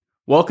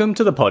Welcome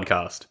to the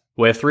podcast.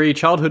 We're three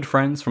childhood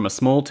friends from a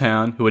small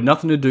town who had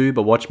nothing to do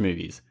but watch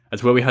movies.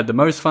 It's where we had the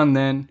most fun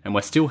then, and we're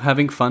still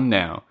having fun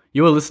now.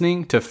 You are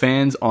listening to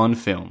Fans on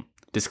Film.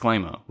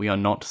 Disclaimer, we are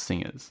not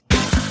singers.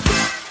 Fans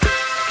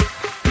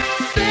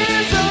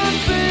on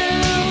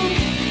Film.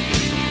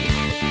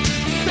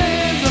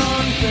 Fans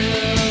on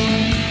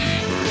Film.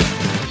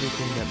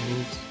 Everything that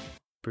moves,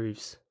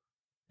 breathes,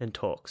 and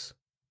talks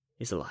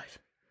is alive.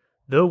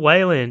 The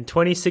Wailing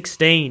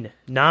 2016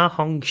 Na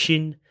Hong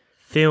Shin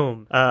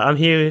film. I'm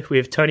here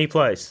with Tony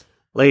Place.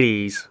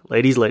 Ladies.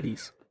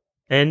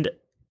 And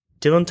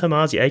Dylan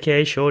Tamazi,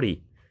 aka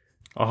Shorty.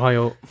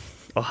 Ohio.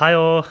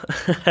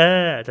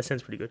 That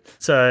sounds pretty good.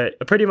 So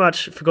I pretty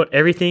much forgot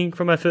everything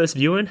from my first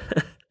viewing.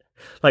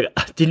 Like,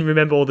 I didn't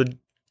remember all the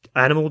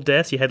animal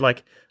deaths. You had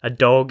like a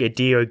dog, a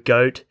deer, a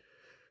goat,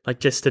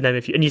 like just to name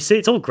a few. And you see,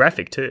 it's all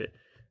graphic too.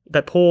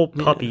 That poor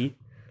puppy,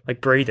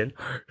 like breathing.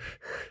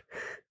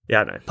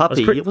 Yeah, I know.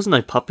 Puppy? It wasn't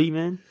no puppy,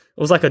 man. It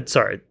was like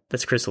sorry,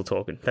 that's Crystal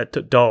talking. That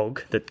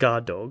dog, that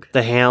guard dog.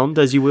 The hound,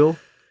 as you will.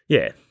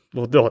 Yeah.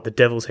 Well, the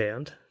devil's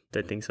hound.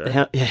 Don't think so.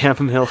 Hound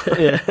from hell.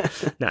 Yeah.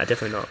 No,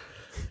 definitely not.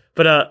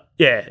 But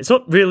yeah, it's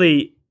not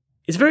really.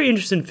 It's a very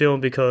interesting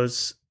film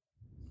because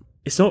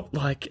it's not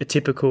like a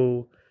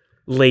typical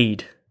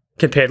lead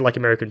compared to like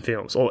American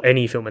films or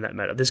any film in that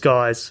matter. This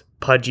guy's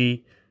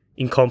pudgy,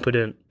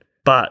 incompetent,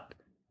 but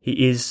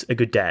he is a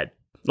good dad.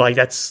 Like,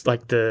 that's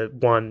like the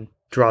one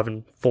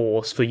driving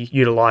force for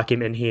you to like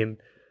him and him.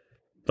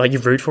 Like, you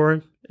root for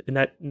him in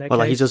that case.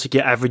 Like he's just like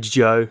your average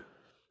Joe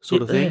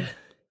sort of thing.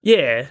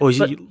 Yeah. Or is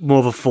he more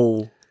of a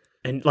fool?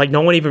 And like, no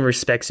one even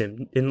respects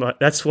him. And like,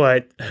 that's why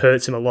it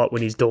hurts him a lot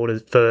when his daughter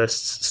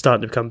first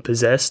starting to become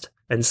possessed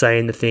and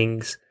saying the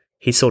things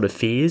he sort of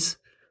fears,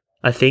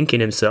 I think,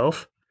 in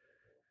himself.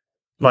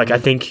 Like, I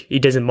think he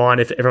doesn't mind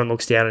if everyone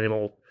looks down on him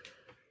or,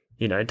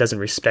 doesn't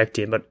respect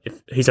him. But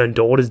if his own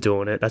daughter's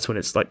doing it, that's when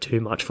it's like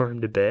too much for him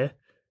to bear.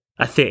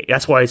 I think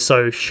that's why he's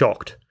so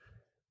shocked.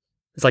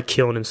 It's like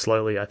killing him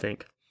slowly, I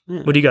think.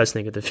 Yeah. What do you guys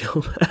think of the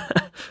film?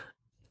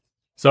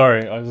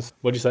 Sorry,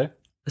 what'd you say?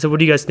 So what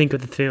do you guys think of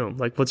the film?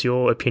 Like, what's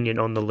your opinion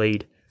on the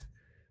lead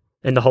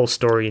and the whole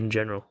story in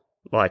general?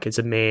 Like, it's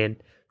a man.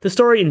 The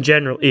story in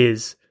general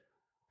is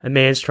a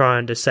man's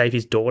trying to save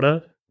his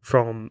daughter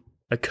from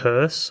a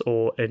curse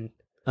or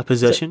a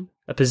possession.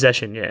 A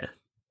possession, yeah.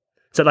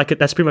 So like,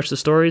 that's pretty much the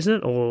story, isn't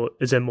it? Or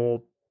is there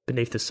more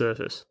beneath the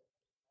surface?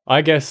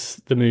 I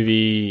guess the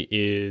movie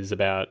is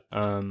about,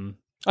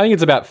 I think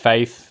it's about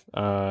faith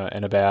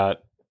and about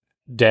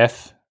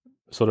death,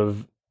 sort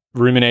of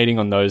ruminating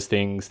on those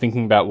things,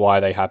 thinking about why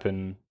they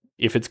happen,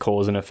 if it's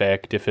cause and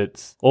effect, if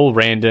it's all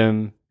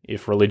random,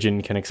 if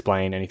religion can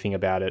explain anything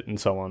about it, and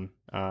so on.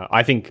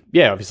 I think,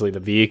 obviously the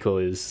vehicle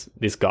is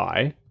this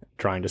guy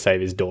trying to save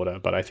his daughter,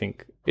 but I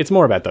think it's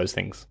more about those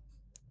things.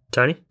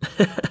 Tony?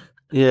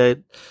 Yeah,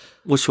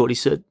 what Shorty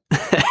said.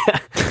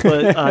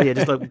 But,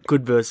 just like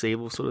good versus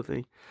evil sort of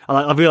thing.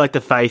 I really like the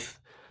faith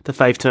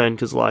turn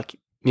because, like,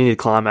 near the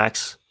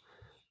climax,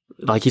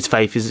 like, his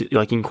faith is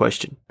like in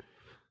question.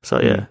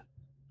 So yeah,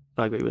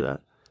 I agree with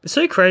that. It's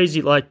so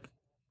crazy, like,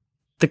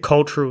 the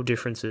cultural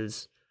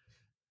differences.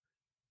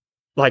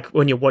 Like,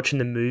 when you're watching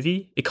the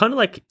movie, it kind of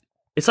like,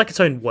 it's like its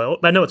own world.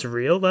 I know it's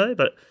real though,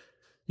 but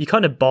you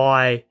kind of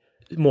buy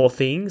more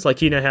things.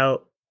 Like,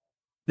 how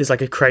there's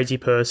like a crazy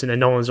person and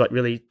no one's like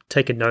really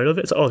taking note of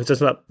it. It's like, it's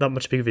just not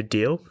much big of a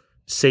deal.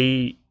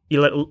 See, you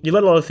let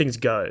a lot of things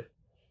go.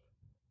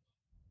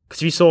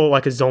 Because if you saw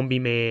like a zombie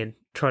man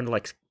trying to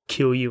like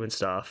kill you and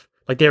stuff,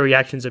 like, their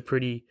reactions are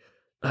pretty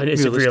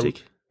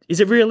realistic. Is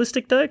it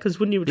realistic though? Because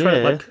wouldn't you try to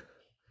like?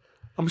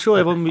 I'm sure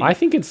everyone. I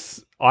think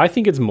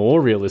it's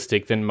more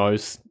realistic than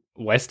most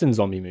Western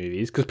zombie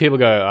movies because people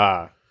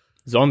go,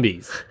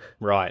 zombies,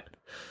 right?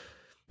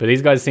 But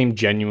these guys seem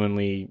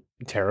genuinely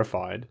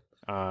terrified,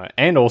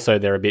 and also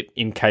they're a bit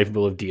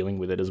incapable of dealing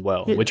with it as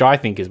well, which I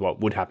think is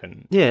what would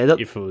happen.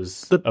 If it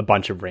was a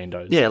bunch of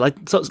randos. Yeah, like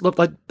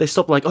they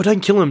stop like, oh,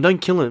 don't kill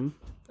him,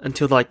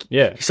 until like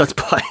he starts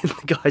biting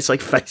the guy's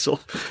like face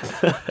off.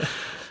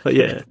 But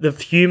yeah, the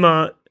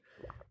humor.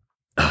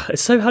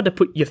 It's so hard to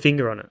put your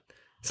finger on it.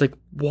 It's like,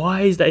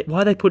 why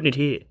are they putting it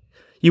here?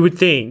 You would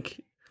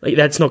think like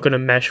that's not going to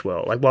mesh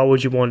well. Like, why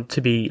would you want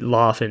to be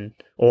laughing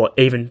or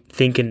even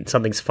thinking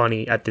something's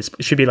funny at this?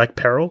 It should be like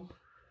peril.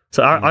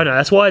 So I know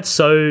that's why it's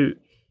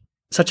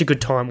such a good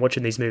time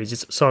watching these movies.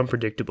 It's so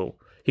unpredictable.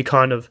 You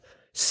kind of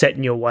set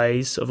in your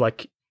ways of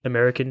like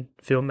American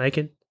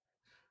filmmaking.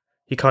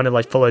 You kind of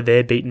like follow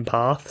their beaten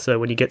path. So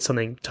when you get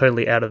something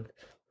totally out of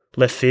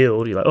left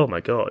field, you're like, oh my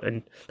God.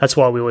 And that's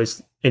why we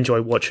always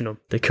enjoy watching them.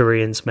 The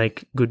Koreans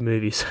make good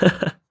movies.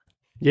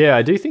 Yeah,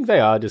 I do think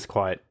they are just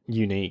quite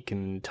unique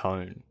in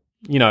tone.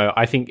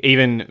 I think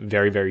even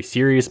very, very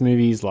serious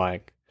movies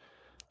like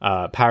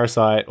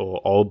Parasite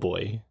or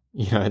Oldboy,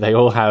 they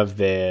all have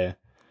their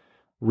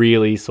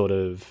really sort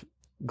of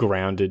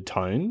grounded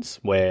tones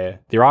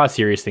where there are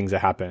serious things that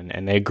happen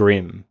and they're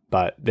grim,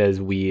 but there's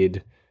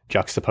weird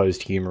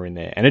juxtaposed humor in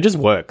there. And it just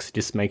works. It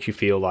just makes you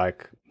feel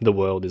like the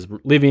world is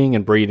living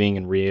and breathing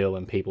and real,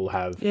 and people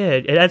have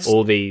it adds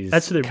all these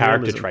adds to the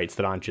character realism. traits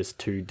that aren't just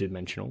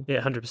two-dimensional.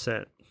 Yeah,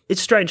 100%.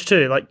 It's strange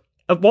too. Like,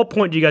 at what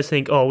point do you guys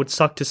think, oh, it would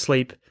suck to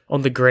sleep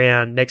on the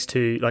ground next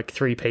to like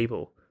 3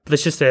 people? But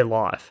that's just their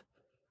life.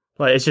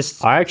 Like, it's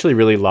just. I actually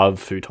really love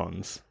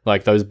futons.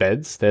 Like those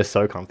beds, they're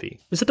so comfy.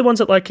 Is it the ones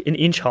that like an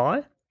inch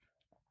high?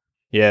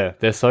 Yeah,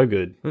 they're so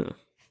good.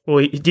 Well,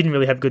 he didn't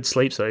really have good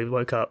sleep, so he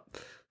woke up.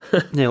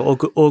 Yeah,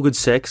 all good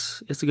sex.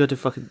 He has to go to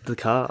fucking the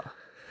car.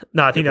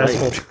 No, I think that's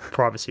Right. for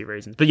privacy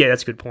reasons. But yeah,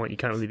 that's a good point. You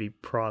can't really be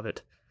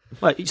private.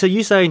 Wait, so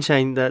you saying,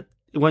 Shane, that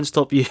it won't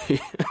stop you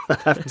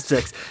having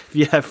sex if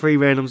you have 3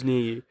 randoms near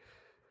you?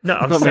 No,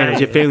 I'm Not saying randoms,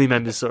 your family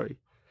members, sorry.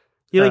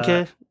 You don't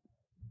care?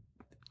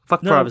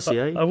 Fuck privacy,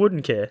 eh? I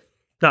wouldn't care.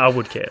 No, I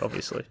would care,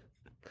 obviously.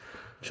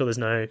 I'm sure there's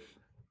no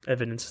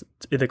evidence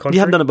in the contrary. You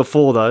haven't done it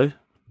before, though.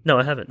 No,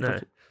 I haven't, no.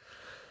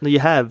 No, you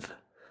have.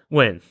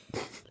 When?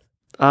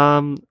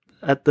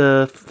 At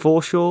the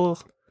foreshore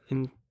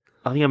in,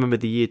 I think I remember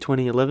the year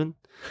 2011.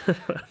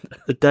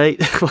 The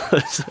date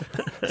was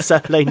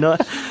Saturday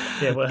night.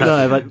 Yeah, what No,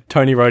 happened? but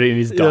Tony wrote it in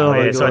his Oh diary.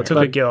 my yeah, so I God, took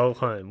a but- girl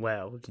home.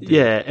 Wow.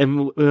 yeah,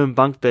 and we were in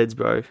bunk beds,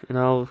 bro. And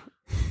I was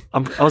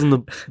on the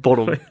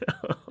bottom.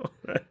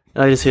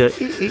 And I just hear,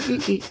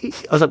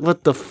 I was like,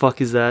 "What the fuck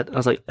is that?" I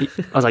was like,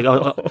 I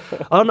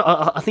don't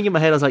know. I think in my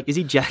head, I was like, "Is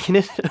he jacking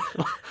it?"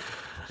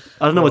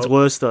 I don't know what's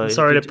worse though.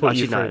 Sorry to put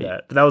you Actually, through no.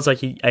 that. But that was like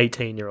the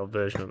 18-year-old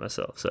version of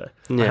myself, so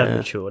I Yeah. haven't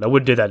matured. I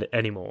wouldn't do that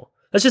anymore.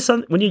 That's just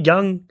something, when you're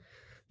young,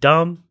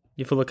 dumb,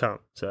 you're full of cum.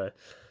 So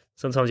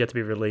sometimes you have to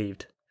be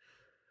relieved.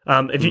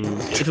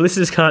 If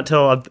listeners can't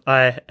tell,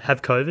 I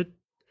have COVID,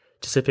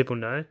 just so people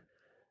know.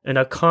 And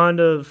I kind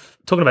of,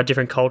 talking about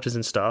different cultures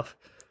and stuff,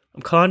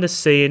 I'm kind of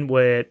seeing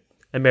where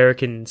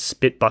American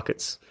spit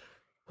buckets,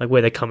 like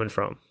where they're coming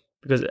from.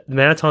 Because the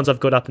amount of times I've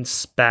got up and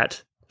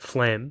spat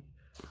phlegm,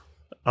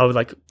 I would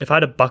like, if I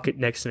had a bucket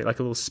next to me, like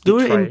a little spit Do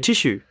it tray. in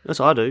tissue. That's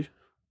what I do.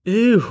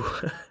 Ew.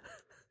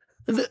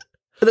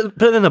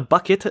 Put it in a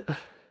bucket.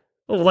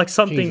 Or like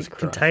something Jesus Christ.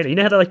 container. You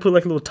know how to like put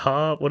like a little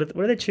tar? What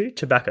do they chew?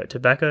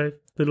 Tobacco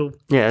little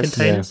Yes.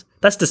 containers.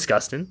 That's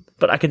disgusting.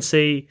 But I can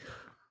see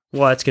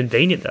why it's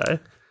convenient though.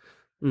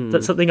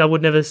 That's something I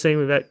would never see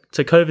without.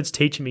 So COVID's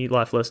teaching me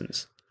life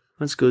lessons.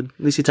 That's good.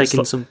 At least you're taking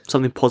like-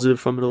 something positive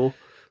from it all.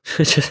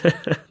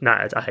 No,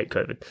 I hate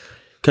COVID.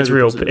 COVID It's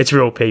real. positive. It's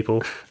real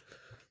people.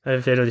 I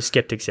have any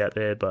skeptics out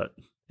there, but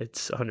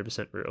it's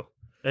 100% real.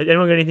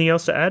 Anyone got anything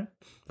else to add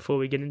before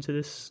we get into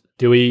this?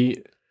 Do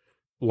we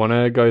want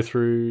to go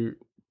through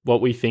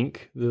what we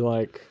think the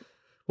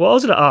Well, I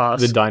was going to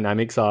ask. the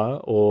dynamics are,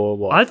 or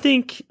what? I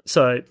think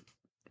so.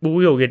 Well,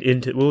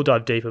 we'll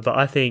dive deeper, but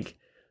I think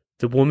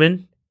the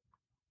woman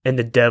and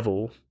the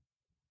devil,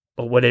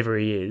 or whatever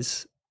he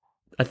is,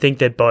 I think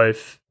they're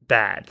both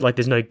bad. Like,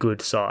 there's no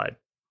good side.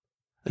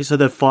 So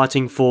they're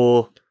fighting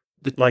for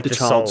the child's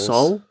souls.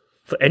 soul.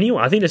 For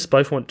anyone, I think they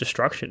both want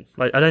destruction.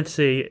 Like, I don't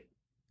see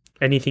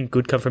anything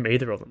good come from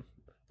either of them.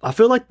 I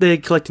feel like they're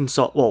collecting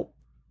soul. Well,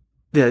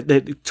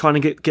 they're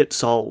trying to get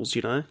souls.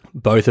 You know.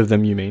 Both of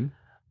them, you mean?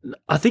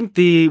 I think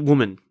the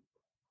woman.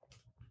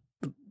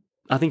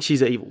 I think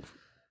she's evil.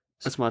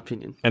 That's my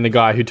opinion. And the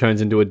guy who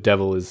turns into a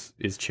devil is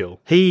chill.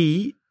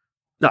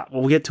 No,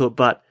 we'll get to it,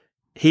 but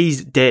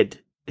he's dead.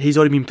 He's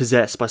already been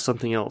possessed by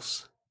something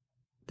else.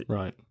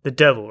 Right. The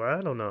devil,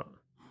 right, or not?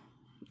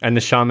 And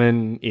the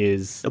shaman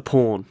is... A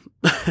pawn.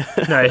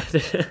 No,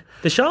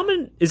 the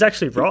shaman is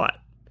actually right.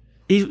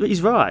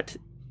 He's right,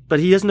 but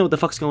he doesn't know what the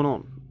fuck's going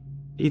on.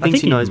 He thinks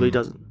think he he- knows, but he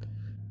doesn't.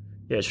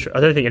 Yeah, it's true. I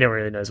don't think anyone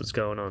really knows what's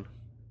going on.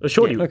 Well,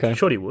 Shorty, Yeah, okay.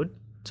 Shorty would.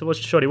 So,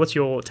 what's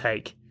your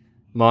take?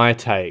 My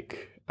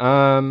take.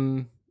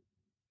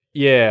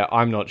 Yeah,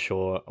 I'm not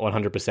sure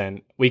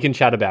 100%. We can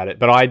chat about it,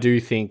 but I do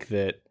think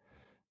that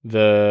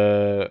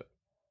the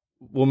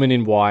woman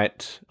in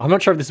white... I'm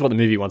not sure if this is what the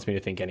movie wants me to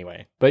think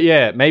anyway. But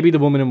yeah, maybe the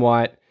woman in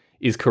white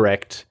is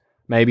correct.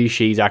 Maybe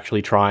she's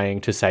actually trying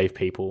to save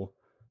people.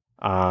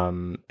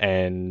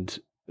 And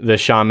the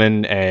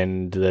shaman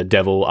and the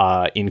devil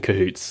are in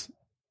cahoots.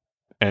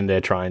 And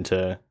they're trying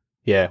to,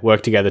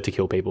 work together to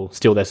kill people,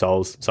 steal their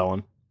souls, so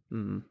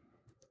on.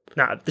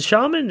 Nah, the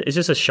shaman is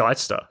just a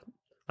shyster,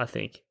 I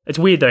think. It's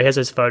weird, though. He has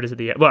those photos at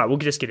the end. Well, we'll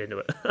just get into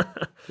it.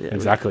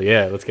 Exactly,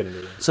 yeah. Let's get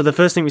into it. So the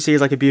first thing we see is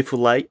like a beautiful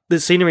lake. The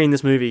scenery in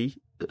this movie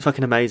is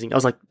fucking amazing. I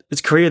was like,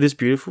 is Korea this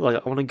beautiful? Like,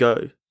 I want to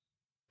go.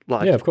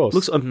 Like, Yeah, of course.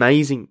 Looks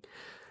amazing.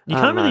 You I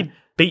can't don't really know.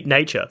 beat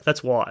nature.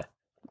 That's why.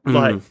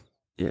 Like,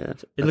 Yeah.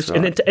 it looks,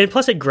 and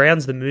plus it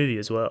grounds the movie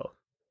as well.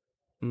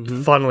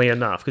 Funnily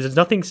enough, because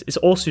it's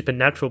all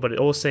supernatural, but it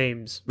all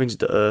seems brings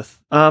it to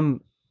earth.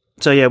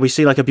 So yeah, we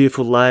see like a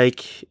beautiful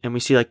lake, and we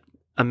see like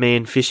a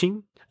man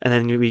fishing, and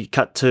then we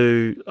cut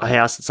to a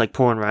house that's like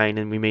pouring rain,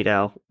 and we meet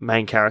our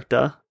main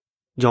character,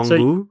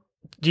 Jong-woo.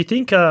 Do you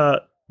think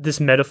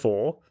this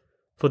metaphor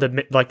for the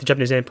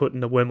Japanese man putting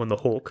the worm on the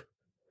hook,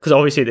 because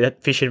obviously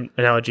that fishing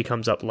analogy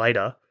comes up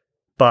later,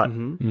 but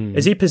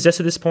is he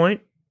possessed at this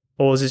point,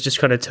 or is this just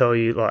kind of tell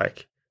you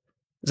like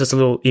is this a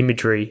little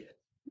imagery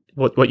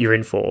what you're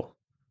in for,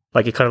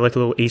 like it kind of like a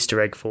little Easter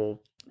egg for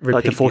Like a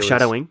repeat viewers?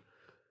 foreshadowing.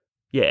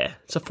 Yeah,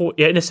 it's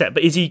in a set.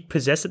 But is he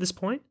possessed at this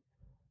point?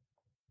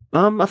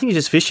 I think he's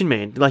just fishing,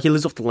 man. Like he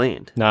lives off the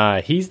land.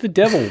 Nah, he's the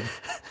devil.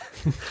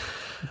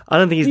 I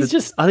don't think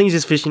I think he's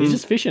just fishing. He's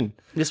just fishing.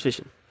 Just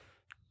fishing.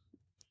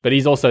 But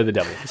he's also the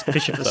devil. He's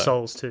fishing for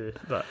souls too.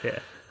 But yeah,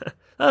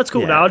 that's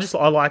cool. No,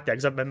 I like that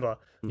because I remember.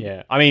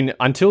 Yeah, I mean,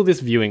 until this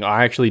viewing,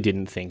 I actually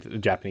didn't think that the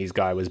Japanese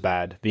guy was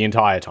bad the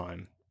entire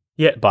time.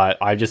 Yeah, but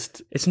I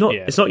just it's not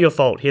your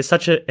fault. He has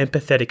such an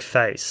empathetic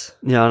face.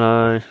 Yeah, I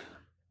know.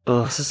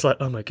 Ugh. It's just like,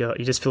 oh my god,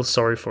 you just feel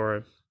sorry for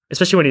him,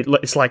 especially when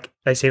it's like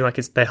they seem like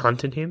they're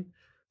hunting him.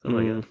 Oh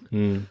my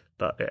god.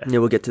 But yeah,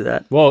 we'll get to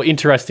that. Well,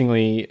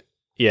 interestingly,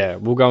 yeah,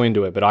 we'll go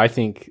into it, but I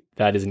think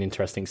that is an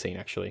interesting scene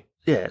actually.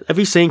 Yeah,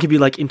 every scene can be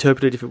like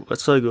interpreted different.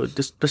 It's so good,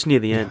 just near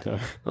the end.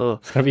 Oh,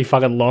 it's gonna be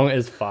fucking long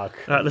as fuck.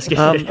 All right, let's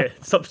get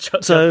stop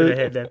jumping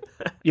ahead then.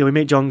 Yeah, we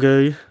meet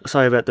Jong-gu.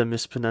 Sorry about the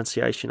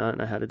mispronunciation. I don't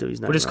know how to do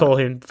his name. We'll just call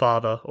him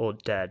father or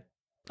dad.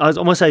 I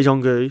want to say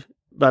Jong-gu,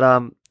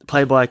 but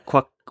played by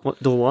Kwak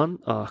Do-won.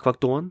 Kwak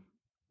Do-won.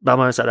 But I'm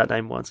going to say that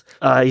name once.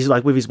 He's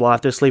like with his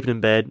wife. They're sleeping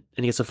in bed,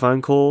 and he gets a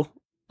phone call.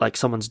 Like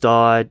someone's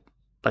died.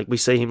 Like we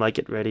see him like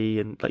get ready,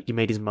 and like you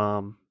meet his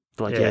mom.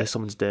 Like, yeah,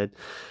 someone's dead.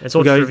 It's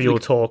all trivial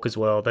talk as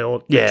well. They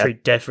all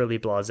treat death really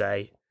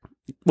blasé.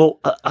 Well,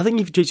 I think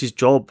if he treats his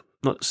job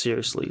not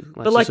seriously.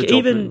 Like, but like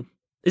even,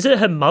 is it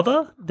her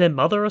mother? Their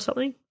mother or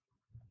something?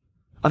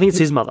 I think it's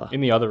his mother.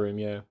 In the other room,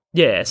 yeah.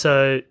 Yeah,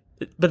 so,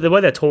 but the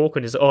way they're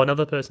talking is,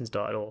 another person's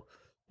died, or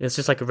it's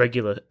just like a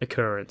regular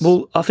occurrence.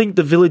 Well, I think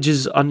the village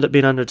has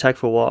been under attack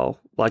for a while.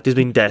 Like, there's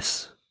been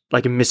deaths,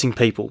 like, and missing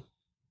people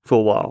for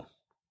a while.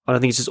 I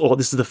don't think it's just,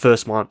 this is the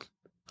first month.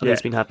 I think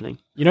it's been happening.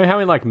 You know how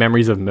in like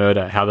Memories of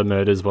Murder, how the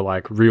murders were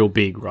like real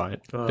big, right?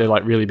 They're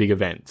like really big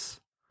events.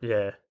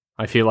 Yeah.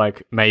 I feel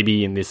like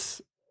maybe in this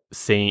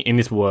scene, in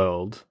this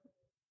world,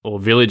 or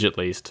village at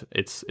least,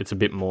 it's a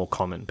bit more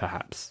common,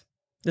 perhaps.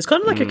 There's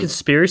kind of like a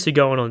conspiracy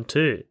going on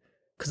too,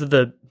 because of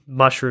the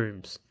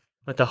mushrooms,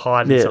 like they're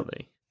hiding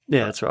something.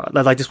 Yeah, that's right.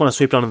 They like just want to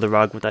sweep it under the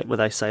rug when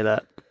they say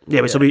that.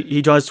 Yeah, so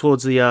he drives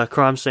towards the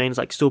crime scene. It's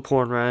like still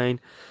pouring rain.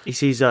 He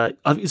sees,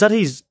 is that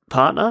his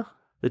partner,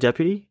 the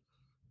deputy?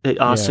 They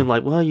asked him,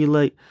 like, why are you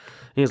late?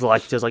 And he's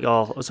like,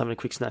 oh, I was having a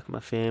quick snack with my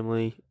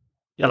family.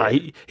 You know,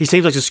 he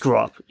seems like a screw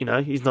up, you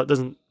know? He's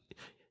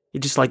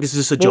just like, this is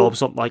just a job.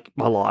 It's not like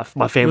my life.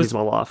 My family's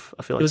my life.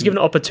 I feel like he was given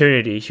an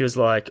opportunity. She was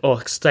like,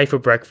 stay for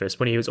breakfast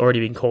when he was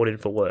already being called in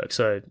for work.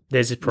 So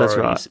there's his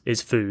priorities,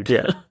 is food.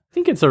 Yeah. I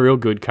think it's a real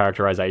good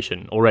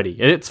characterization already.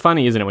 It's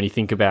funny, isn't it, when you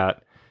think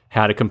about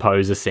how to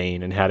compose a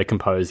scene and how to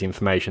compose the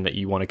information that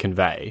you want to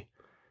convey.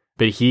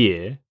 But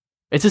here,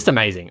 it's just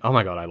amazing. Oh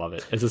my God, I love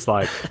it. It's just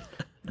like...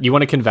 You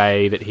want to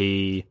convey that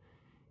he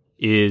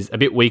is a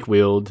bit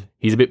weak-willed,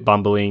 he's a bit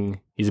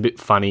bumbling, he's a bit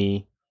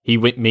funny, he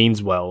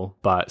means well,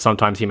 but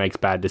sometimes he makes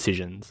bad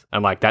decisions.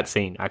 And like that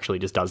scene actually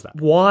just does that.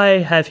 Why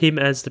have him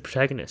as the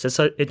protagonist? It's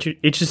so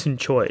interesting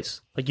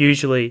choice. Like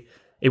usually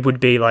it would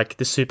be like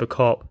the super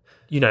cop,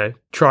 you know,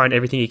 trying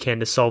everything he can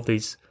to solve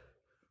this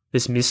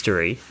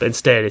mystery, but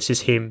instead it's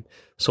just him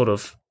sort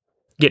of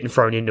getting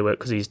thrown into it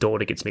because his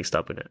daughter gets mixed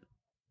up in it.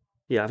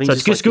 Yeah, I think so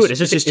it's just good. It's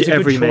just a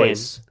every good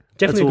choice. Man.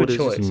 Definitely a good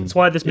choice. That's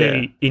why this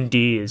movie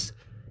endears,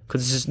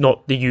 because this is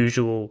not the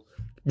usual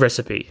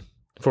recipe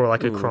for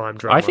like a crime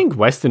drama. I think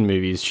Western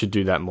movies should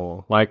do that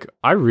more. Like,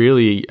 I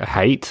really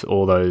hate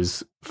all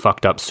those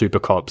fucked up super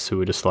cops who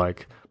are just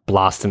like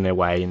blasting their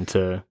way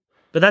into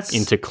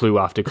clue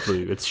after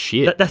clue. It's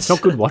shit. That's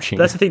not good watching.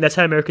 That's the thing. That's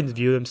how Americans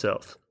view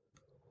themselves.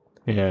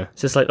 Yeah,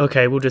 it's just like,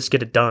 okay, we'll just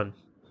get it done,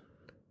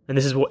 and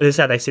this is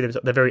how they see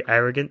themselves. They're very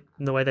arrogant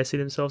in the way they see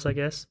themselves, I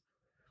guess.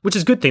 Which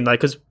is a good thing,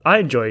 like, because I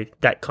enjoy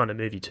that kind of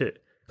movie too.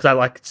 Because I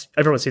like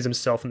everyone sees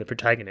himself in the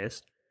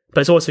protagonist, but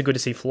it's also good to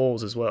see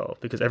flaws as well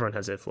because everyone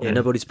has their flaws. Yeah,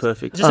 nobody's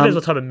perfect. It just depends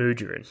what type of mood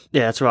you're in.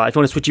 Yeah, that's right. If you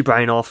want to switch your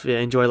brain off,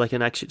 enjoy like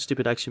an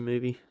stupid action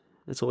movie.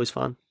 It's always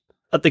fun.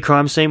 At the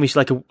crime scene, we see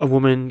like a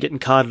woman getting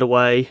carted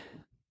away.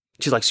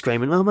 She's like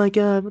screaming, "Oh my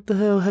God, what the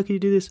hell? How can you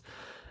do this?"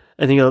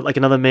 And then you got like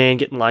another man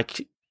getting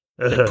like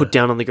put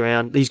down on the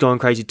ground. He's going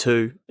crazy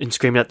too and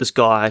screaming at this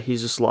guy.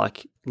 He's just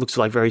like looks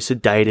like very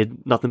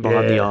sedated, nothing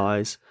behind the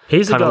eyes.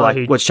 He's the guy like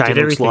who what Shane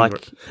did looks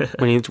like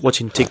when he's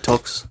watching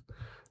TikToks.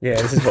 Yeah,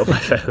 this is what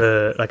like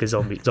a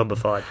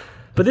zombified.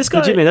 But this guy,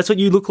 legit, man, that's what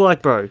you look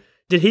like, bro.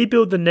 Did he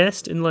build the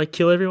nest and like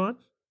kill everyone?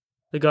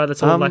 The guy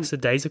that's all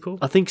lackadaisical?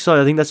 I think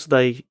so. I think that's what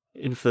they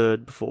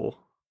inferred before.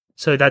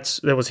 So that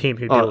was him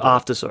who built it.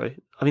 After, sorry.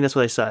 I think that's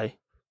what they say.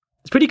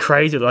 It's pretty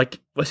crazy. Like,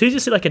 as soon as you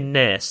see like a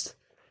nest,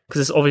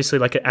 because it's obviously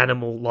like an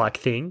animal-like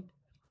thing,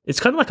 it's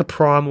kind of like a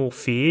primal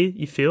fear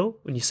you feel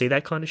when you see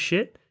that kind of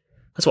shit.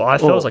 That's what I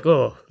felt. I was like,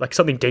 like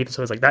something deep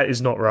inside. I was like, that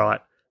is not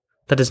right.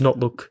 That does not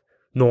look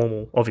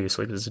normal,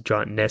 obviously, because there's a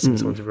giant nest in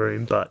someone's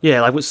room. But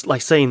yeah,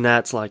 like seeing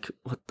that's like,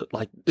 what the,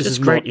 like this is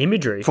great not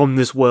imagery from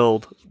this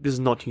world. This is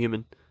not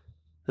human.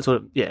 That's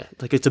what.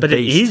 Like it's a beast. But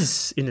it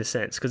is in a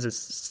sense because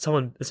it's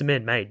a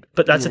man-made.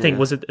 But that's the thing.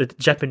 Was it a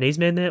Japanese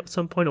man there at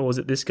some point, or was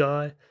it this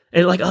guy?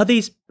 And like, are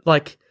these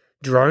like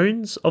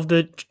drones of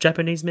the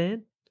Japanese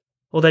man,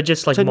 or they're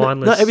just like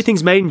mindless? No,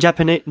 everything's made in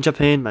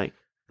Japan, mate.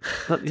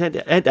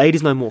 Eight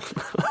is no more.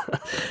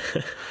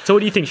 So what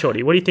do you think,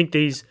 Shorty? What do you think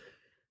these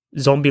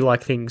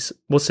zombie-like things,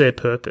 what's their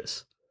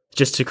purpose?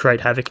 Just to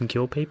create havoc and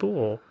kill people,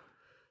 or?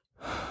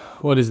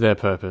 What is their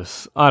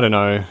purpose? I don't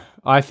know.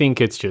 I think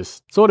it's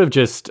just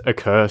a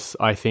curse,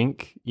 I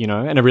think,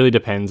 and it really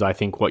depends, I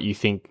think, what you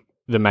think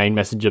the main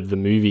message of the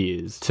movie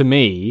is. To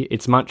me,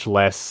 it's much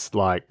less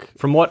like,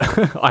 from what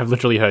I've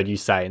literally heard you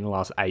say in the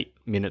last 8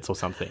 minutes or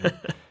something,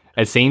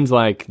 it seems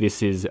like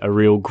this is a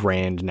real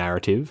grand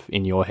narrative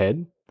in your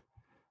head.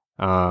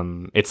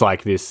 It's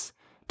like this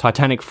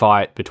titanic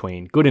fight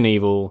between good and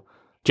evil.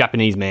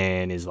 Japanese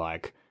man is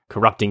like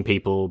corrupting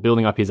people,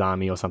 building up his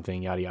army or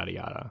something, yada, yada,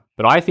 yada.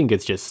 But I think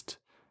it's just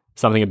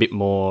something a bit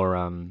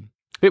more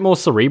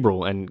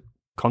cerebral and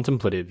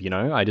contemplative,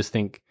 I just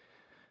think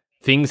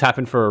things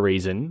happen for a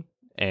reason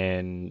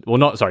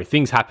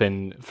things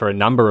happen for a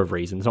number of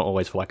reasons, not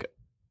always for like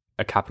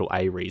a capital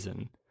A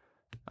reason.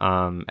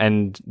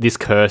 And this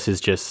curse is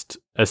just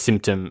a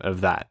symptom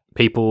of that.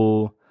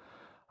 People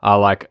are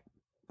like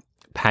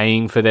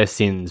paying for their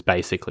sins,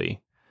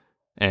 basically.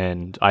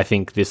 And I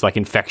think this like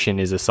infection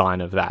is a sign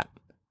of that.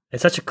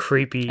 It's such a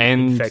creepy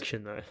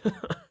infection, though.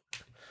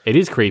 It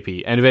is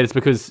creepy, and it's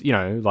because,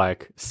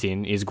 like,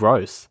 sin is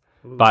gross.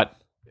 Ooh. But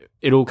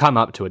it'll come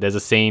up to it. There's a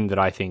scene that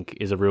I think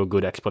is a real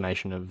good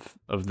explanation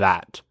of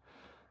that.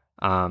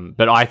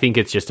 But I think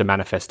it's just a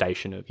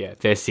manifestation of,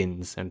 their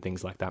sins and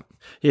things like that.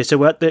 Yeah, so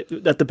we're at the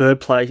at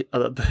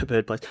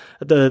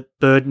the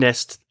bird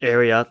nest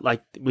area.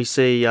 Like, we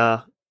see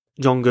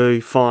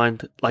Jong-gu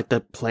find, like,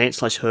 the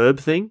plant/herb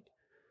thing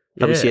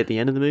that we see at the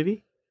end of the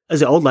movie. Has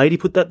the old lady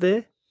put that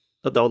there?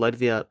 Not the old lady,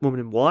 the woman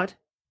in white?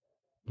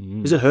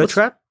 Is it her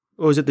trap?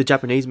 Or is it the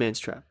Japanese man's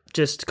trap?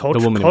 Just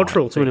cultural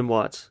thing. Woman in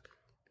white.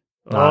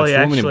 Oh,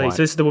 yeah, actually. So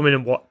this is the woman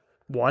in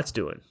white's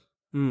doing.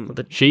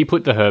 She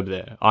put the herb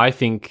there. I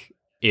think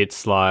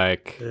it's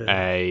like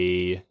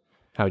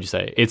how would you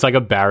say? It's like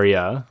a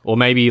barrier, or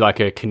maybe like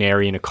a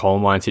canary in a coal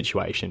mine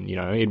situation.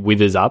 It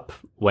withers up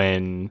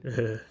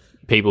when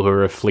people who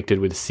are afflicted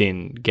with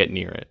sin get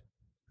near it.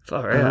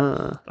 Far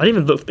out. I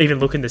didn't even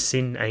look in the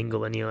sin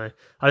angle anyway.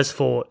 I just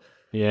thought,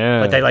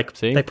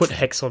 they put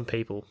hex on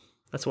people.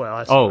 That's why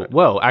I saw it.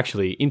 Well,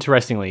 actually,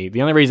 interestingly,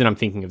 the only reason I'm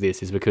thinking of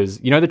this is because,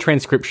 the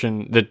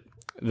transcription,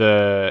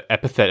 the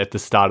epithet at the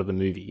start of the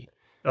movie,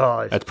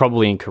 that's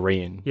probably in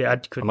Korean. Yeah,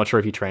 I'm not sure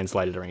if you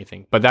translated or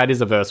anything, but that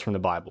is a verse from the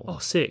Bible. Oh,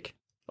 sick.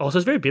 Oh, so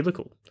it's very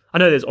biblical. I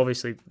know there's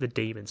obviously the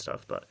demon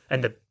stuff,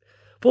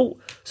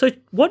 so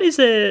what is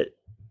their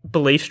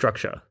belief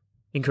structure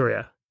in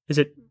Korea? Is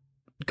it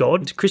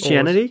God? It's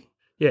Christianity?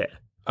 Yeah.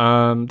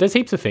 There's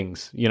heaps of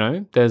things,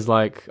 there's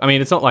like, I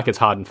mean, it's not like it's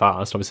hard and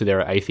fast. Obviously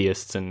there are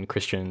atheists and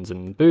Christians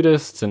and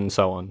Buddhists and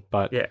so on,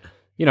 but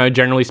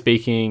generally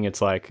speaking,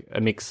 it's like a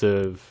mix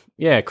of,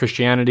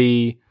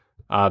 Christianity,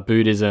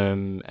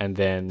 Buddhism, and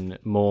then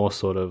more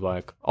sort of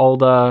like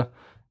older,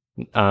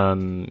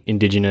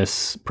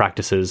 indigenous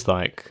practices,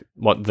 like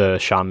what the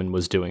shaman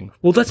was doing.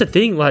 Well, that's the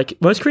thing, like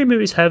most Korean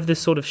movies have this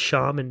sort of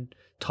shaman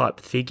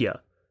type figure.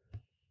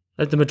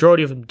 Like the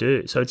majority of them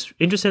do. So it's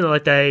interesting that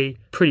like they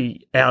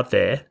pretty out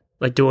there,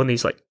 like doing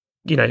these like,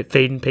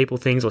 feeding people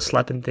things or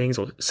slapping things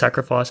or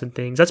sacrificing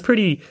things. That's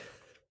pretty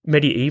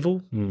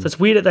medieval. So it's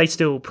weird that they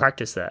still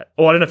practice that.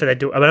 Or I don't know if they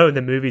do. I know in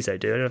the movies they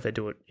do. I don't know if they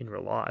do it in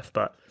real life,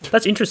 but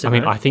that's interesting. I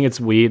mean, I think it's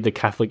weird the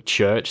Catholic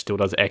Church still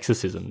does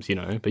exorcisms,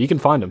 but you can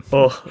find them.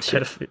 Or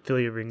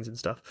pedophilia rings and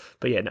stuff.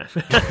 But yeah, no.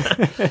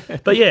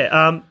 But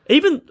yeah,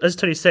 even as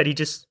Tony said,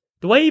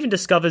 the way he even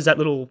discovers that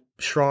little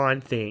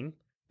shrine thing,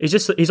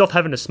 he's off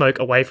having a smoke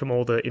away from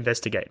all the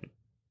investigating.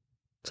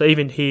 So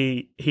even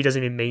he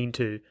doesn't even mean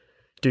to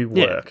do work.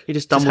 Yeah, he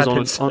just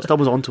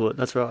stumbles onto it.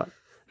 That's right.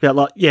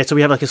 So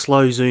we have like a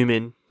slow zoom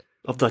in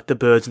of like the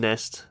bird's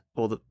nest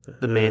or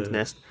the man's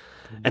nest,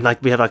 and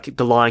like we have like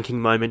the Lion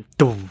King moment,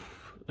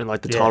 and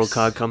like the title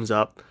card comes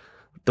up.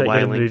 The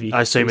Wailing.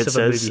 I assume it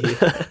says.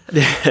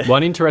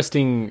 One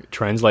interesting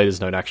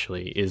translator's note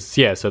actually is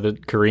so the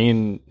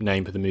Korean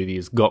name for the movie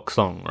is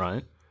Goksong,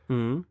 right?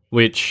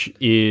 Which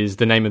is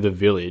the name of the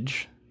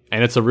village,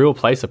 and it's a real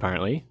place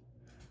apparently.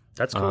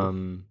 That's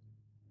cool.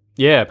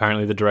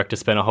 Apparently the director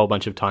spent a whole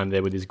bunch of time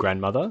there with his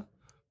grandmother.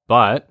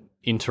 But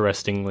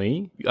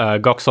interestingly,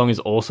 Goksong is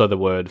also the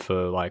word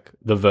for like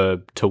the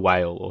verb to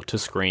wail or to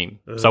scream.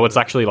 So it's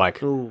actually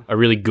like a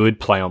really good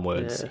play on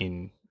words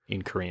in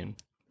Korean.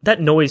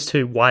 That noise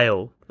too,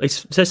 wail.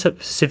 It's a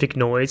specific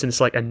noise, and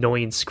it's like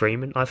annoying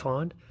screaming. I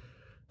find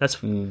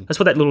that's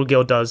what that little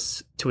girl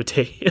does to a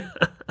T.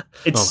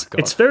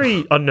 It's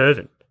very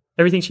unnerving.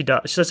 Everything she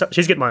does.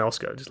 She's getting my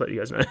Oscar, just to let you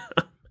guys know.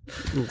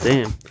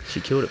 Damn.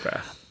 She killed it, bro.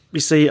 We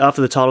see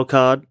after the title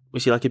card, we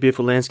see like a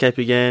beautiful landscape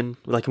again,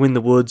 like in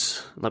the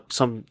woods, like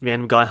some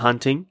random guy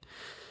hunting.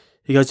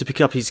 He goes to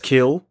pick up his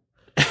kill,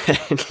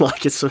 and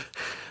like it's a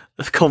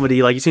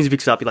comedy. Like as soon as he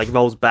picks it up, he like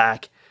rolls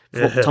back,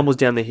 tumbles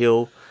down the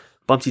hill,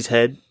 bumps his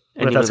head,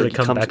 and that's going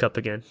to come back up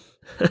again.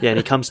 And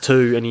he comes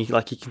to, and he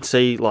can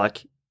see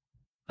like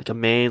a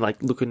man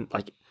like looking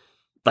like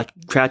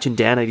crouching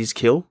down at his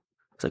kill.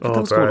 It's like,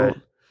 what's going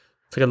on?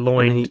 It's like a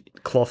loin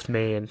clothed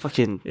man.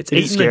 Fucking, It's it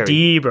is eating a scary.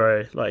 deer,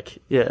 bro. Like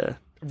Yeah.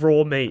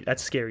 raw meat.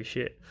 That's scary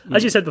shit.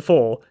 As you said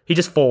before, he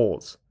just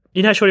falls.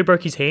 You know how Shorty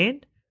broke his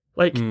hand?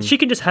 Like shit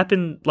can just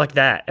happen like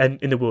that,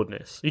 and in the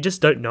wilderness, you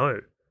just don't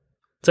know.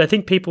 So I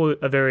think people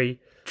are very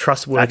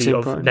trustworthy Accident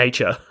of prone.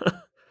 nature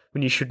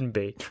when you shouldn't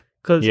be.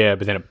 Cause, Yeah,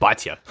 but then it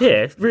bites you.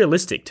 yeah,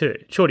 realistic too.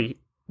 Shorty,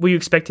 were you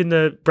expecting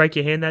to break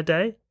your hand that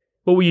day?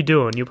 What were you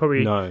doing? You're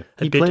probably No.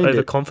 a He bit planned it.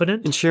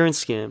 overconfident.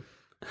 Insurance scam.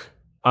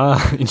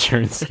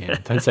 Insurance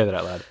scam. Don't say that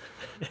out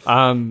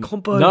loud.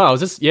 Compo. No, I was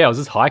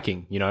just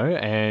hiking,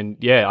 and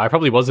yeah, I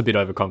probably was a bit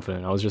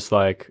overconfident. I was just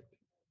like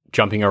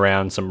jumping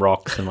around some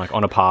rocks and like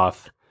on a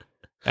path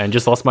and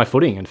just lost my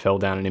footing and fell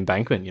down an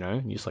embankment,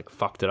 and you just like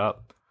fucked it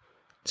up.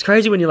 It's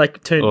crazy when you like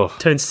Ugh.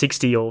 turn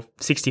 60 or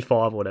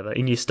 65 or whatever,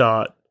 and you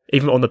start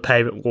even on the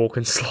pavement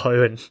walking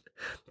slow and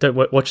don't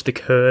watch the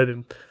curb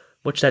and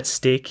watch that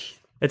stick.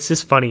 It's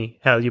just funny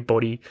how your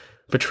body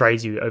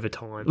betrays you over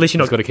time. At least you're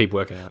Just not. got to keep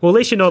working out. Well, at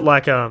least you're not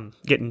like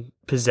getting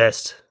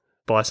possessed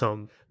by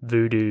some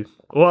voodoo.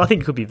 Well, I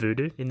think it could be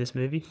voodoo in this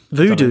movie.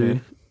 Voodoo.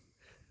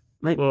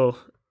 Mate, Well,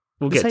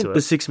 we'll this get ain't to the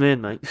it. six man,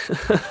 mate.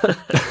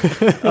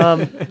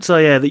 So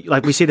yeah,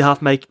 like we see the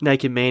half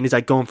naked man. He's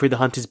like going through the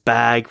hunter's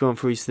bag, going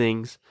through his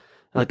things.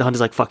 And, like the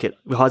hunter's like, fuck it.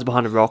 He hides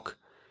behind a rock.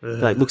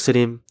 Like looks at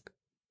him,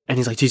 and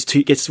he's like,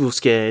 gets real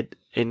scared,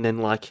 and then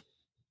like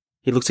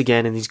he looks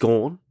again, and he's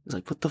gone. He's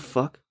like, what the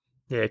fuck?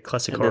 Yeah,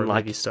 classic And horror then,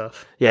 like, movie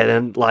stuff. Yeah,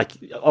 then like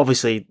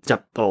obviously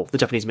the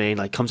Japanese man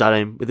like comes at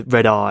him with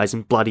red eyes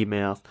and bloody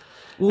mouth,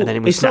 and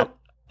then we It's snap. not.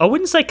 I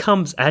wouldn't say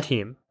comes at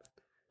him.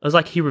 I was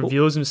like he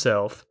reveals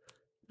himself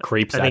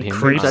Creeps and at then him.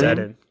 creeps at at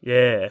him. him.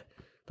 Yeah,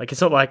 like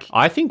it's not like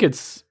I think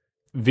it's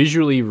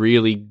visually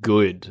really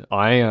good.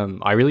 I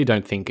really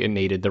don't think it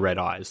needed the red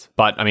eyes.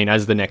 But I mean,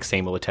 as the next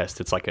scene will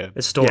attest, it's like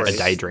a story. a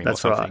daydream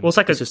That's or something. right. well, it's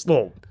like It's a just-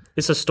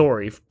 it's a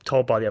story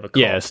told by the other cop.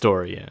 Yeah, a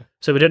story, yeah.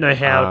 So we don't know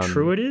how Um,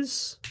 true it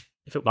is.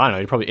 If it, I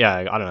don't know, probably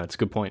I don't know, it's a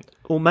good point.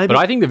 Or maybe But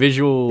I think the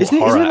visual isn't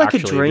horror it like a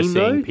actually, dream just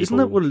though? seeing Isn't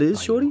that people what it is,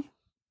 dying. Shorty?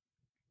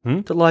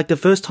 Hmm? That like the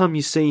first time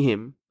you see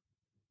him,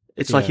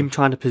 it's like Yeah. him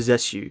trying to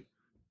possess you.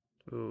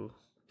 Ooh.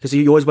 Because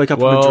you always wake up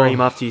from Well- a dream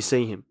after you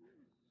see him.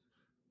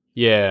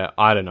 Yeah,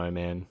 I don't know,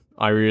 man.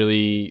 I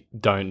really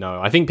don't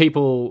know. I think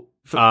people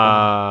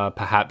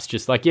perhaps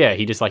just like,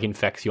 he just like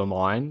infects your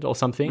mind or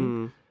something.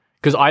 Mm.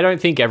 Because I don't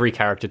think every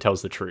character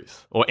tells the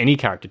truth, or any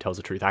character tells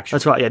the truth, actually.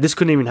 That's right. Yeah, this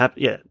couldn't even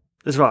happen. Yeah,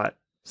 that's right.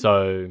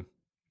 So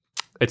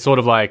it's sort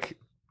of like,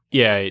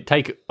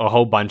 take a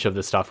whole bunch of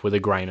the stuff with a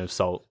grain of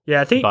salt.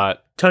 Yeah, I think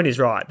But Tony's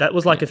right. That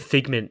was like a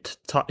figment.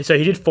 So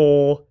he did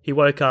fall. He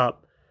woke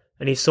up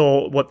and he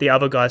saw what the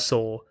other guy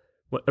saw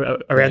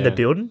around the Yeah.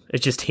 building.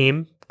 It's just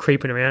him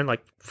creeping around,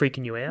 like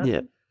freaking you out.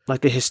 Yeah,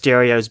 like the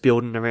hysteria is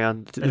building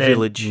around the And then-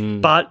 village.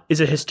 Mm. But is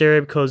it hysteria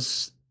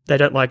because they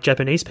don't like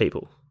Japanese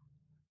people?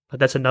 Like,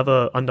 that's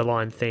another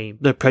underlying theme.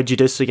 The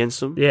prejudice against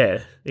them. Yeah,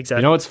 exactly.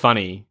 you know what's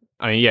funny?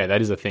 I mean, yeah,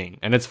 that is a thing.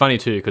 And it's funny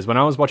too, because when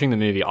I was watching the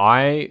movie,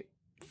 I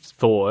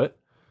thought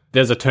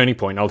there's a turning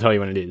point. I'll tell you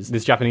when it is.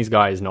 This Japanese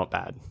guy is not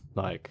bad.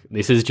 Like,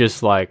 this is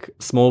just like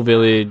small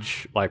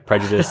village, like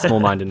prejudice,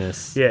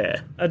 small-mindedness.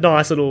 Yeah, a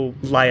nice little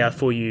layer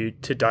for you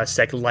to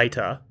dissect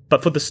later.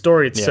 But for the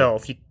story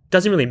itself, it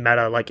doesn't really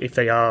matter like if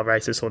they are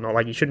racist or not.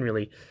 Like you shouldn't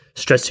really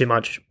stress too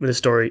much with the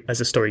story as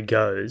the story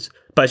goes.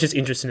 But it's just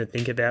interesting to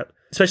think about,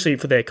 especially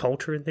for their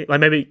culture and things. Like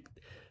maybe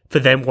for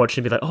them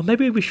watching, be like, oh,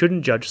 maybe we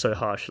shouldn't judge so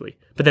harshly.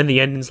 But then the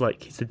ending's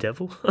like, he's the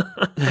devil.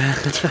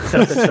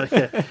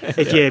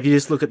 If you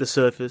just look at the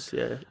surface,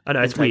 yeah, I know,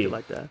 you it's take it weird.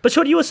 like that. But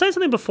Short, you were saying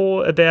something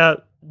before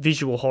about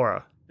visual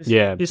horror.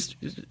 Yeah. Just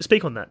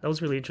speak on that. That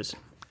was really interesting.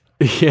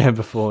 Yeah,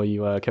 before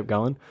you kept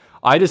going.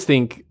 I just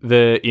think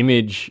the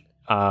image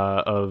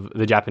of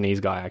the Japanese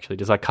guy actually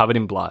just like covered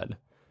in blood,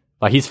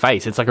 like his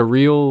face, it's a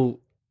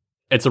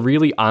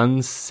really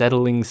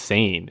unsettling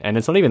scene, and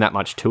it's not even that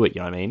much to it, you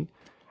know what I mean?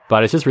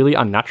 But it's just really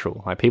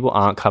unnatural. Like people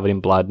aren't covered in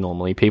blood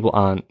normally. People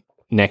aren't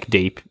neck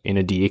deep in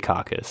a deer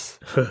carcass.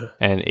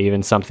 And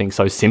even something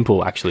so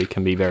simple actually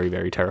can be very,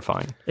 very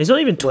terrifying. He's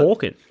not even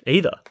talking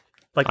either.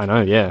 Like, I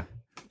know, yeah.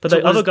 but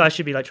the other guy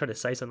should be like trying to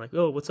say something like,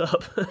 "Oh, what's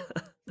up?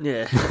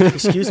 Yeah,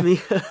 excuse me.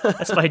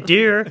 That's my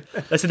deer."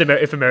 That's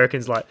if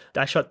Americans like,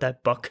 "I shot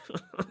that buck."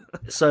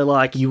 So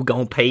like, You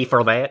gonna pay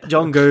for that?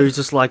 John Goo's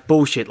just like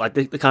bullshit. Like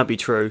they can't be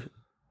true.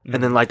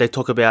 And then like they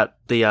talk about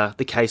the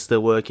case they're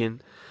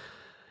working.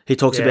 He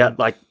talks Yeah. about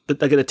like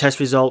they get the test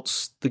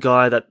results. The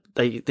guy that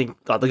they think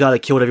the guy that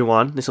killed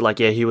everyone. They said like,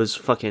 yeah, he was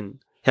fucking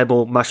had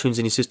more mushrooms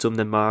in his system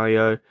than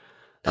Mario.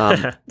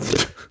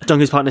 John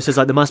Goo's partner says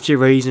like there must be a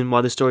reason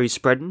why the story is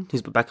spreading.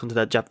 He's back onto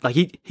that like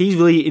he's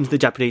really into the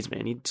Japanese,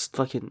 man. He just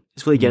fucking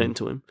it's really getting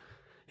into him.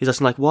 He's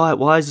asking like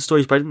why is the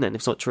story spreading then if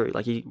it's not true?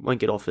 Like he won't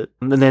get off it.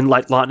 And then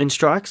like lightning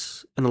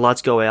strikes and the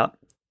lights go out.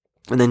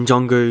 And then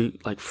Jong-gu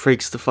like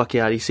freaks the fuck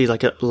out. He sees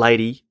like a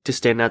lady just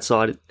standing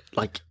outside,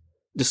 like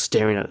just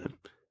staring at him.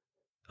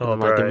 Oh,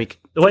 And, like, bro. then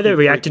The way they're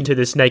reacting to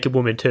this naked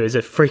woman too is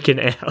they're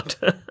freaking out.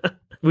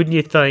 Wouldn't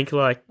you think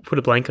like put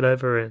a blanket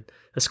over her and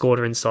escort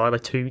her inside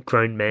like two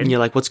grown men? And you're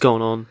like, what's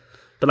going on?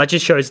 But that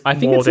just shows I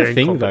think more it's a their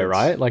thing though, incompetence.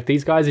 right? Like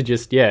these guys are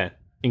just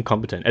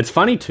incompetent. It's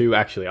funny too,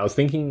 actually. I was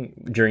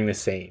thinking during this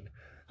scene,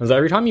 I was like,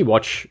 every time you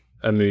watch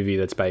a movie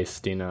that's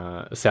based in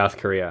South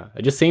Korea,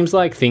 it just seems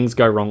like things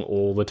go wrong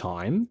all the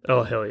time.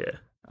 Oh, hell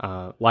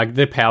yeah. Like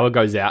the power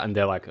goes out and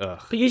they're like,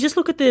 ugh. But you just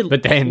look at their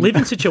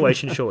living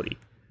situation, shorty.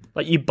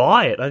 Like you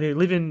buy it. Like they're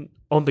living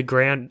on the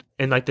ground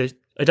and like it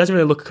doesn't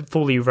really look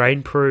fully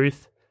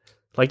rainproof.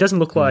 Like it doesn't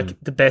look like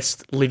the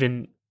best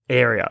living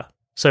area.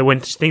 So when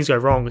things go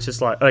wrong, it's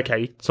just like,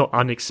 okay, it's not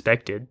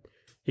unexpected.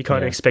 You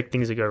kind of expect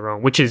things to go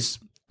wrong, which is...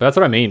 But that's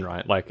what I mean,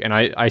 right? Like, and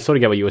I sort of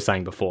get what you were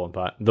saying before,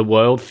 but the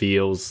world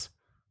feels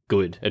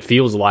good. It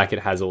feels like it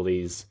has all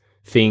these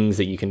things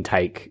that you can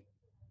take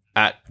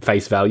at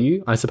face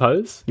value, I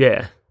suppose.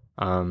 Yeah.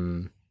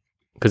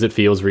 Because it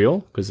feels real,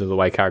 because of the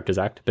way characters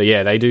act. But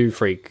yeah, they do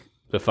freak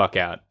the fuck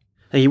out.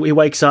 He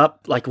wakes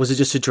up, like, was it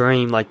just a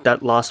dream, like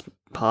that last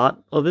part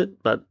of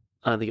it? But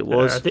I don't think it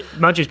was. It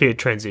might just be a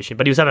transition,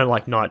 but he was having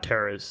like night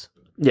terrors.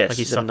 Yes, like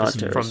he he's having night suffers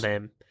terrors from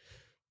them.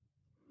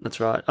 That's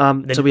right.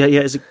 So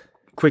it's a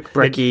quick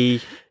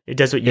brekkie. It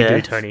does what you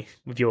do, Tony,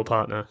 with your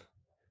partner.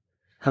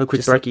 Have a quick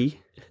Just brekkie.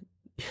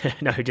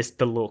 No, just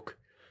the look.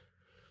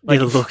 Like,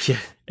 the look, yeah.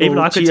 Even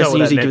I could tell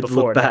what that meant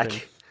before look it back.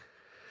 happened.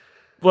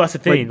 Well, that's the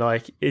thing.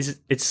 Like,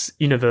 it's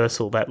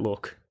universal, that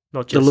look.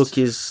 Not just the look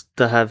is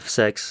to have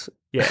sex.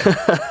 Yeah.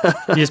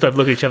 You just both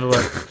look at each other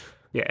like,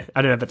 yeah.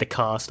 I don't know about the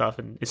car stuff,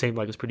 and it seemed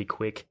like it was pretty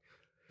quick.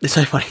 It's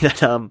so funny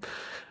that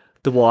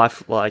the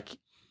wife like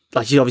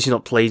she's obviously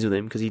not pleased with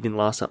him because he didn't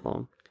last that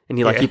long, and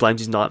he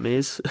blames his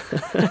nightmares.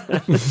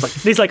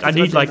 He's like, I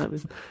need like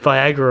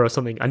Viagra or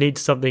something. I need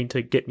something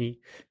to get me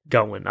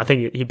going. I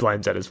think he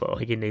blames that as well.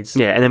 He needs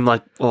and then then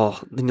like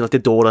the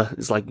daughter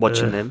is like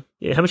watching them.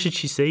 Yeah, how much did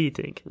she see? You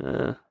think?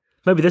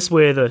 Maybe that's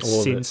where the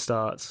sin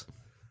starts.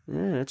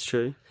 Yeah, that's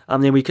true.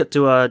 Then we cut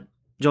to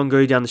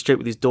Jong-gu down the street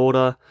with his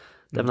daughter.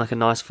 They're having like a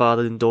nice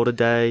father and daughter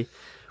day.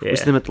 Yeah. We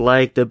see them at the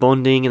lake. They're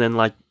bonding, and then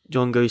like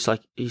Jong-gu's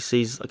like he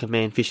sees like a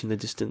man fish in the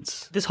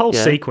distance. This whole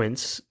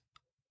sequence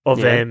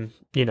of them,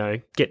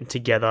 getting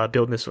together,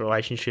 building this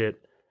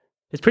relationship,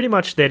 it's pretty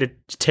much there to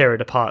tear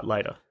it apart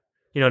later.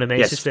 You know what I mean?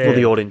 Yes, it's just for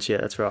the audience. Yeah,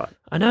 that's right.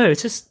 I know.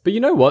 It's just. But you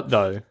know what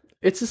though?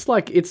 It's just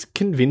like it's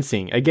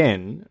convincing.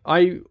 Again,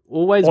 I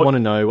always want to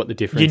know what the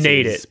difference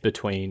is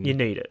between. You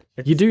need it.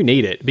 You do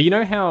need it, but you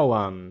know how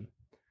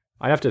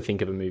I have to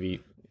think of a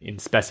movie in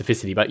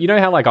specificity. But you know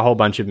how like a whole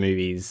bunch of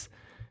movies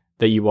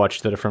that you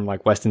watch that are from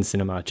like Western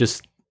cinema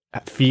just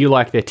feel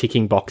like they're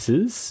ticking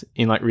boxes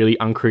in like really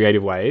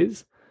uncreative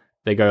ways.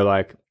 They go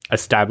like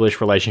established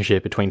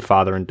relationship between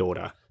father and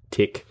daughter,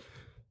 tick,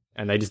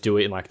 and they just do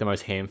it in like the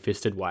most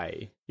ham-fisted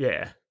way.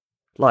 Yeah.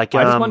 Like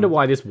I just wonder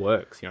why this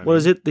works. You know what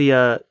is it?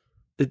 The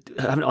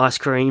having ice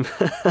cream,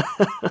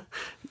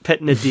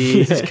 petting a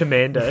deer. This is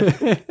Commando.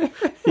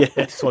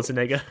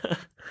 Schwarzenegger.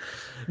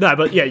 No,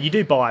 but yeah, you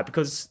do buy it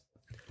because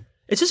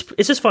it's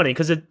just funny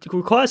because it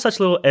requires such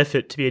little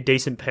effort to be a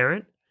decent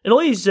parent, and all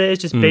he's there is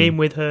just being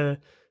with her,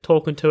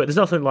 talking to her. There's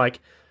nothing like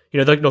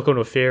they're not going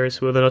to a Ferris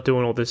wheel. They're not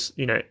doing all this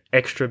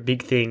extra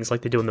big things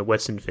like they do in the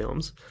Western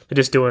films. They're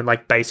just doing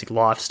like basic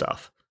life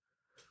stuff,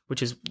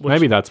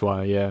 maybe that's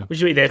why. Yeah,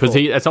 which is there because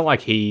it's not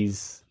like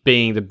he's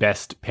being the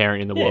best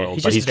parent in the world.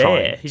 He's but just he's there.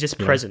 trying. He's just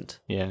present.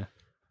 Yeah,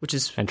 which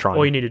is and trying.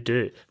 all you need to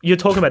do. You're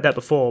talking about that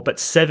before, but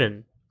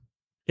Seven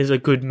is a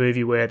good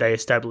movie where they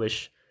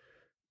establish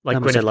like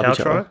Gwyneth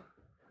Paltrow.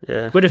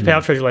 Yeah, Gwyneth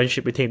Paltrow's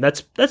relationship with him.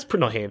 That's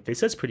not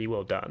ham-fist. That's pretty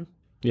well done.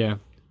 Yeah,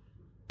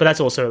 but that's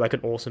also like an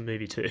awesome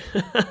movie too.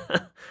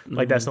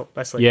 Like that's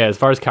like as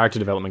far as character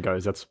development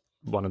goes, that's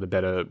one of the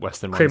better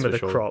Western cream ones of the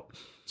sure. crop.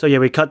 So yeah,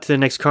 we cut to the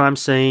next crime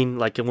scene.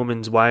 Like a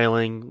woman's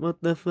wailing.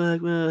 What the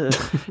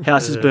fuck?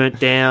 House is burnt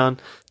down.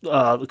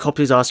 The cop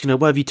is asking her,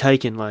 "What have you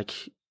taken?" Like,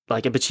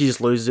 but she just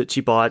loses it.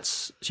 She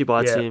bites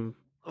him.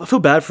 I feel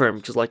bad for him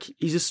because like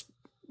he's just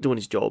doing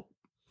his job,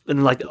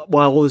 and like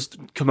while all this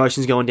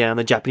commotion's going down,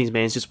 the Japanese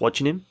man's just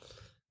watching him.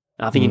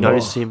 And I think he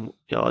noticed him.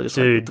 Just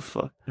dude, like, what the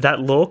fuck? That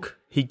look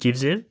he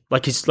gives him,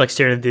 like he's like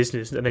staring at the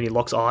distance, and then he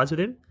locks eyes with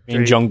him.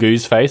 In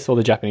Jong-gu's face or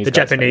the Japanese? The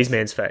Japanese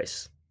man's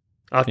face.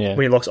 When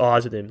he locks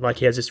eyes with him, like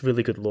he has this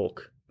really good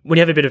look. When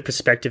you have a bit of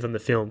perspective on the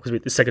film,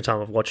 because the second time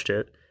I've watched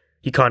it,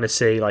 you kind of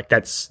see like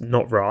that's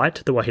not right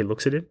the way he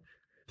looks at him,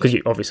 because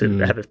you obviously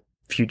have a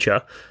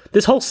future.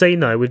 This whole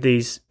scene though with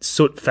these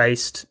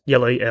soot-faced,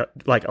 yellow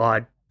like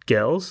eyed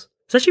girls,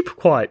 it's actually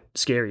quite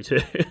scary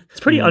too.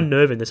 It's pretty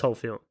unnerving, this whole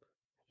film.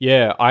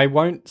 Yeah, I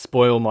won't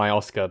spoil my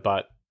Oscar,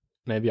 but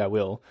maybe I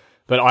will.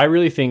 But I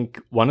really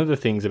think one of the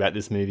things about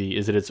this movie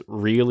is that it's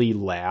really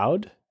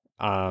loud.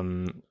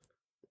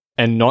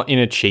 And not in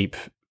a cheap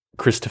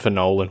Christopher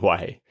Nolan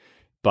way,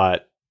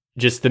 but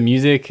just the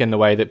music and the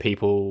way that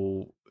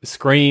people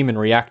scream and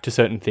react to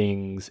certain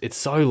things. It's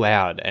so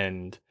loud,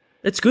 and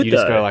it's good. You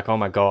just go like, "Oh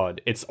my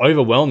god!" It's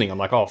overwhelming. I'm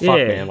like, "Oh fuck,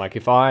 man!" Like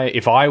if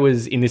I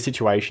was in this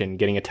situation,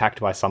 getting attacked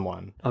by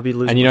someone, I'll be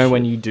losing. And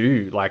when you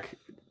do, like,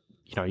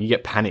 you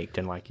get panicked,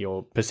 and like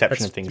your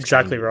perception of things.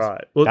 Exactly changes.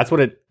 right. Well, that's what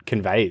it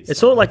conveys.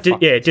 It's sort of like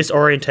it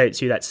disorientates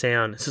you, that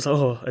sound. It's just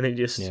and then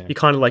you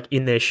kind of like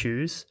in their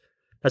shoes.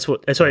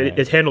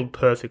 It's handled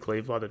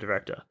perfectly by the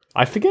director.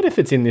 I forget if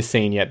it's in this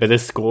scene yet, but the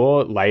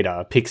score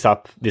later picks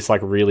up this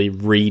like really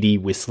reedy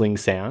whistling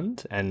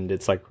sound, and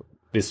it's like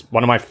this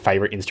one of my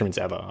favorite instruments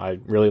ever. I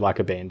really like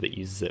a band that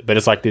uses it, but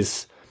it's like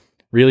this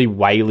really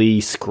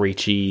waily,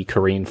 screechy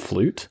Korean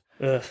flute.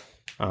 Ugh.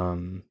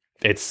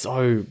 It's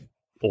so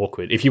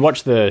awkward. If you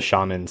watch the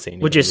shaman scene,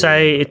 Would you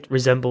say it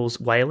resembles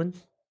Wailing?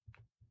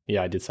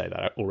 Yeah, I did say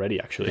that already,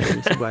 actually.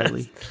 It's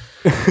Whaley.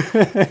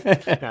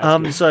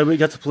 So we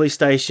got to the police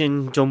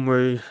station. John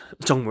Woo.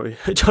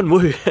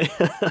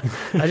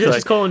 I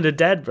just call him the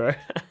dad, bro.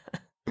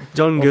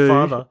 John Or Goo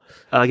father.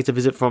 gets a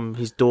visit from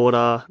his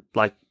daughter.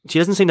 Like, she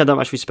doesn't seem to have that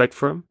much respect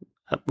for him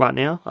right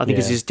now. I think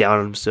he's just down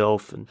on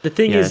himself. And The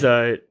thing is,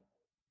 though,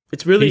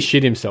 it's really... He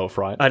shit himself,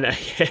 right? I know.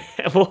 Yeah.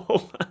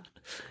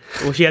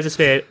 Well, she has a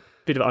spare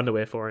bit of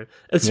underwear for him.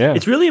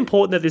 It's really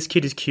important that this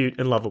kid is cute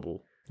and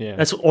lovable. Yeah.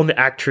 That's on the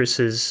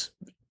actress's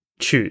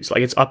choose.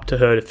 Like, it's up to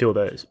her to feel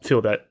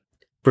that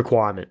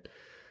requirement.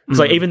 It's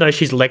like, even though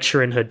she's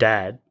lecturing her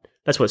dad,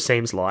 that's what it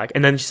seems like.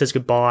 And then she says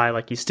goodbye.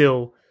 Like, it's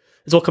all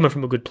coming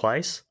from a good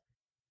place.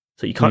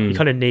 So you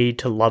kind of need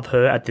to love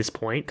her at this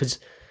point, because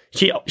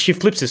she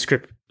flips the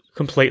script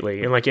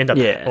completely and like end up,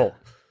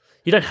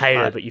 you don't hate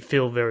her, but you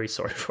feel very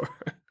sorry for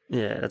her.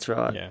 Yeah, that's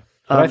right. Yeah.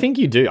 But I think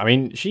you do. I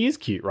mean, she is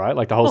cute, right?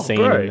 Like the whole scene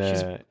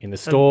in the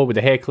store with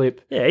the hair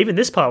clip. Yeah, even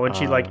this part when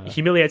she like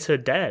humiliates her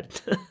dad.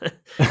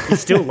 You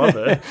still love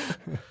her.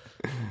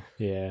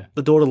 Yeah.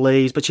 The daughter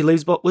leaves, but she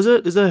leaves.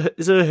 Is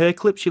there a hair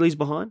clip she leaves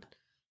behind?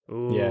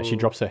 Ooh. Yeah, she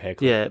drops her hair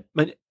clip. Yeah,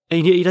 but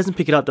he doesn't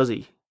pick it up, does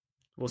he?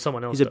 Well,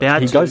 someone else. He's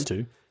about He goes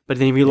to. but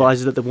then he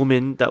realizes that the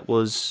woman that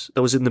was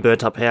in the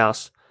burnt up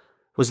house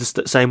was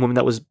the same woman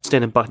that was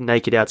standing buck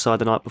naked outside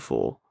the night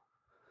before.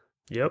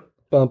 Yep.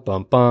 Bum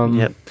bum bum.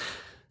 Yep.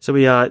 So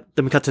we then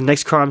we cut to the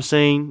next crime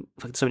scene.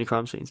 Fucking so many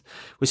crime scenes.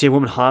 We see a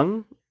woman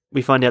hung.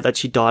 We find out that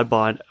she died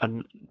by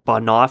a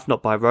knife,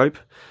 not by rope.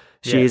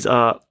 She's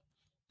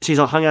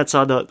hung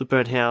outside the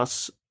burnt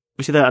house.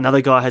 We see that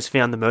another guy has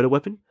found the murder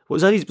weapon.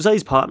 Was that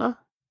his partner?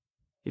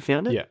 You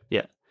found it?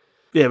 Yeah.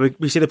 Yeah.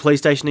 We see the police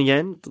station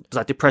again. There's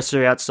like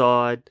depressor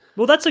outside.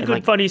 Well, that's a And, good,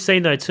 like- funny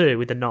scene though too,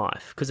 with the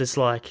knife, because it's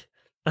like,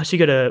 you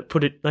gotta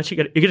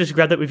just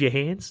grab that with your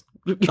hands.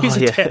 Use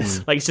a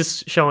test. Like, it's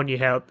just showing you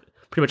how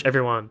pretty much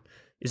everyone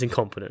is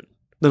incompetent.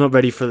 They're not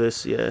ready for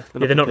this. Yeah,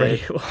 They're not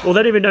ready. Well,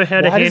 they don't even know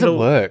how to Why does it handle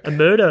work? a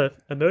murder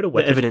The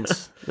weapon.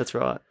 evidence. That's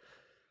right.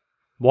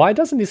 Why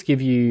doesn't this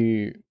give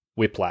you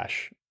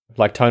whiplash?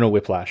 Like tonal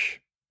whiplash?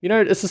 You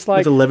know, it's just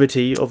like the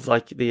levity of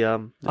like the I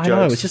jokes.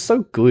 know, it's just so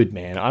good,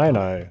 man. I don't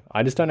know.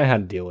 I just don't know how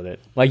to deal with it.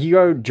 Like, you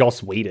go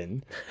Joss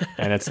Whedon,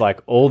 and it's like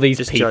all these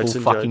Just people jokes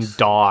and fucking jokes.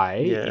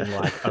 die Yeah. in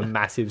like a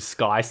massive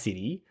sky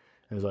city.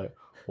 And it's like,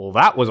 well,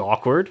 that was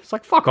awkward. It's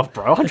like, fuck off,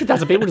 bro.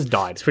 100,000 people just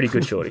died. It's pretty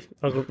good, Shorty.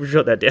 I'll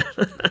jot that down.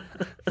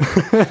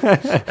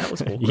 That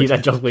was awkward. You hear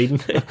that, Joss Whedon?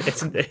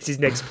 It's his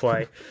next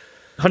play.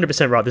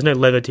 100% right. There's no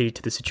levity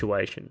to the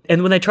situation.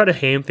 And when they try to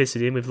ham-fist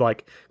it in with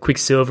like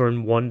Quicksilver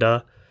and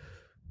Wanda,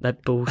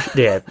 that bullshit.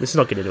 Yeah, let's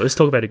not get into it. Let's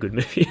talk about a good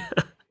movie.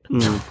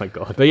 Oh my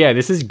god. But yeah,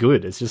 this is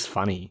good. It's just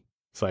funny.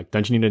 It's like,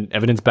 don't you need an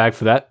evidence bag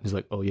for that? He's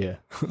like, oh yeah.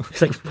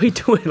 It's like, what are you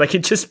doing? Like,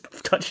 you're just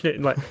touching it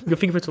and like your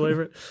fingerprints all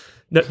over it.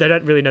 No, they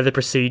don't really know the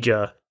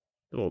procedure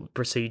or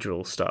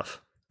procedural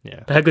stuff.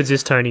 Yeah. But how good's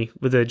this, Tony,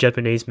 with the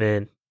Japanese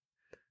man?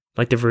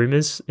 Like the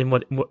rumors? And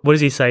what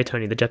does he say,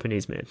 Tony, the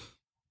Japanese man?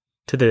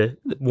 To the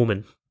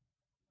woman.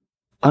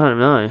 I don't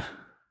know.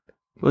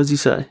 What does he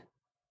say?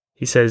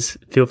 He says,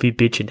 filthy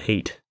bitch and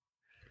heat.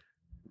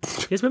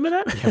 You guys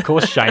remember that? Yeah, of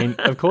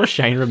course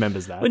Shane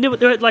remembers that. When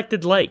they're at like the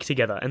lake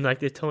together and like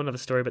they're telling another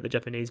story about the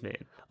Japanese man.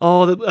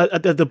 Oh,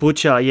 the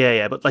butcher.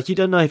 Yeah. But like, you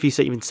don't know if he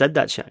even said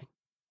that, Shane.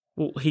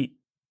 Well,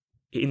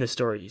 in the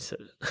story he said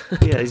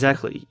it. Yeah,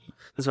 exactly.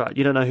 That's right.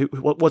 You don't know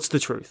what's the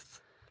truth.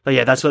 But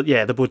yeah, that's what.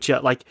 Yeah, the butcher.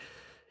 Like,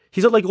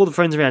 he's got like all the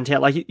friends around town.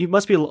 Like, he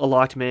must be a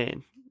liked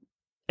man.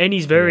 And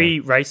he's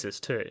very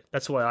racist too.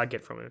 That's what I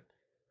get from him.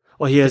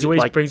 Well, he has He always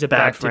like brings it bad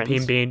back friends. to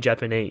him being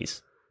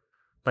Japanese.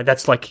 Like,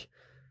 that's like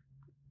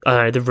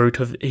the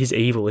root of his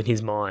evil in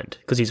his mind,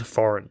 because he's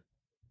foreign.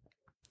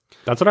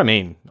 That's what I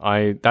mean.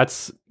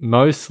 That's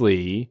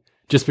mostly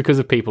just because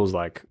of people's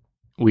like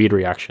weird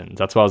reactions.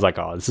 That's why I was like,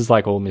 oh, this is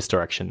like all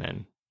misdirection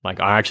then. Like,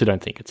 I actually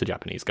don't think it's a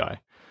Japanese guy.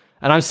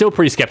 And I'm still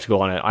pretty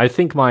skeptical on it. I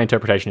think my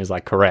interpretation is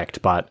like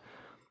correct, but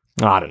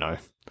I don't know.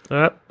 All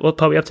right, well,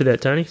 probably up to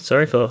that, Tony.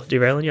 Sorry for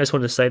derailing you. I just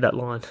wanted to say that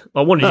line.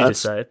 I wanted you to that's-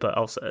 say it, but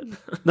I'll say it.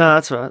 No,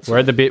 that's right. We're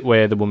at the bit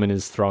where the woman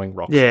is throwing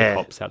rocks at the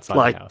cops outside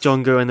like the house.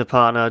 John Goo and the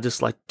partner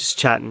just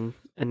chatting,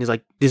 and he's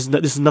like, "This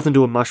is nothing to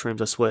do with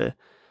mushrooms, I swear."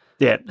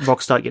 Yeah,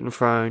 rocks start getting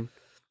thrown.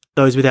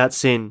 Those without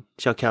sin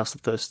shall cast the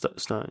first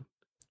stone.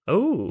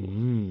 Oh,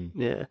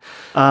 Yeah.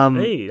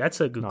 hey,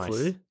 that's a good Nice.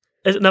 clue.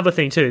 There's another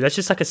thing too. That's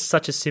just like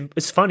such a simple.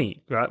 It's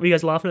funny, right? Were you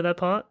guys laughing at that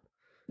part?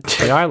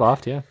 Yeah, I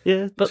laughed, yeah.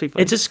 Yeah, But actually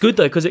funny. it's just good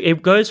though, because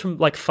it goes from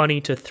like funny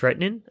to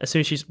threatening as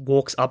soon as she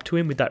walks up to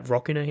him with that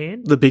rock in her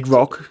hand. the big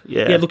rock.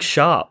 Yeah. Yeah, it looks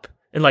sharp,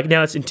 and like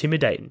now it's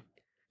intimidating.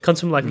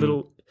 Comes from like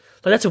little,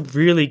 like that's a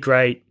really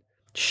great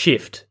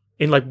shift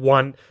in like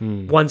one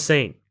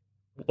scene.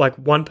 like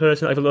one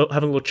person having a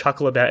little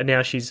chuckle about it, and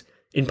now she's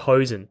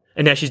imposing,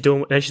 and now she's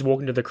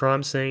walking to the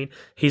crime scene.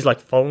 He's like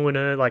following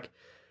her, like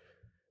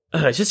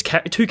it's just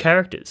two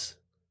characters.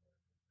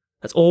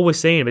 That's all we're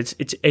seeing.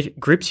 It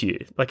grips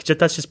you. Like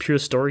that's just pure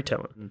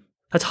storytelling.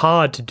 That's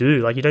hard to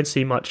do. Like you don't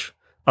see much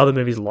other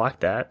movies like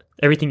that.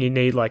 Everything you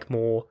need, like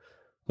more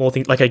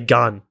things, like a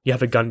gun. You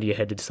have a gun to your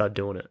head to start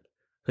doing it.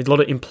 There's a lot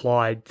of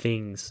implied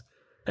things.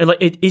 And like,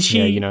 is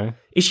she? Yeah,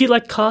 is she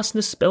like casting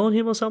a spell on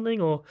him or something,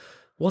 or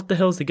what the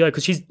hell's the go?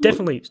 Because she's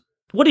definitely.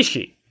 What is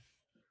she?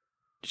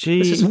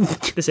 She's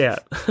this out.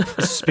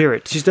 a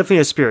spirit. She's definitely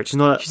a spirit. She's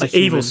not. She's a an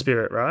evil human.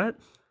 spirit, right?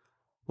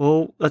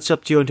 Well, that's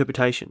up to your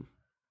interpretation.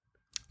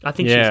 I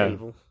think Yeah. she's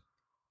evil.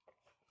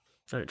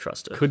 I don't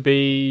trust her. Could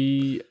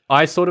be.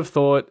 I sort of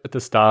thought at the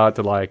start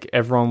that like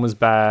everyone was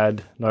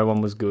bad, no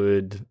one was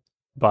good,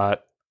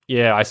 but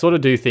yeah, I sort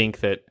of do think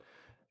that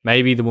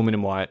maybe the woman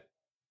in white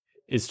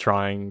is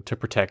trying to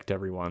protect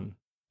everyone,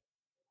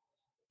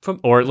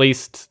 or at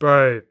least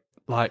Bro.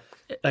 like.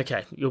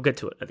 Okay, you'll get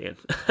to it at the end.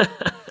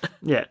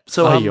 Yeah.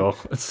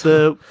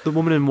 So the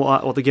woman in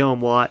white, or the girl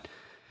in white,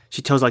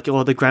 she tells like,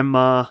 oh, the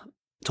grandma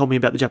told me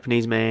about the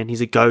Japanese man.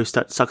 He's a ghost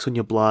that sucks on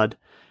your blood,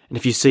 and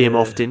if you see him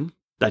often,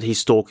 that he's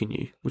stalking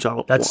you. Which I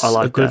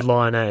like. A good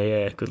line, eh?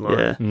 Yeah, good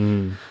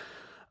line.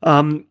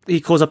 Yeah.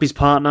 He calls up his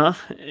partner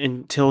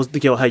and tells the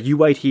girl, "Hey, you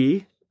wait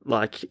here.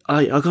 Like,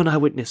 I got an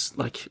eyewitness."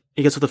 Like,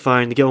 he gets off the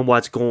phone. The girl in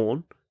white's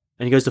gone,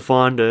 and he goes to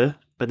find her,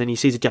 but then he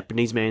sees a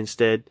Japanese man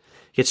instead.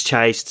 He gets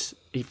chased.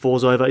 He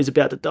falls over. He's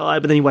about to die,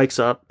 but then he wakes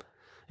up.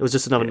 It was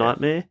just another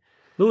nightmare.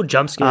 Little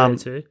jump scare there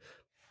too.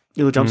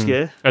 Little jump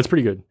scare. That's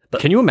pretty good.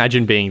 But can you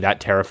imagine being that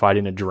terrified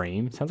in a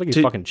dream? Sounds like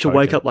he's fucking to choking.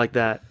 wake up like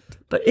that.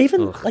 But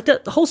even like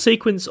the whole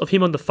sequence of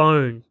him on the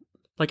phone,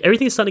 like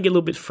everything's starting to get a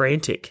little bit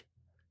frantic.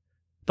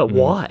 But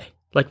why?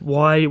 Like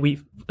why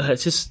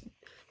it's just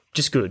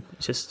good.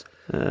 It's just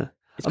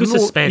it's good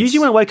suspense. Usually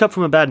when I wake up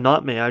from a bad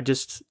nightmare, I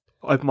just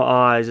open my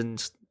eyes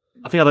and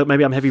I think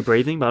maybe I'm heavy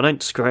breathing, but I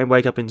don't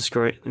wake up and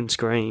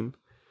scream.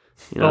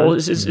 You know? Oh,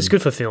 it's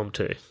good for film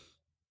too.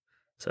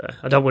 So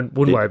I wouldn't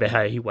worry about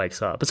how he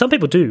wakes up. But some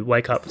people do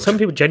wake up. Some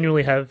people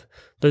genuinely have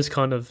those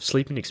kind of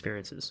sleeping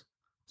experiences.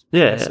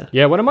 Yeah.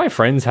 Yeah, one of my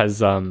friends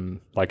has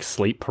like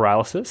sleep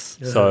paralysis.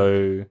 Yeah.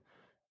 So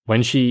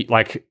when she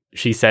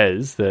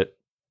says that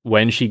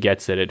when she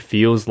gets it, it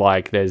feels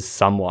like there's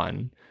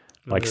someone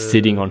like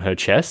sitting on her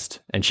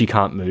chest and she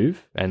can't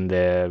move, and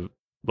they're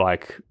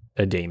like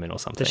a demon or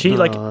something. Does she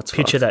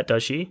picture that,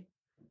 does she?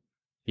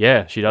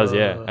 Yeah, she does,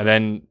 yeah. And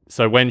then,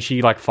 so when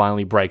she like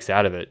finally breaks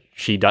out of it,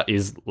 she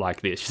is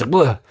like this. She's like,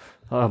 "Bleh."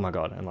 Oh my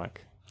God. And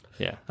like,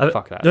 yeah,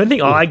 fuck that. The only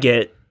thing I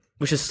get,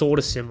 which is sort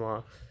of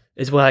similar,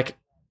 is where like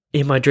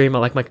in my dream,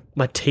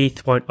 my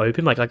teeth won't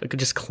open. Like I could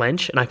just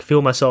clench and I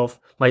feel myself,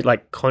 my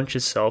like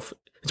conscious self.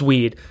 It's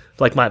weird.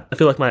 Like I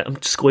feel like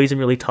I'm squeezing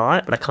really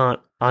tight, but I can't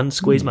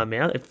unsqueeze my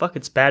mouth.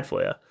 It's bad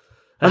for you.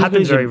 It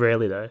happens very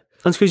rarely though.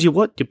 Unsqueeze your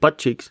what? Your butt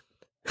cheeks.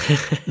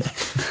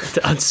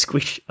 To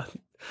unsquish.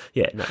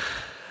 Yeah, no.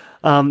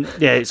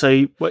 Yeah, so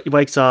he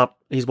wakes up,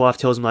 his wife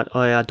tells him like,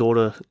 oh, our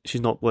daughter,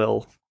 she's not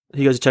well.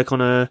 He goes to check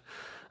on her,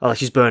 like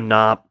she's burned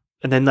up,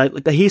 and then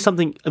they hear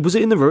something. Was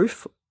it in the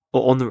roof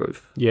or on the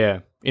roof?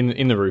 Yeah,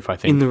 in the roof, I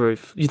think. In the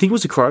roof. You think it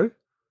was a crow?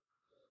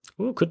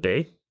 Well, it could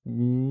be.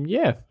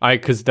 Yeah,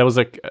 because there was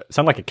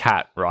sounded like a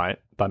cat, right?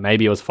 But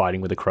maybe it was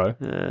fighting with a crow.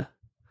 Yeah.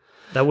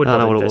 That wouldn't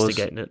have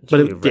investigating it.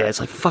 But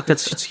it's like, fuck,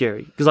 that's shit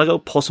scary. Because I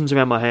got possums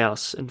around my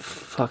house, and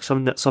fuck,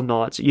 some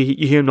nights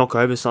you hear them knock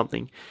over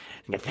something.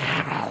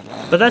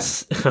 But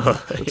that's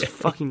it's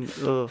fucking.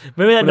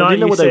 Remember that night I didn't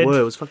know what they said, were.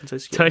 It was fucking so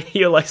scary.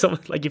 You're like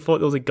someone, like you thought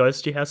there was a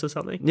ghost at your house or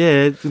something.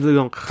 Yeah, they're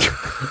going.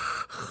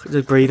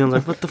 They're breathing. I'm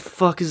like, what the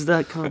fuck is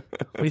that? What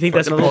do you think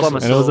that's a And possum?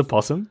 it was a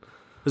possum?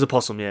 It was a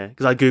possum, yeah.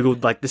 Because I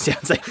googled like the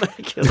sounds they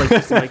make. I was like,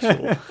 just to make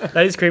sure.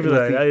 That is creepy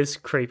though. That is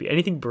creepy.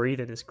 Anything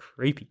breathing is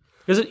creepy.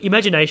 Because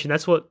imagination,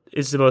 that's what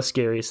is the most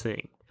scariest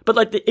thing. But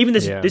like even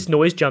this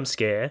noise jump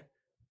scare,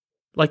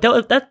 like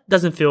that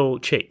doesn't feel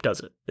cheap, does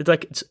it? It's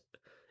like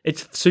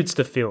it suits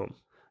the film.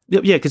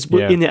 Yeah, because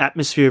we're in the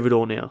atmosphere of it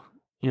all now.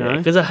 You know,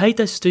 because I hate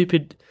those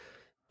stupid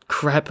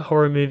crap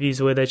horror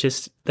movies where they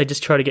just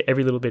try to get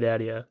every little bit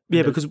out of you.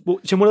 Yeah, because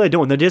what are they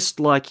doing? They're just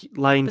like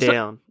laying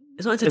down.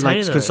 It's not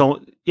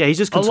entertaining. Yeah, he's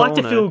just. I like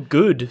to feel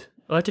good.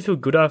 I like to feel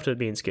good after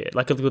being scared,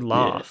 like a good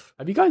laugh.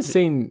 Have you guys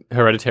seen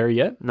Hereditary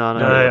yet? No.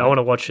 I want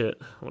to watch it.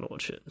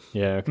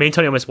 Yeah. Okay. Me and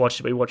Tony almost watched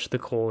it, but we watched The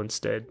Call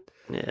instead.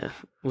 Yeah, it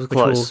was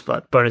close,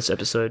 but bonus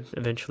episode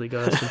eventually,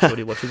 guys. Until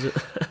he watches it.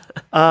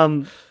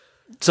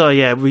 So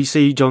yeah, we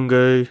see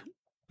Jong-gu.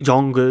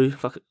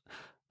 Fuck it.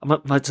 I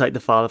might take the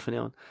father for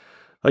now.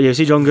 Oh yeah, we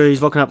see Jong-gu.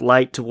 He's rocking up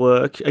late to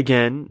work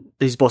again.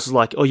 His boss is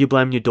like, "Oh, you're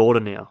blaming your daughter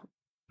now."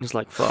 It's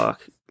like,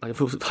 fuck. Like, I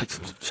feel like,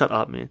 shut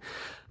up, man.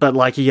 But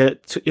like, he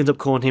ends up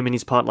calling him and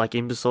his partner like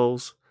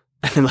imbeciles.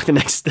 And then like the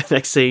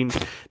next scene,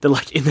 they're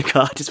like in the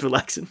car just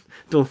relaxing,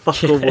 doing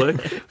fuck all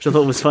work, which I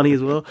thought was funny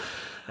as well.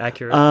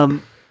 Accurate.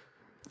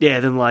 Yeah.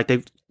 Then like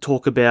they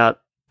talk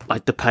about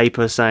like the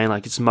paper saying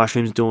like it's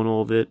mushrooms doing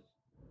all of it.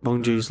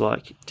 Bongju's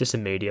like, Just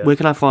in media. where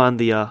can I find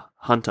the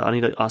hunter? I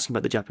need to ask him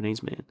about the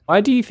Japanese man.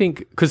 Why do you think?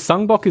 Because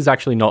Sungbok is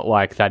actually not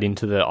like that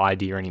into the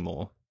idea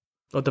anymore.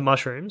 Or the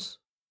mushrooms.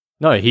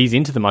 No, he's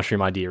into the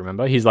mushroom idea.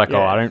 Remember, he's like, Yeah.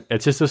 oh, I don't.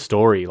 It's just a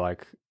story.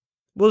 Like,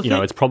 Well,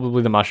 it's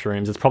probably the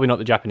mushrooms. It's probably not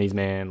the Japanese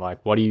man. Like,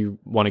 why do you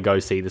want to go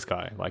see this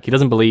guy? Like, he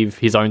doesn't believe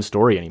his own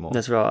story anymore.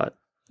 That's right.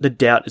 The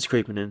doubt is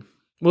creeping in.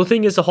 well, the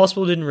thing is, the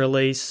hospital didn't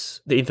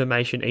release the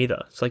information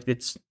either. It's like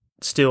it's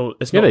Yeah,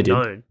 not they did.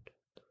 known.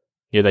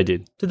 Yeah, they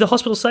did. Did the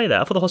hospital say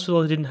that? I thought the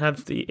hospital didn't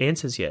have the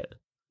answers yet.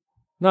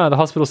 No, the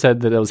hospital said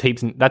that there was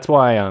heaps. That's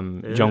why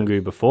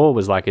Jonggu before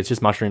was like, it's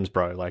just mushrooms,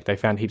 bro. Like, they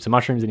found heaps of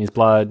mushrooms in his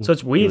blood. So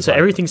it's He weird. was So like-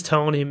 everything's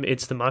telling him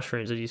it's the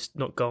mushrooms, and he's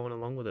not going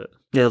along with it.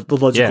 Yeah, the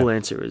logical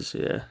answer is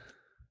yeah.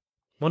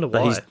 Wonder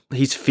But why.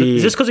 he's feared.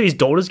 Is this because of his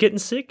daughter's getting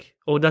sick,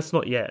 or that's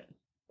not yet?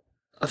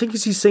 I think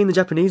he's seen the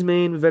Japanese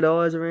man with red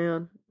eyes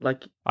around.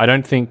 Like, I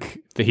don't think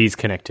that he's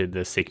connected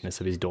the sickness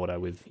of his daughter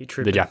with He the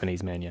tripping.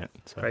 Japanese man yet.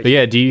 So. Crazy. But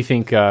yeah, do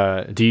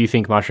you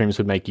think mushrooms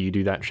would make you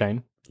do that,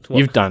 Shane? What?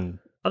 You've done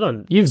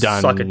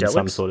psychedelics.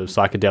 some sort of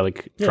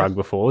psychedelic Yeah. drug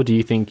before. Do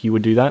you think you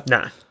would do that?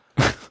 Nah.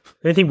 The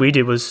only thing we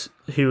did was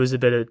who was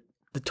the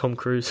Tom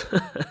Cruise.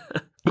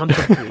 I'm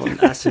Tom Cruise.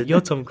 acid.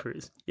 You're Tom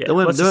Cruise. Yeah. They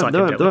weren't, What's they a weren't, they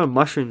weren't, psychedelic? they weren't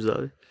mushrooms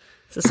though.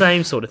 It's the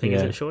same sort of thing, Yeah.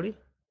 isn't it, Shorty?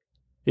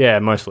 Yeah,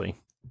 mostly.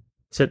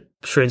 So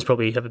shrooms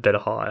probably have a better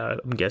high,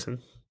 I'm guessing.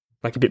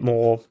 Like a bit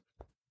more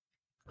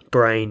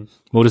brain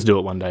We'll just do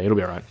it one day. It'll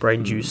be all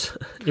right. juice.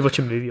 You watch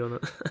a movie on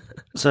it.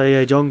 So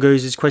yeah, John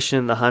Goose is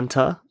questioning the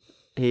hunter.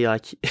 He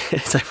like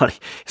it's so funny.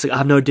 He's like, I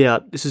have no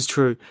doubt this is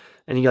true,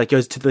 and he like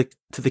goes to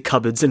the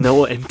cupboards and they're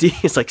all empty.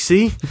 It's like,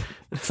 see,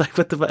 it's like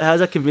what the how does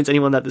that convince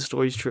anyone that the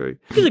story's true?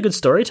 He's a good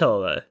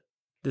storyteller, though.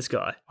 This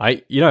guy.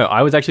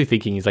 I was actually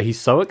thinking, he's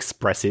so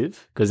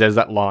expressive because there's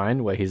that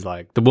line where he's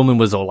like, the woman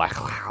was all like,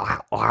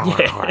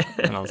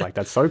 and I was like,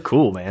 that's so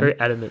cool, man. Very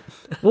adamant.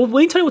 Well,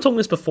 me and Tony were talking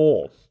this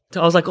before. I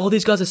was like, oh,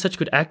 these guys are such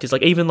good actors.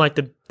 Like, even like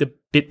the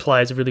bit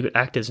players are really good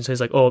actors. And so he's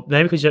like, oh,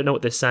 maybe because you don't know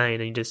what they're saying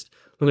and you just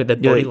look at their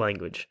body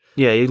language.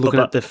 Yeah, you're looking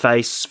But- at the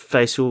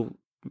facial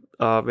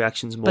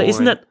reactions more. But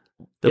isn't and that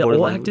the body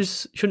all language.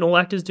 actors? Shouldn't all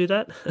actors do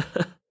that?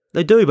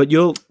 They do, but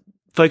you're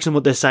focusing on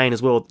what they're saying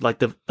as well, like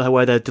the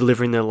way they're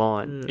delivering their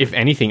line. If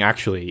anything,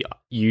 actually,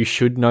 you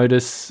should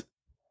notice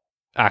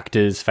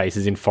actors'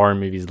 faces in foreign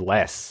movies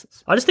less.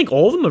 I just think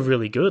all of them are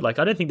really good. Like,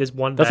 I don't think there's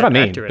one That's bad what I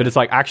mean. actor in But it. it's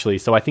like, actually,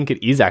 so I think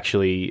it is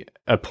actually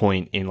a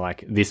point in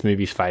like this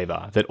movie's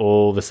favor that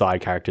all the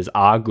side characters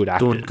are good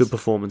actors. Doing good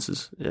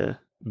performances. Yeah.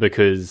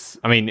 Because,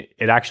 I mean,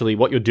 it actually,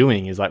 what you're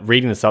doing is like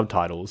reading the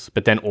subtitles,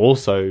 but then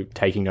also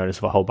taking notice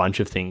of a whole bunch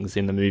of things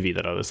in the movie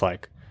that are just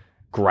like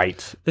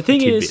great The thing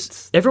tidbits.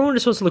 is, everyone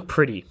just wants to look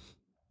pretty.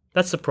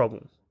 That's the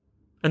problem.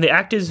 And the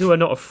actors who are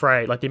not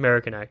afraid, like the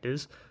American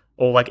actors,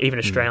 or like even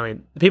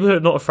Australian, the people who are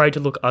not afraid to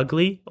look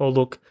ugly or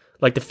look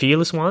like the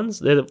fearless ones,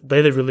 they're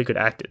the really good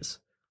actors.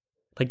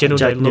 Like Daniel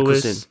Jack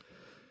Day-Lewis, Nicholson.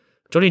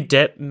 Johnny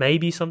Depp,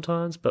 maybe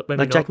sometimes, but maybe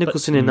Like not. Jack But-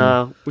 Nicholson in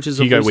which is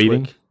Hugo the first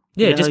Weaving? week.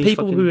 yeah, just he's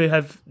people fucking- who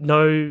have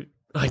no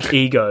like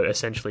ego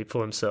essentially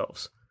for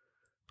themselves.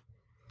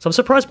 So I'm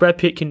surprised Brad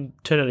Pitt can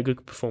turn out a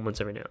good performance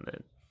every now and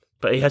then,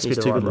 but he has to be He's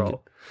the too right good looking.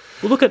 role.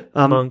 Well, look at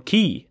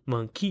Monkey.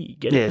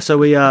 Get Yeah, it? so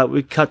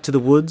we cut to the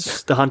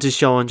woods. The hunters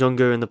showing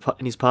Jongo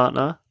and his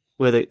partner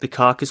where the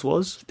carcass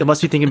was. They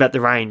must be thinking about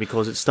the rain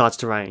because it starts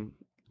to rain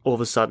all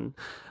of a sudden.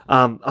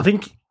 I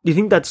think. Do you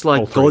think that's All like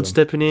three of God them.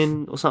 stepping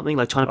in or something,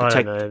 like trying to I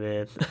protect? don't know,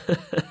 man.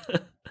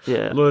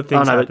 Yeah, A lot of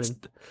things I don't know,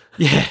 happen.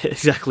 Yeah,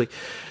 exactly.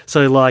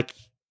 So like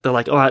they're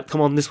like, all right,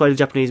 come on this way to the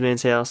Japanese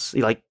man's house.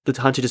 The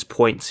hunter just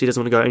points. He doesn't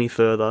want to go any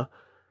further.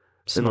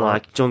 And Smart.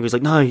 like Jongo's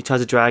like, no, he tries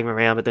to drag him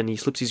around, but then he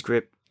slips his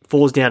grip,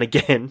 falls down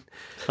again.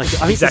 Like I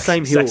think it's the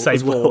same hill exact same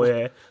as well. fall,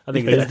 yeah. I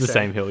think It is exact the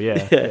same hill,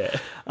 yeah.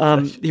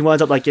 Yeah. He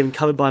winds up like getting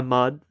covered by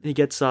mud. He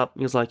gets up.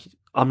 He was like,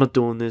 I'm not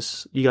doing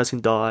this. You guys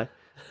can die.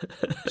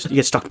 You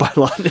get struck by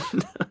lightning.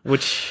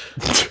 Which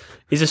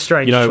is a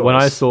strange You know,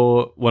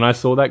 choice. when I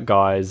saw that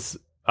guy's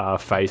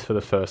face for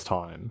the first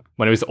time,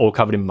 when it was all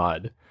covered in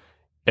mud,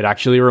 it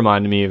actually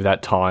reminded me of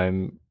that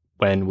time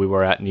when we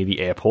were out near the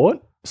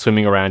airport,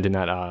 swimming around in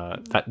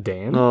that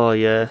dam, Oh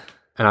yeah,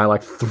 and I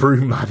like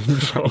threw mud in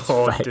Shane's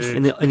Oh, face.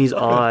 dude. in his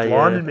eye.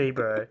 blinded Yeah. me,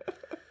 bro.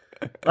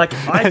 Like,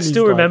 I And he's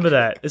still like- remember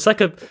that. It's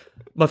like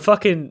my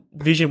fucking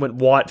vision went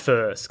white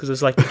first because it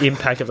was like the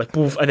impact of like,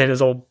 poof, and then it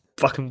was all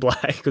fucking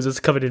black because it's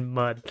covered in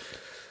mud. It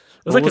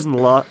was Well,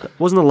 like,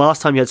 wasn't the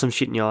last time you had some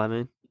shit in your eye,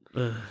 man?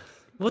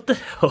 what the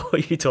hell are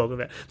you talking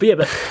about? But yeah,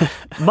 but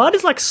mud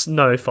is like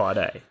snow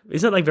 5-day.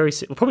 Isn't it like very,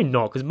 well, probably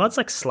not because mud's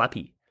like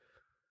slappy.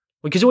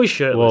 Because you're always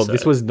shirtless. Well, so.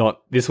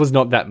 this was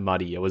not that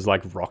muddy. It was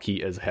like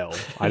rocky as hell.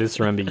 I just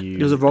remember you.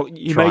 It was a rock.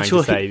 You trying made sure.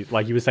 to say,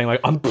 like you were saying,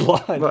 like I'm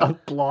blind, Right. I'm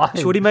blind.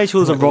 Shorty made sure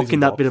there was a Like all rock these in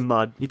that rocks. bit of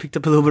mud. You picked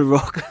up a little bit of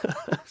rock,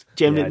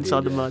 jammed Yeah, it I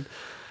inside did, the yeah. mud.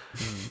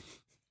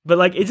 But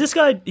like, is this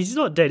guy? He's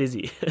not dead, is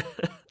he?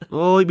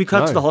 Oh, we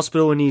cut to No. the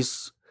hospital and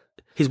his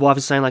wife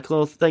is saying like,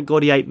 "Oh, thank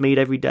God he ate meat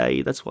every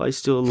day. That's why he's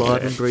still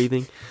alive and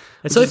breathing."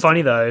 It's so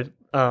funny though.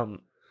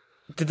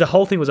 The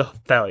whole thing was a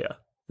failure.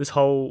 This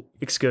whole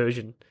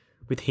excursion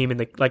with him in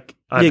the like.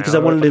 Yeah, because I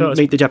wanted to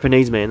meet the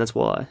Japanese man. That's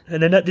why.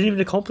 And then that didn't even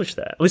accomplish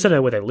that. At least I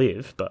know where they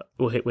live, but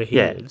where he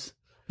lives.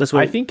 That's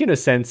why I think in a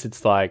sense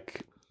it's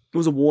like it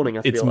was a warning.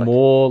 I feel it's like.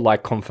 more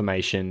like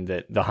confirmation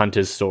that the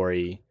Hunter's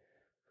story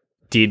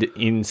did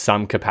in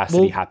some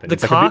capacity happen. The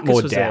It's like a bit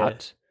more carcass was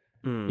doubt.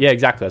 Yeah,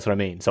 exactly. That's what I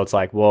mean. So it's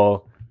like,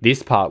 well,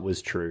 this part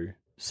was true.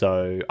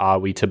 So are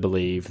we to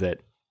believe that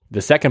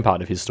the second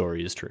part of his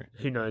story is true?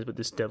 Who knows with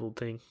this devil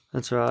thing?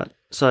 That's right.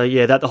 So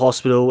yeah, they're at the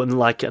hospital, and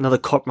like another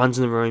cop runs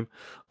in the room.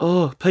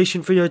 Oh,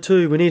 patient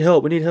 302, we need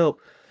help, we need help.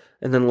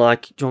 And then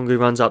like Jong-gu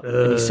runs up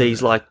and he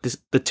sees like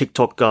the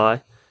TikTok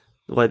guy.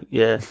 Like,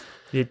 yeah.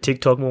 Yeah,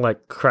 TikTok more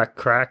like crack,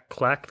 clack.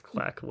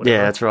 Whatever.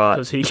 Yeah, that's right.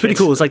 'Cause It's pretty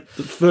cool. It's like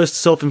the first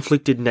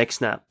self-inflicted neck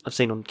snap I've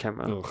seen on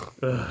camera.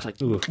 It's like,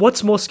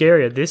 What's more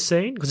scarier, this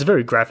scene? Because it's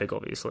very graphic,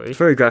 obviously. it's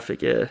very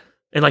graphic, yeah.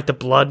 And like the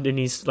blood in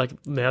his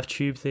like mouth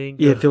tube thing.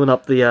 Yeah, Ugh. filling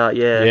up the, yeah.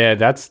 Yeah,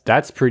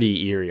 that's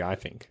pretty eerie, I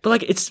think. But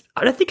like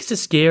I don't think it's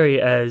as scary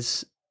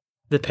as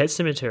the Pet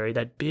Cemetery,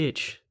 that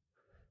bitch.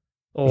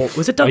 Or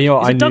was it Doug, I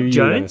is it knew Doug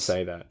you were going to Jones?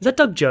 say that. Is that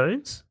Doug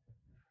Jones?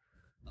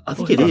 I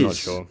think it is. I'm not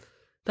sure.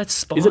 That's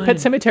Spine. Is it Pet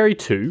Cemetery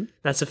 2?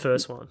 That's the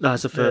first one. No,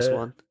 it's the first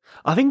one.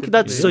 I think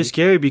that's so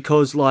scary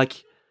because,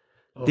 like,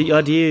 the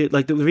idea,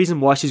 like, the reason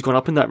why she's gone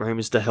up in that room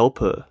is to help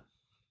her.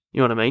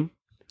 You know what I mean?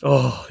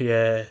 Oh,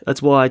 yeah.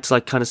 That's why it's,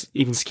 like, kind of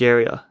even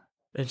scarier.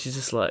 And she's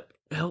just like,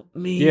 help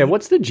me. Yeah,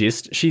 what's the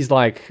gist? She's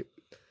like,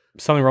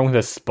 something wrong with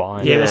her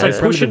spine. Yeah, it's like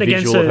Remember pushing the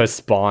against visual of her- her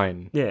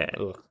spine. Yeah.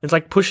 Ugh. It's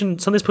like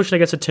something's pushing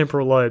against her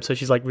temporal lobe, so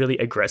she's like really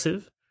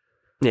aggressive.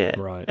 Yeah.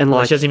 Right. And, Like,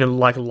 like, she doesn't even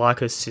like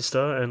her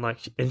sister, and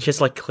she has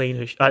to like clean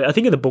her. I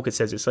think in the book it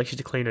says it's like she has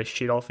to clean her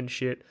shit off and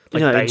shit. you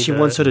Like know, and bathe she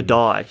wants her to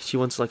die. She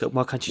wants, like,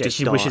 why can't she Yeah, just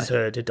she die? wishes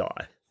her to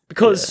die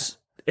because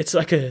it's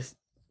like a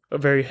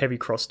very heavy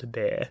cross to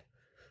bear.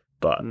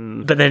 But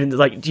then,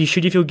 like,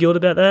 should you feel guilt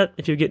about that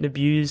if you're getting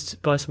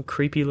abused by some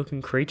creepy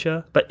looking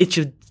creature? But it's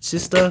your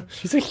sister.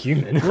 She's a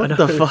human. What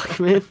the fuck,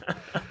 man?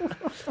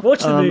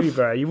 Watch the movie,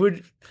 bro. You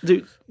would.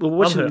 Dude, we're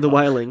watching hurt. The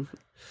Wailing.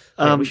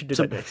 Yeah, we should do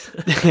that next.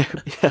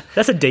 yeah.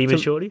 That's a demon,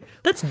 shorty.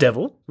 That's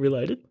devil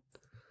related.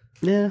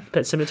 Yeah.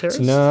 Pet Cemeteries.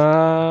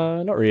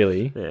 Nah, not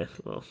really. Yeah.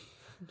 Well,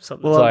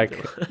 something. Well,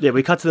 like- yeah,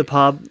 we cut to the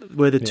pub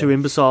where the two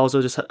imbeciles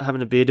are just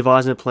having a beer,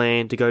 devising a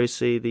plan to go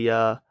see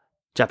the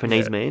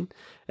Japanese man,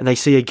 and they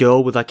see a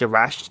girl with like a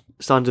rash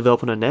starting to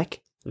develop on her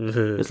neck.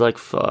 Mhm. It's like,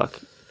 fuck.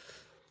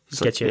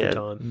 It's Get you like,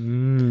 every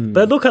time.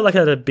 But it looked like they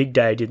had a big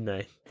day, didn't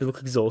they? They look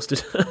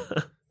exhausted.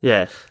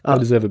 Yeah. I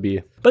deserve a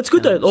beer. But it's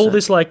good though. All 100%.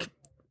 this like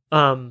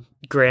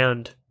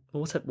ground.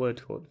 What's that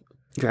word called?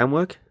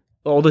 Groundwork?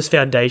 All this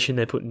foundation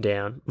they're putting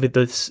down with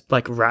this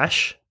like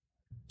rash.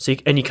 So you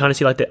kind of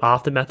see like the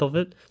aftermath of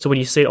it. So when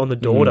you see it on the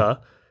daughter,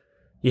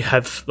 you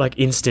have like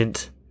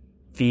instant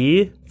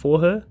fear for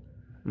her.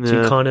 So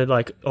you Yeah. kind of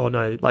like, oh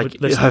no, Like,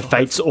 let's her not-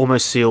 fate's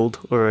almost sealed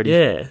already.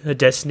 Yeah, her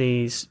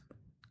destiny's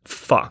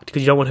fucked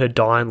because you don't want her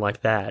dying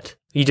like that.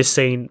 You just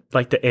seen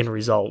like the end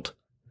result.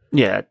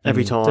 Yeah,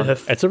 every time. So her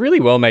It's a really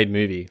well-made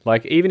movie.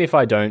 Like, even if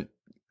I don't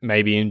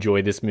maybe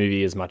enjoy this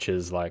movie as much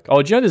as like,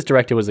 oh, do you know this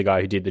director was the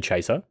guy who did The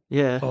Chaser?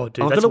 Yeah. Oh,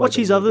 dude, I'm that's gonna my watch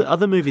his movie.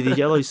 other movie, The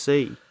Yellow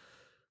Sea.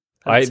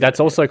 That's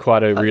also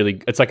quite a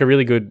really. It's like a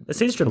really good. It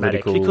seems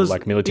dramatic political, because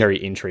like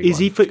military intrigue. Is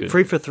he one. It's good.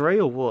 free for three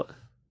or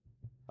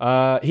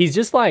what? He's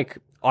just like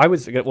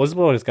was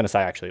what I was going to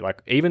say actually.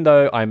 Like, even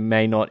though I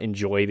may not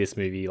enjoy this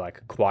movie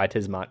like quite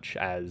as much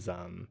as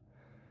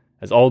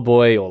Old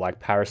Boy or like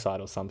Parasite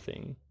or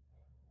something,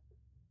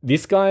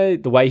 this guy,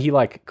 the way he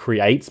like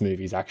creates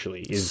movies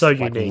actually is So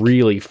like unique.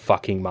 really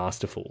fucking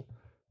masterful.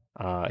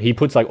 He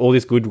puts like all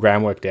this good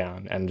groundwork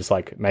down and just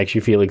like makes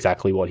you feel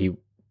exactly what he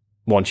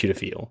wants you to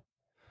feel.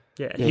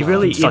 yeah, Yeah, he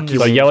really suck in you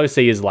So in. Yellow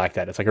Sea is like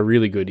that. It's like a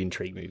really good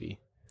intrigue movie.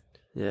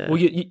 Yeah. Well,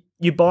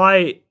 you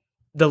buy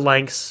the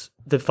lengths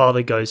the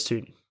father goes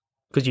to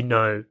because you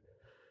know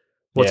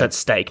what's Yeah. at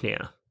stake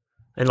now,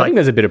 and I think like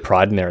there's a bit of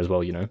pride in there as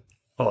well, you know,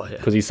 oh yeah,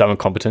 because he's so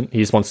incompetent. He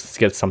just wants to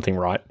get something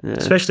right. yeah.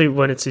 especially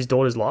when it's his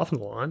daughter's life on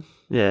the line.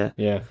 Yeah.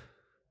 Yeah.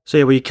 So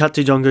yeah, we cut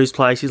to Jong-gu's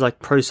place. He's like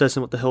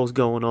processing what the hell's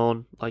going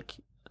on. Like,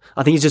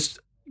 I think he's just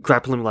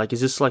grappling. Like, is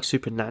this like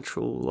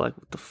supernatural? Like,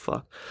 what the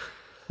fuck?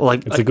 Or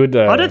like, It's a good.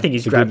 I don't think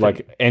he's it's a good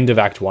grappling. like end of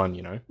Act 1.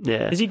 You know.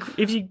 yeah. Is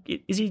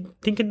he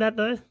thinking that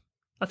though?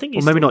 I think Well,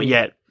 he's maybe still not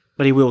yet,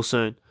 but he will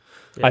soon.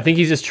 Yeah. I think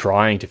he's just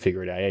trying to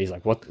figure it out. Yeah, he's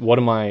like, what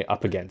am I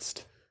up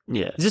against?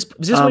 Yeah. Is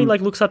this when he like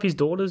looks up his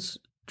daughter's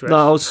dress?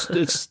 No,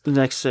 it's the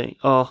next scene.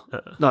 Oh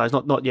Uh-uh. no, it's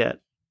not yet.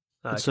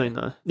 Okay. It's soon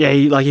though. Yeah,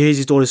 he hears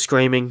his daughter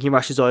screaming. He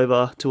rushes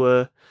over to her,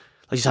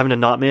 like he's having a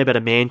nightmare about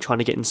a man trying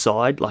to get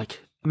inside. Like,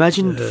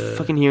 imagine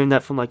fucking hearing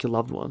that from like your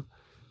loved one.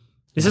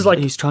 This is like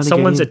He's trying to get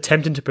someone's in.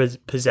 attempting to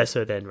possess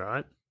her, then,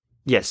 right?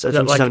 Yes, I that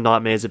think she's like- having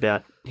nightmares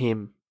about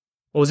him,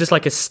 Or is this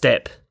like a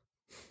step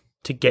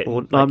to get?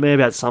 or like, nightmare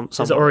about someone.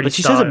 already But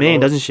she says a started, man,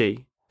 or- doesn't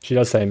she? She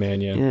does say,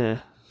 "Man, yeah." Yeah.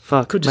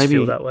 Fuck. could just maybe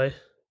feel that way.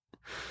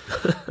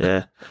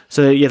 Yeah.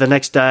 So yeah, the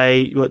next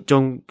day, what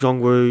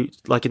Jong-woo,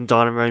 like in the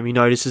dining room, he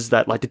notices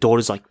that like the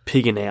daughter's like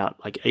pigging out,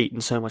 like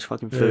eating so much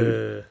fucking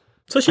food.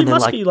 So she And then,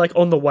 must like- be like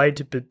on the way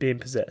to being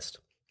possessed.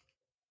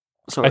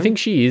 Sorry? I think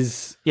she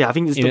is. Yeah, I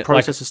think it's in the it,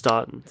 process of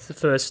starting. It's the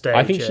first stage.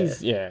 I think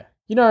she's. Yeah.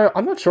 You know,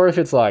 I'm not sure if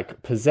it's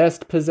like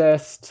possessed.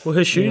 Well,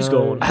 her shoe's you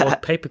know. gone. Or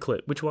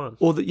paperclip. Which one?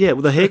 Or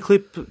the hair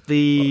clip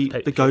the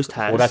ghost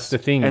has. Well, that's the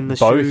thing. And the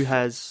both shoe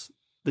has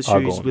the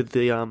are shoes gone. with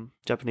the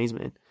Japanese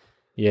man.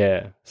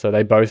 Yeah, so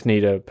they both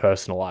need a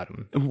personal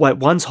item. And wait,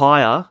 one's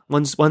higher,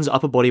 one's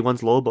upper body,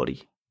 one's lower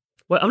body.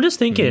 Well, I'm just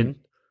thinking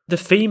the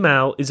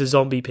female is a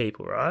zombie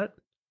people, right?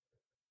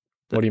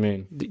 What do you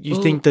mean?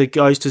 You think the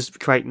ghost is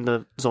creating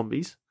the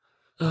zombies?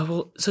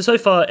 So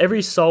far,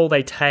 every soul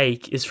they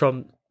take is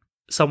from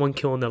someone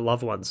killing their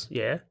loved ones,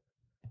 yeah?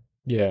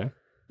 Yeah.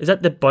 Is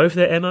that both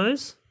their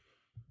MOs?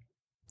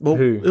 Well,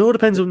 Who? it all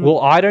depends on.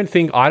 Well, I don't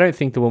think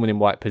the woman in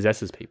white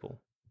possesses people.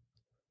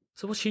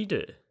 So what's she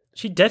do?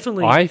 She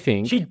definitely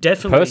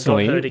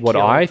Personally, got her to what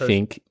kill I a person.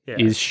 think Yeah.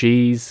 is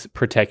she's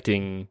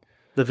protecting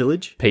the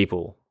village.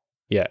 people.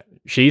 Yeah,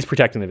 she's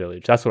protecting the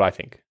village. That's what I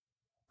think.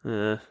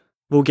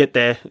 We'll get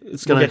there.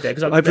 It's gonna get there,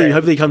 'cause hopefully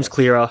it becomes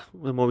clearer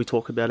the more we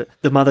talk about it.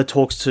 The mother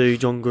talks to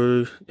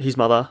Jong-gu, his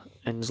mother,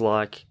 and is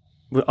like,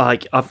 I'm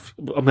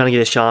gonna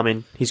get a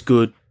shaman. He's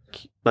good,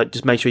 but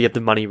just make sure you have the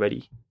money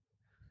ready.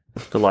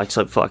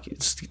 So fuck.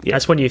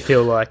 That's when you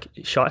feel like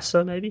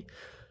shyster, maybe.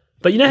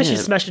 But you know how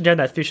she's smashing down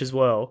that fish as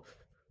well.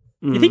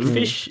 You think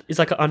fish is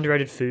like an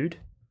underrated food?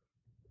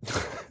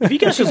 If you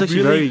get It's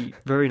actually very,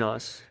 very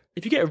nice.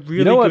 if you get a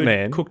really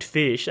good cooked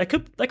fish, that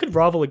could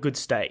rival a good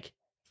steak.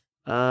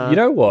 You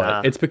know what?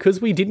 Nah. It's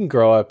because we didn't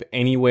grow up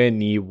anywhere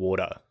near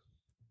water.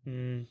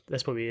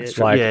 That's probably it.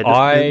 Like near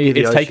the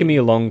it's ocean. taken me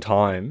a long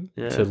time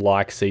to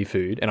like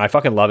seafood, and I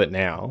fucking love it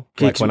now.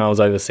 Like when I was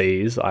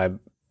overseas, I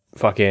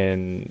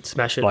fucking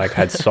Smash it. Like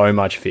had so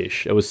much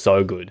fish. It was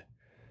so good,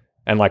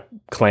 and like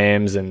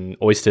clams and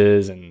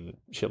oysters and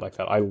shit like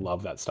that. I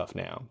love that stuff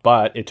now,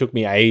 but it took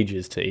me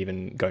ages to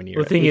even go near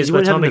The it. thing is, You by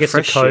the wouldn't time have it the gets to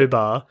fresh shit.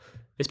 Kobar,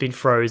 it's been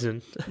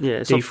frozen, Yeah,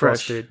 it's not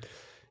fresh. defrosted.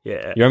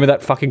 Yeah. You remember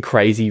that fucking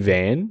crazy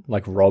van,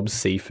 like Rob's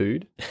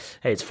Seafood?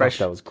 Hey, it's Fuck, fresh.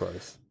 that was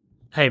gross.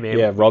 Hey, man.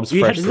 Yeah, Rob's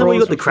You fresh. had Isn't that where you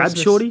prawns got the for crabs,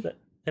 Christmas Shorty? that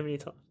many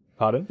times?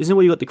 Pardon? Isn't it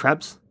where you got the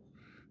crabs?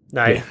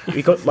 No,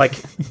 we got like,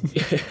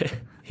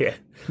 yeah,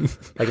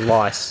 like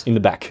lice. In the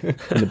back. In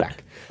the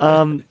back.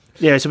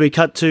 Yeah, so we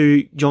cut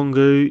to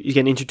Jong-gu. He's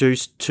getting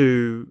introduced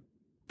to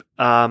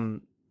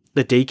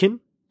the deacon.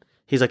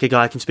 He's like a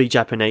guy who can speak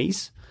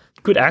Japanese.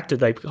 Good actor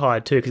they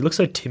hired too, because he looks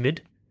so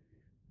timid,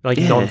 like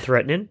Yeah.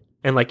 non-threatening,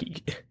 and like,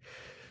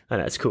 I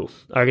know it's cool.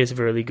 I reckon it's a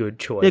really good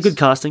choice. Yeah, good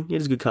casting. It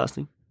is good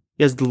casting.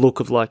 He has the look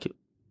of like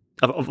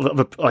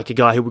like a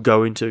guy who would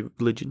go into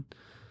religion.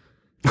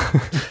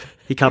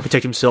 He can't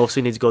protect himself, so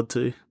he needs God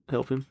to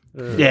help him.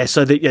 Yeah,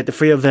 so the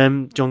three of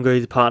them, Jong-gu,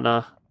 his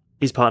partner,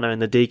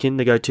 and the deacon,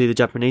 they go to the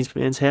Japanese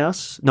man's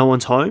house. No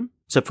one's home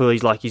except for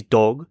his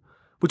dog,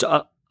 which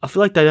I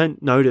feel like they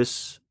don't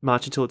notice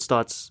much until it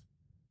starts.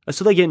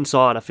 Until they get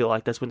inside, I feel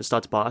like that's when it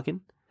starts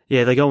barking.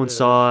 Yeah, they go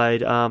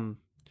inside.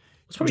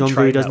 It's probably Jong-gu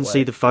trained doesn't that see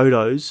way. the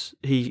photos.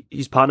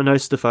 His partner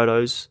notices the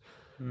photos.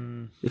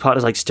 His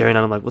partner's like staring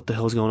at him like, what the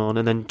hell's going on?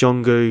 And then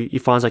Jong-gu, he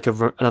finds like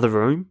another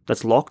room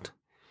that's locked.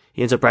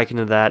 He ends up breaking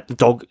into that. The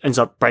dog ends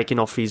up breaking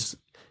off his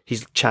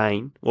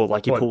chain, or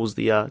like he pulls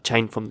the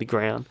chain from the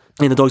ground.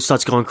 And the dog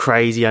starts going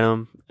crazy at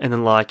him. And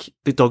then like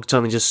the dog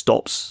suddenly just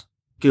stops,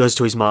 goes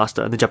to his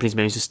master, and the Japanese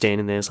man is just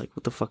standing there. It's like,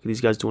 what the fuck are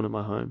these guys doing in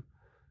my home?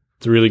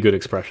 It's a really good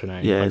expression,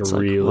 eh? Yeah, like it's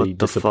really like, what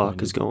the fuck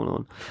disappointed. is going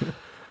on?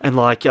 And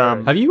like,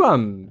 Have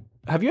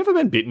you ever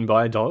been bitten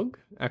by a dog?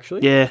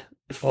 Actually, yeah,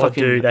 Oh,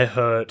 dude, they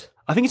hurt.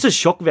 I think it's a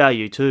shock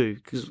value too,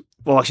 because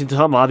actually, the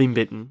time I've been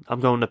bitten, I'm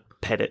going to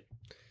pet it.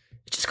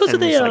 Just because of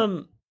And the it's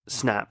like-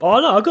 Snap. Oh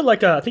no, I got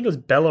like I think it was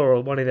Bella or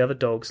one of the other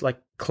dogs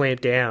like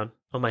clamped down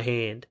on my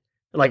hand.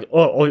 Like,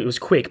 or it was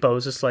quick, but it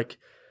was just like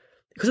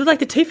because like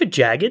the teeth are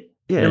jagged,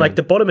 Yeah. and like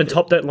the bottom and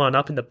top don't line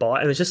up in the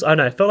bite, and it's just I don't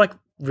know, it felt like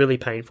really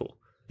painful.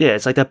 Yeah,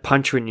 it's like they're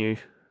punching you.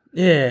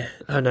 Yeah,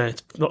 I know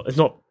it's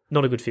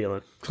not a good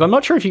feeling. because I'm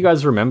not sure if you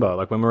guys remember,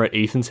 like when we were at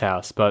Ethan's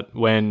house, but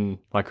when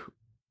like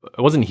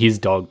it wasn't his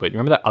dog, but you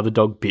remember that other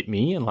dog bit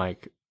me and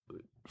like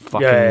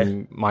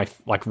fucking my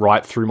like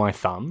right through my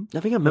thumb. I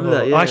think I remember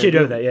that. Yeah, I actually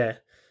do that. Yeah,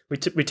 we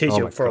teased Oh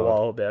you my for a God.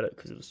 while about it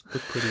because it was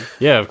pretty.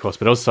 Yeah, of course,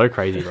 but it was so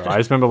crazy, bro. I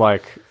just remember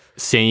like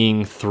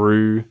seeing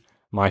through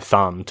my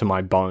thumb to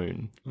my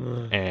bone,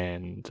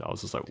 and I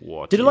was just like,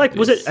 "What?" Did it is like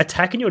was it this?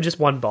 attacking you or just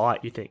one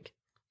bite? You think?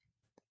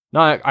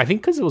 No, I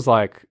think because it was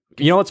like,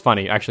 you know what's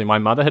funny? Actually, my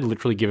mother had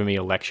literally given me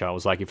a lecture. I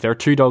was like, if there are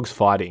two dogs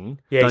fighting,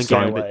 Yeah, Don't stay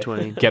get in away.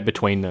 between. get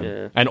between them.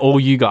 Yeah. And all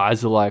you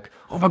guys are like,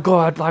 oh my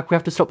God, like we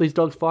have to stop these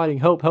dogs fighting.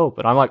 Help, help.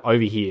 And I'm like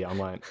over here. I'm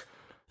like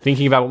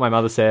thinking about what my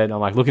mother said. I'm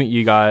like looking at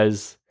you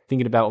guys,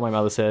 thinking about what my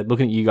mother said,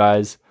 looking at you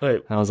guys. Wait,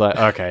 And I was like,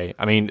 okay,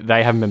 I mean,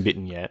 they haven't been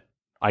bitten yet.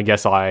 I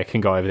guess I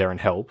can go over there and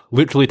help.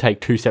 Literally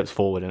take 2 steps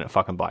forward and it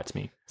fucking bites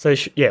me. so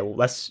yeah, well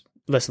that's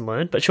lesson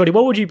learned. But Shorty,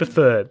 what would you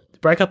prefer?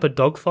 Break up a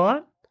dog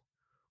fight,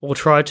 or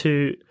try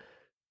to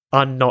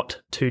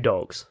unknot two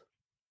dogs?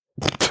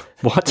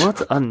 What?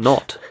 What? I'm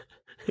not.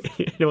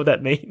 You know what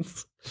that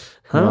means?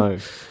 Huh? No.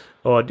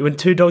 Or when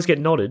two dogs get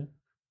knotted,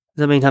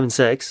 Does that mean having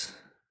sex?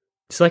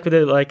 it's like with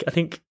the like I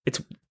think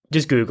it's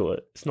Just Google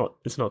it.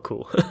 It's not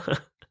cool.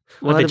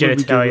 Why Like the would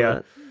we Google genitalia.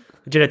 that?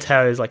 The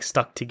genitalia is like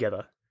stuck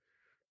together.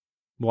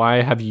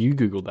 Why have you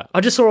Googled that? I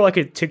just saw like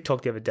a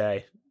TikTok the other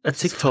day. A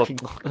TikTok.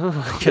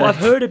 Well, I've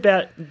heard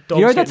about dogs.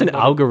 You know that's an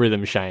getting-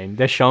 algorithm, Shane.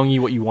 They're showing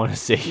you what you want to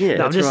see. Yeah,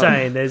 No, I'm that's just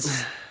right.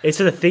 saying. It's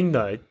a thing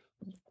though.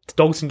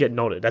 Dogs can get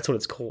knotted. That's what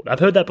it's called. I've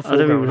heard that before. I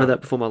never even growing heard up.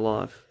 that before in my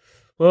life.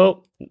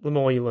 Well, the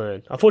more you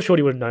learn. I thought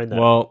Shorty would have known that.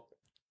 Well,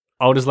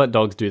 I'll just let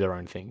dogs do their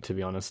own thing, to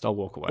be honest. I'll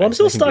walk away. Well, I'm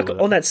still They can deal stuck with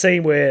it. on that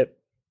scene where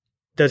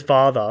the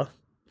father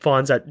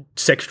finds that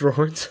sex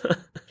drawings.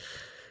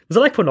 Is it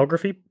like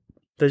pornography?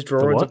 Those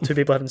drawings what? of two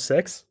people having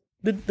sex?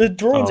 The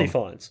drawings he Oh.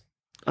 finds.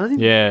 I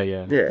think. Yeah,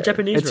 yeah. Yeah.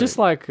 Japanese. It's just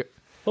like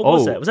what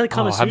was oh, that? Was that a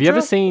Kama oh, have you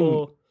ever Sutra, seen-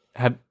 or-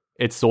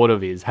 it sort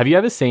of is. Have you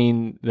ever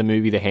seen the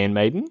movie The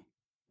Handmaiden?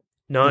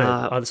 No,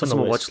 Nah, it's on that's the on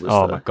my list. watch list.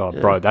 Oh though. my god,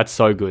 Yeah. bro, that's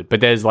so good. But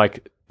there's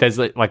like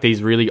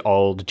these really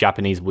old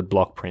Japanese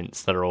woodblock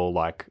prints that are all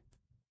like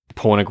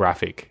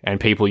pornographic, and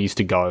people used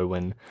to go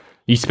and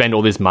you spend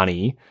all this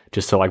money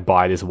just to like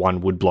buy this one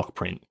woodblock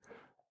print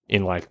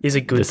in like Is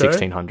it good the though?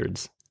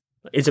 1600s.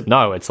 Is it?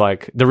 No, it's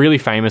like the really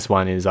famous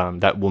one is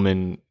that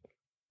woman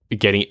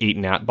getting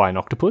eaten out by an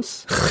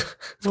octopus.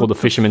 It's called The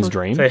Fisherman's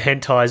Dream. So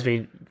hentai's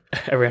been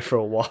around for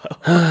a while.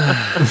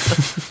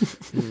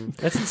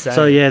 That's insane.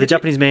 So yeah, the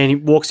Japanese man, he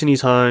walks in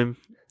his home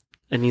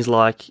and he's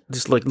like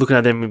just like looking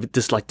at them with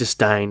just like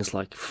disdain. It's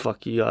like,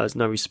 fuck you guys,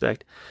 no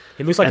respect.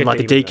 He looks like And a like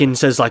the demon, deacon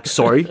says like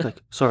sorry,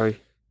 like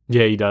sorry.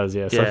 Yeah, he does.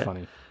 Yeah, so Yeah.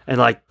 funny. And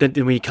like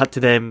then we cut to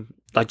them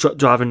like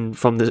driving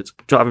from the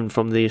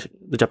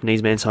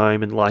Japanese man's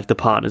home, and like the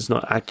partner's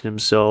not acting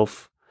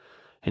himself,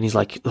 and he's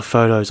like, the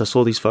photos, I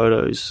saw these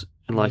photos,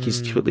 and like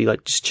he's completely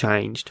like just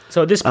changed. though.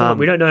 So at this point, Um,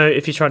 we don't know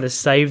if he's trying to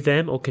save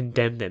them or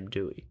condemn them,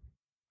 do we?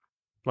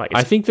 Like, I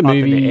it's think the up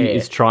in movie air.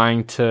 is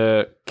trying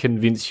to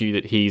convince you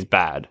that he's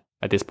bad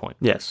at this point.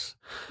 Yes,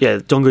 yeah.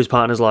 Jongoo's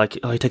partner's like,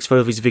 oh, he takes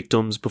photos of his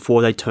victims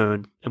before they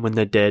turn and when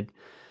they're dead.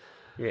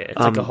 Yeah, it's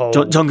like a whole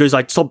Jongoo's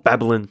like, stop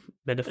babbling,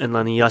 metaphor. and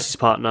then he asks his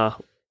partner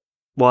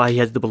why he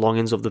has the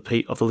belongings of the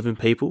living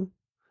people,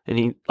 and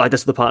he like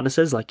that's what the partner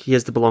says, like he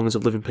has the belongings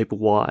of living people.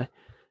 Why?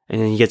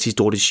 And then he gets his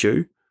daughter's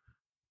shoe.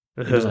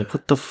 And he's like,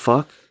 what the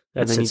fuck?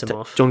 That And then sets him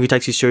off. Jongoo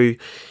takes his shoe,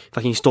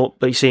 fucking storm.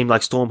 But you see him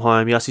like storm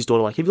home. He asks his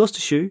daughter like, "Have you lost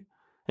a shoe?"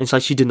 And it's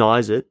like she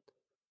denies it.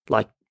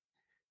 Like,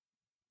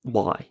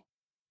 why?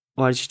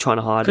 Why is she trying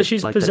to hide it? Because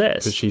she's like that?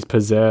 possessed. Because she's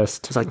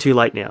possessed. It's like too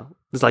late now.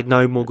 There's like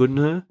no more good in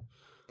her.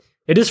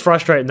 It is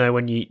frustrating though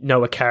when you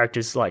know a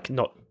character's like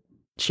not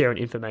sharing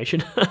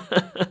information.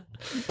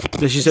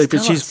 But she's but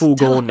Tell she's us, full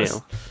tell gone us.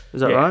 now.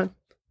 Is that Yeah. right?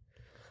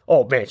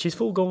 Oh man, she's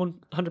full gone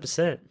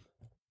 100%.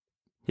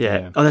 Yeah.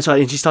 Yeah. Oh, that's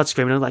right. And she starts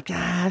screaming. I'm like,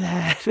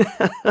 ah.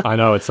 I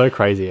know, it's so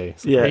crazy.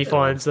 Yeah. He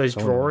finds those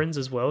Oh. drawings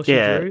as well. She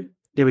Yeah. drew.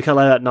 Yeah, we cut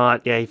later at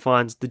night. Yeah, he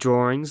finds the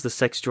drawings, the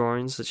sex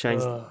drawings that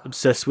Shane's Ugh.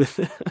 obsessed with.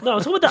 No, I'm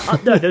talking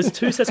about no. There's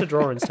two sets of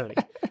drawings, Tony.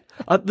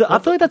 I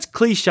feel like that's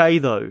cliche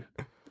though.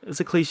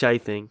 It's a cliche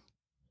thing.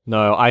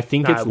 No, I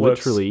think No, it's it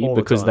works literally all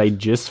the because time. they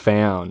just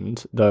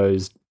found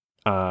those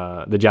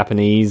the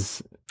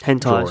Japanese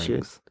Hentai drawings. shit.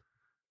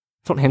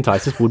 It's not hentai,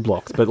 it's just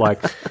woodblocks, but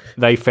like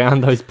they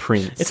found those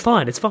prints It's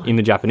fine. It's fine. in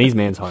the Japanese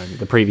man's home,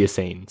 the previous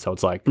scene. So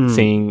it's like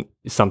seeing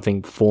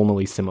something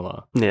formally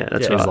similar Yeah,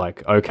 that's Yeah. is right.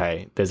 like,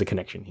 okay, there's a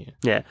connection here.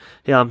 Yeah.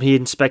 He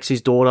inspects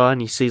his daughter and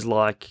he sees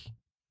like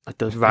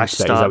the rash Is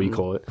that start. what you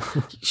call it?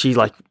 She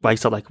like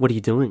wakes up like, "What are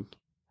you doing?"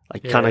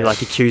 Like kind of Yeah.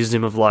 like accuses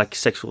him of like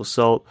sexual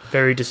assault.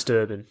 Very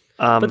disturbing.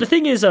 But But the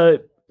thing is,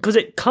 because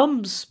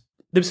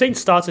the scene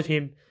starts with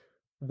him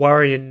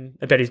worrying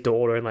about his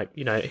daughter and like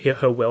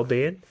her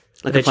well-being.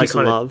 like and a then she place of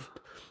kinda- love.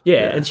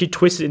 Yeah, and she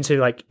twists it into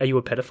like, "Are you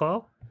a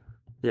pedophile?"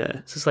 Yeah,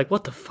 So it's like,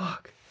 what the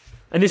fuck?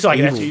 And this like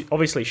Evil. actually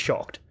obviously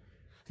shocked.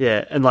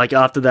 yeah, and like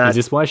after that, Is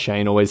this why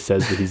Shane always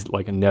says that he's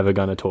like never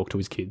gonna talk to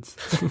his kids?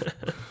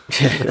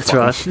 yeah, that's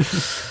right.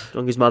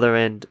 Jongoo's mother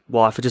and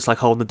wife are just like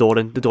holding the daughter,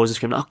 and the daughter's just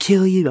screaming, "I'll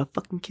kill you! I'll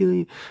fucking kill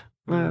you!"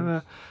 Rah,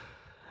 rah.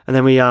 And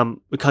then we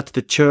cut to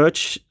the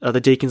church. The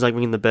deacon's like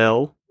ringing the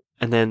bell,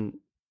 and then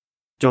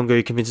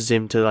Jongoo convinces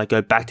him to like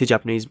go back to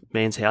Japanese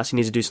man's house. He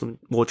needs to do some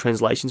more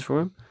translations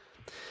for him.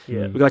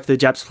 Yeah, We go to the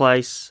Jap's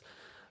place.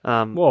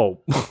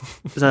 Whoa.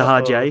 Is that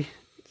hard J?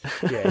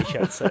 yeah, you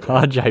can't say that.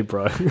 RJ,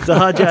 bro. Is that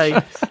hard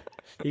J?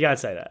 You can't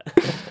say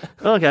that.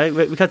 Okay,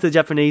 we cut to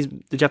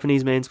the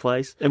Japanese man's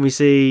place, and we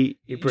see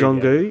You're pretty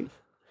Jongoo.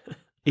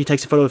 He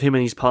takes a photo of him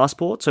and his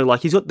passport, so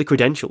like he's got the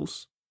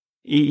credentials.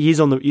 He's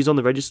on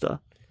the register.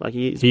 Like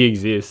he is. He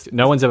exists.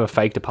 No one's ever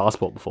faked a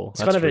passport before.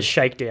 It's kind of a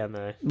shakedown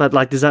though. But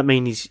like, does that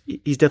mean he's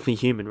definitely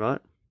human, right?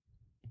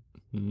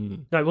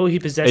 Mm. No, well, he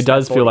possessed. It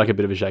does that feel body. like a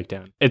bit of a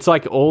shakedown. It's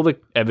like all the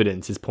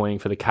evidence is pointing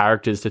for the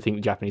characters to think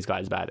the Japanese guy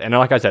is bad. And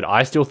like I said,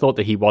 I still thought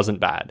that he wasn't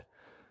bad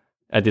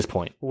at this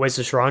point. Where's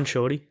the shrine,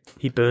 shorty?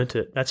 He burnt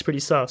it. That's pretty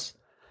sus.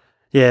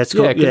 Yeah, it's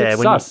cool. Yeah, because Yeah, it's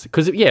when sus.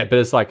 But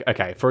it's like,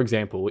 okay, for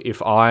example,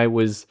 if I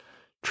was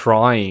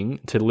trying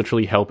to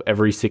literally help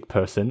every sick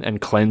person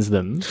and cleanse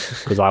them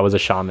because I was a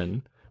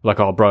shaman, like,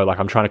 oh, bro, like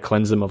I'm trying to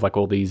cleanse them of like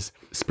all these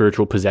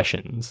spiritual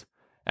possessions,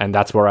 and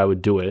that's where I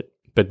would do it.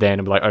 But then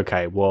I'm like,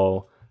 okay,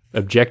 well,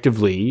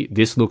 objectively,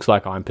 this looks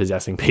like I'm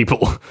possessing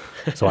people,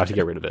 so I have to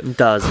get rid of it. It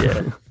does,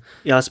 yeah.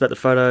 He asked about the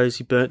photos.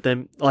 He burnt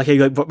them. Like he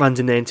runs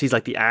in there and sees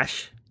like the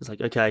ash. It's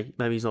like, okay,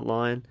 maybe he's not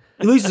lying.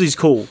 He loses his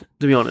cool,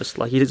 to be honest.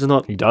 Like he does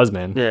not. He does,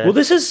 man. Yeah. Well,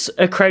 this is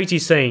a crazy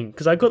scene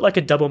because I got like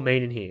a double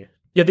meaning here.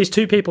 Yeah, these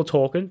two people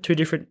talking, two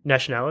different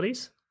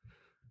nationalities,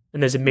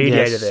 and there's a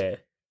mediator there,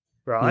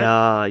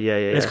 right? Yeah.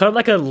 And it's kind of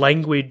like a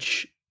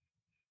language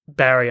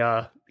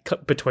barrier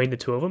between the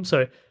two of them.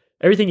 So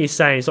everything he's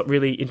saying is not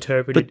really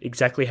interpreted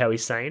exactly how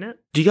he's saying it.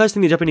 Do you guys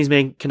think the Japanese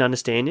man can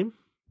understand him?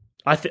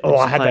 I had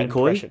that playing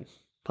coy? impression.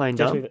 Playing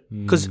dumb? Definitely.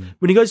 Because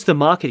when he goes to the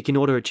market, he can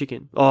order a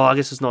chicken. Oh, I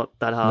guess it's not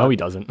that hard. No, he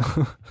doesn't.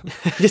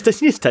 Doesn't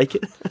he just take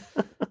it?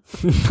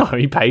 No,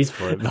 he pays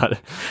for it,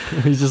 but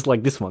he's just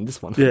like, this one.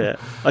 Yeah.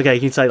 Okay, he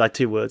can say like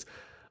 2 words.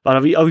 But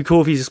it'd be cool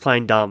if he's just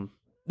playing dumb.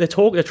 They're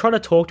trying to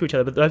talk to each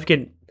other, but they're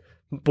getting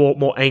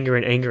more anger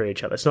and angry at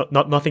each other. It's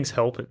nothing's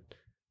helping.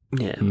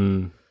 Yeah.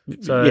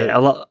 So Yeah, a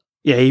lot.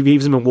 Yeah, he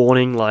gives him a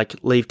warning, like,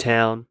 leave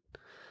town.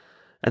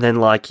 And then,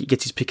 like, he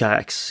gets his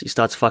pickaxe. He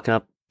starts fucking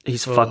up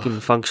his fucking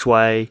feng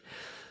shui.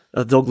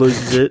 The dog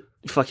loses it.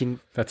 Fucking.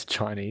 That's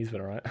Chinese, but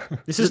all right.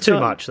 this is too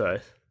much though.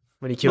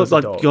 When he kills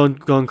the dog,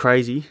 going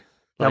crazy.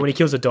 no, when he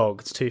kills a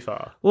dog, it's too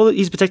far. Well,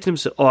 he's protecting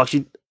himself. Oh,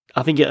 actually,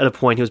 I think at a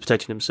point he was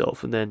protecting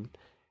himself, and then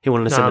he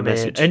wanted to send a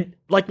message. And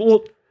like,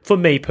 well, for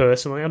me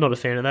personally, I'm not a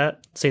fan of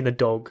that. Seeing the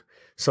dog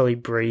slowly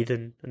breathe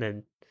and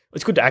then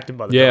it's good to act him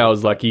by the dog. Yeah, I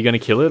was like, are you going to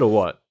kill it or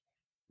what?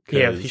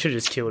 Yeah, he should have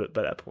just killed it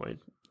by that point.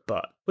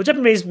 But the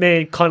Japanese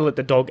man kind of let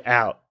the dog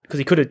out because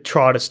he could have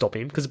tried to stop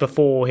him because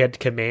before he had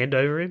command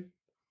over him.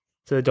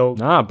 So the dog.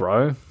 Nah,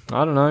 bro.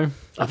 I don't know.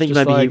 I think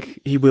Just maybe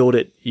like, he willed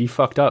it. He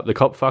fucked up. The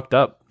cop fucked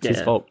up. It's his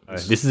Yeah. fault.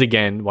 This is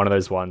again one of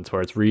those ones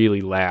where it's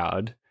really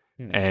loud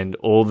and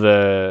all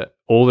the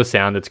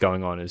sound that's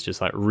going on is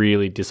just like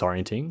really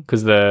disorienting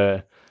because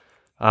the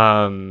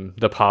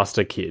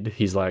pastor kid,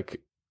 he's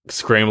like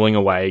scrambling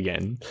away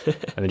again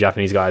and the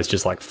Japanese guy is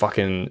just like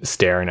fucking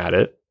staring at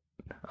it.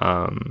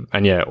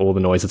 And yeah, all the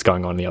noise that's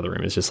going on in the other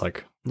room is just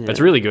like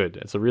it's really good.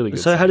 It's a really good.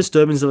 So scene. how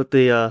disturbing is it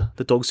that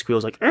the dog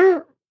squeals like?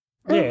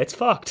 Yeah, it's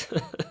fucked.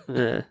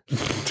 Yeah.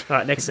 All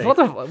right, next scene. Why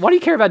do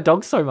you care about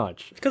dogs so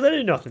much? Because they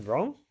did nothing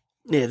wrong.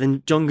 Yeah. Then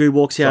Jonggu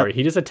walks out. Sorry,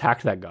 he just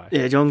attacked that guy.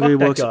 Yeah, Fuck Jonggu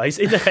that walks. guy. He's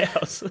in the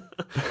house.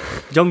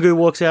 Jonggu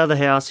walks out of the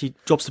house. He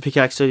drops the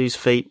pickaxe at his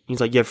feet.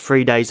 He's like, "You have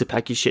 3 days to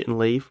pack your shit and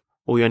leave,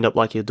 or you end up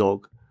like your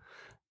dog."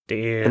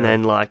 Damn. And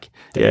then like,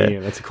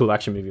 Damn, that's a cool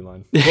action movie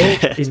line.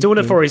 He's doing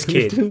it for his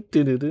kid.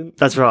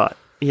 that's right.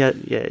 Yeah.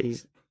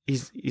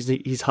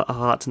 His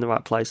heart's in the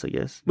right place, I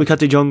guess. We cut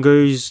to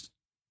Jonggu's.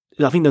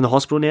 I think they're in the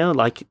hospital now.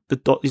 Like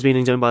he's being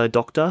examined by the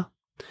doctor.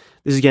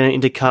 This is getting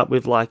intercut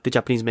with like the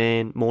Japanese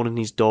man mourning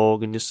his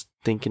dog and just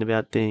thinking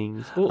about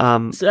things.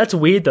 Well, so that's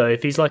weird though.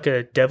 If he's like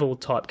a devil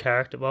type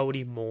character, why would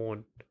he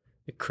mourn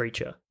a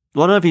creature?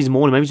 Well, I don't know if he's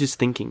mourning. Maybe he's just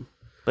thinking.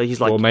 But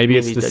he's like, well, maybe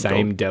it's his the dead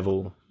same dog.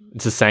 devil.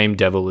 It's the same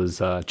devil as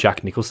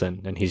Jack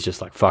Nicholson, and he's just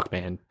like, "Fuck,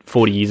 man!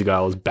 40 years ago, I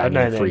was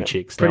banging 3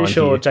 chicks." Now Pretty I'm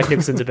sure here." Jack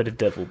Nicholson's a bit of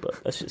devil,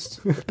 but that's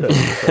just personal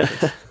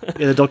preference.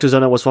 Yeah, the doctors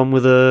don't know what's wrong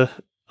with her.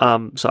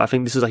 So I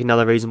think this is like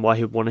another reason why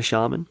he would want a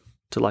shaman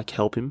to like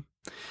help him.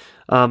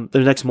 The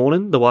next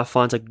morning, the wife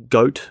finds a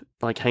goat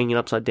like hanging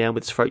upside down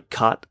with its throat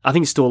cut. I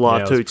think it's still alive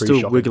Yeah, it too. was It's pretty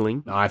still shocking.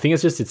 wiggling. No, I think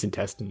it's just its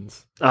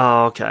intestines.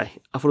 Oh, okay.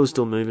 I thought it was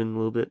still moving a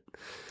little bit.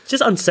 It's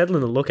just unsettling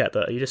to look at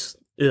though. You just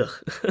ugh.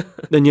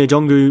 Then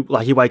Jonggu,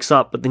 like he wakes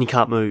up, but then he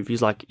can't move.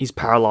 He's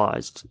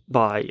paralyzed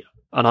by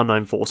an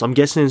unknown force. I'm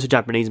guessing it's a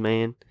Japanese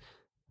man.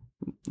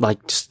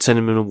 Like just send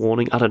him in a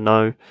warning. I don't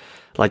know.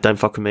 Like don't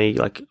fuck with me.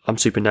 Like I'm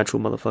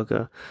supernatural,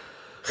 motherfucker.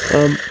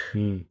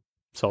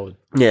 Solid.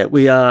 Yeah,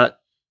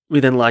 we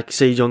then like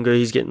see Jonggu.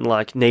 He's getting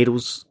like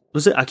needles.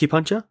 Was it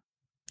acupuncture?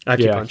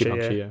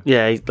 Acupuncture,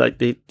 yeah. Yeah,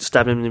 they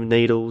stabbed him with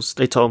needles.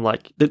 They told him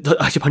like the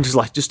acupuncture's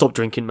like just stop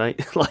drinking,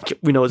 mate. Like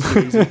we know it's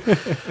the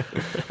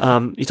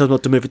reason. He told him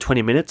not to move for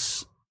 20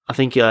 minutes. I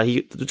think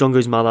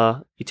Jonggu's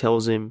mother. He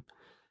tells him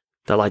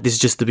that like this is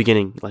just the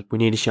beginning. Like we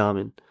need a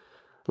shaman.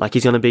 Like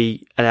he's gonna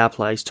be at our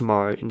place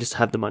tomorrow and just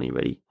have the money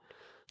ready.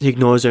 He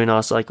ignores her and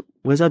asks like,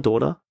 "Where's our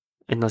daughter?"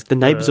 And like the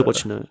neighbors are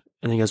watching her.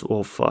 And he goes,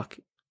 "Oh fuck!"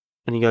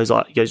 And he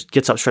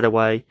gets up straight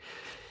away.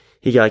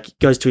 He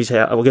goes to his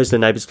house, or goes to the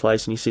neighbour's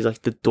place, and he sees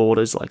like the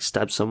daughter's like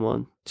stabbed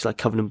someone. She's like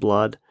covered in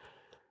blood.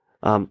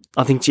 I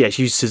think she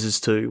used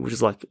scissors too, which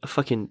is like a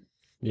fucking.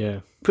 Yeah.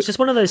 It's just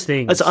one of those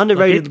things. It's an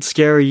underrated, Like,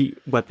 scary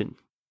weapon.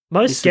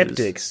 most Scissors.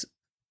 skeptics,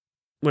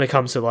 when it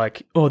comes to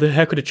like, how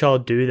could a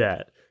child do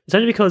that? It's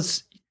only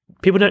because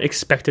people don't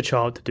expect a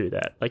child to do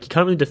that. Like you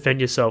can't really defend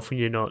yourself when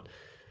you're not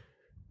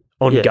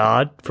on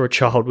guard for a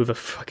child with a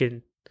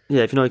fucking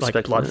Yeah, if you're not like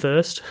expecting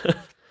bloodthirst.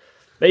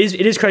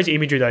 It is crazy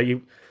imagery though.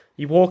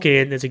 You walk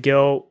in, there's a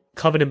girl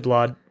covered in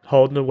blood,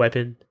 holding a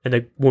weapon, and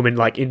a woman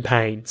like in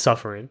pain,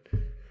 suffering.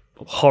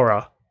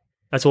 Horror.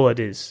 That's all it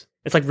is.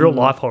 It's like real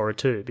life horror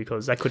too,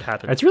 because that could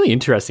happen. It's really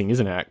interesting,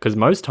 isn't it? Because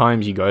most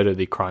times you go to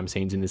the crime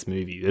scenes in this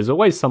movie, there's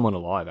always someone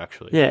alive,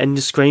 actually. Yeah, and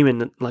just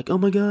screaming like, "Oh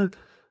my god!"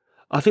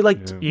 I feel like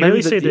You maybe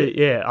really see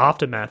the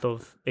aftermath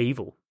of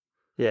evil.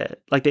 Yeah,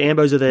 like the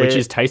Ambos are there, which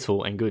is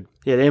tasteful and good.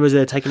 Yeah, the Ambos are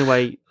there taking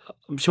away.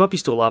 She might be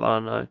still alive. I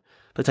don't know,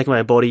 but taking away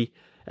her body,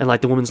 and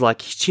like the woman's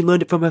like she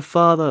learned it from her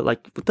father.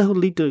 Like, what the hell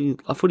did he do?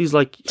 I thought he's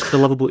like the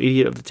lovable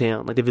idiot of the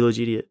town, like the village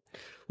idiot.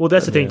 Well,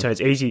 that's the thing, Tony.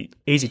 It's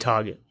easy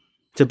target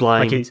To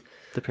blame Like he's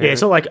the parent. yeah.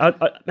 It's not like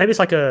maybe it's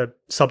like a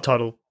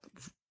subtitle,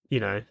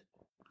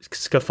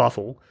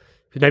 skerfuffle.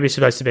 Maybe it's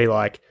supposed to be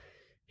like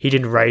he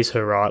didn't raise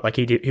her right. Like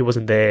he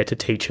wasn't there to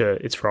teach her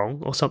it's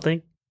wrong or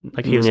something.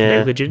 Like he was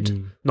negligent.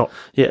 Not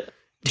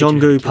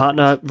Jong-gu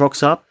partner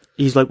rocks up.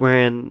 He's like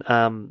wearing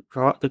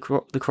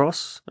the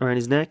cross around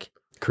his neck.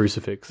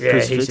 Crucifix. Yeah,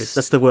 Crucifix. he's just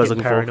That's the word I was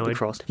getting looking for. paranoid. The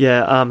cross.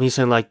 Yeah, he's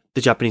saying like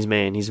the Japanese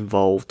man. He's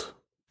involved.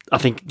 I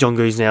think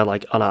Jong-gu's now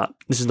like, oh no,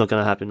 this is not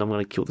going to happen. I'm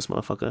going to kill this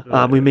motherfucker.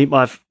 Right. We meet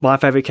my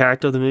favorite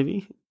character of the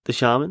movie, the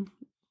shaman.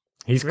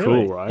 He's Really?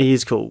 cool, right? He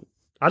is cool.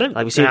 I don't.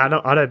 Like, we see- I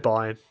don't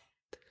buy him.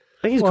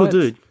 I think he's a What?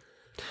 cool dude.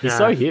 He's Nah.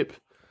 so hip.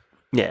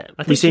 Yeah,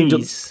 I we think see him.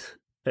 he's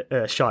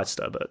a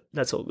shyster, but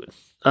that's all good.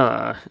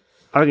 I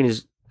reckon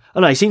he's. I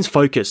don't know. He seems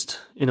focused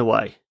in a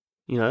way.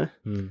 You know.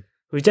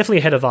 He's definitely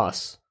ahead of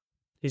us.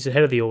 He's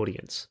ahead of the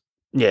audience.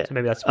 Yeah. So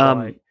maybe that's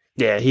why.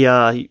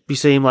 Yeah. We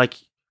see him like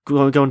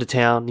going to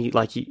town. He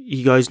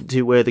goes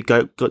to where the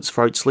goat got its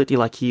throat slit.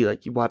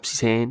 He wipes his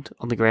hand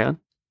on the ground.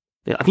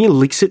 Yeah, I think he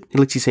licks it. He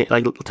licks his hand,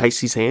 like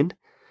tastes his hand.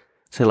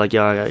 So like,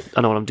 yeah,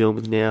 I know what I'm doing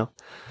with now.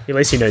 At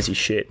least he knows his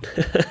shit.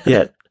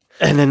 Yeah.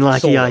 And then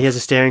like Sort he of. has a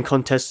staring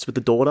contest with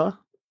the daughter.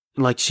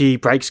 Like she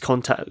breaks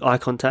eye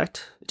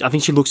contact. I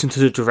think she looks into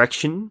the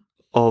direction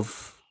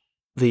of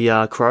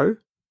the crow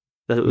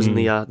that it was in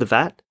the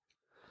vat.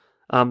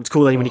 It's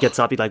cool that when he gets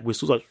up, he like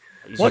whistles like.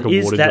 What like a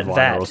is water that diviner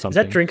vat? or Is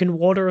something. that drinking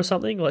water or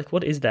something? Like,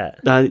 what is that?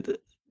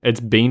 It's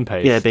bean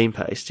paste. Yeah, bean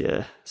paste.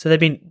 Yeah. So they've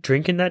been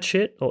drinking that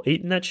shit or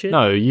eating that shit?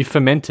 No, you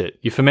ferment it.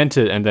 You ferment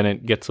it, and then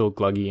it gets all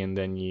gluggy, and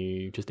then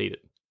you just eat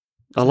it.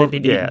 I So love.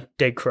 they've been Yeah. eating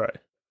dead crow.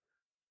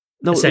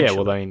 No, Essentially.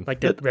 Yeah, well, I mean, Like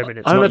the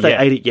remnants. I don't know if not they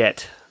yet. ate it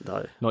yet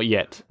though. not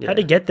yet. Yeah. How'd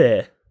it get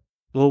there?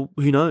 Well,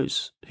 who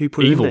knows? Who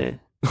put Evil. it in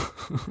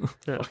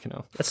Yeah. Fucking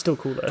hell. That's still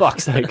cool though.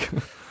 Fuck's sake.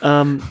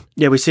 there?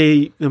 Yeah, we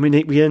see. I mean,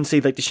 we then see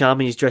like the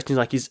shaman. He's dressed in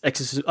like his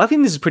exorcism. I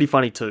think this is pretty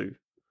funny too.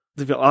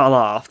 I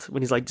laughed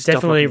when he's like just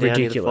Definitely jumping up and down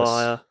near ridiculous. The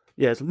fire.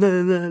 Yeah, it's like,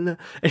 no,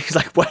 and he's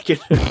like whacking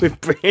her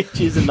with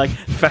branches and like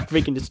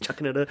fabric and just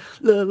chucking at her.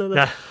 La, la, la.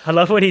 Nah, I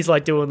love when he's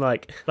like doing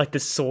like the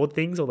sword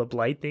things or the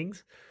blade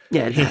things.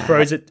 Yeah, He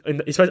throws it.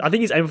 I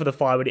think he's aiming for the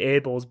fire, but he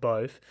airballs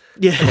both.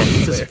 Yeah,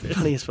 it's just hilarious.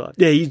 funny as fuck.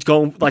 Yeah, he's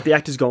gone. Like the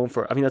actor's going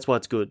for it. I think that's why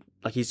it's good.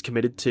 Like he's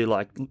committed to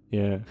like.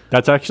 Yeah,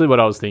 that's actually what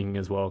I was thinking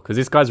as well. Because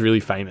this guy's really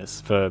famous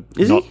for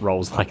Is not he?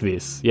 roles like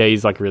this. Yeah,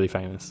 he's like really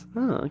famous.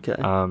 Oh, okay.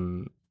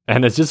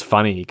 And it's just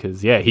funny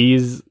because he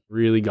is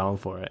really going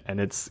for it, and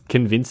it's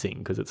convincing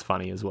because it's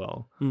funny as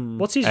well.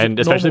 What's his And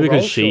especially normal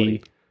because role, she,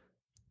 surely?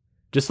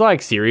 just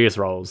like serious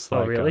roles. Oh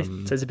Like, really?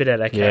 So it's a bit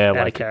out of yeah, out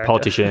like of character.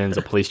 politicians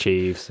or police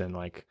chiefs and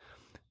like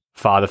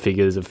father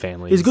figures of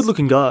families. He's a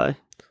good-looking guy.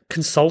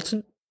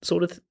 Consultant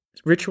sort of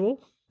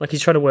ritual. Like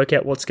he's trying to work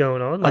out what's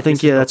going on. I Like,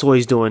 think this is that's all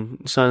he's doing.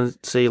 He's trying to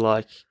see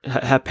like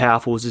how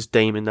powerful is this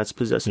demon that's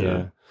possessing Yeah.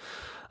 him.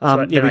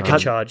 right, Yeah, now we I can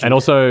cut. charge. And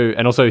also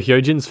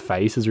Hyojin's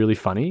face is really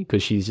funny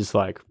because she's just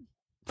like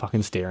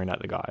fucking staring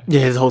at the guy.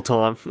 Yeah, the whole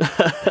time.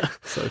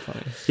 So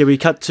funny. Yeah, we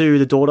cut to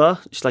the daughter.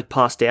 She's like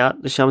passed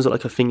out. The shaman's got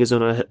like her fingers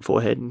on her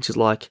forehead, and she's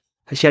like,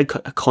 she had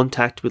a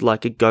contact with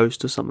like a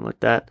ghost or something like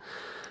that.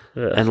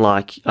 Ugh. And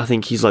like, I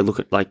think he's like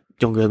looking like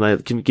younger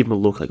mate can give him a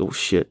look like, oh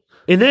shit.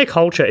 In their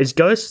culture, is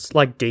ghosts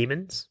like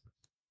demons?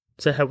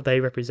 Is that how they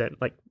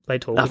represent? Like they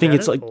talk. I think about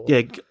it's it, like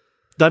or-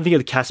 Don't think of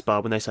the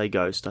Caspar when they say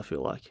ghost. I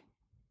feel like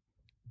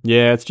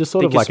Yeah, it's just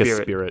sort Think of like a a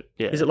spirit. spirit.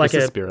 yeah. Is it like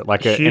It's a a spirit,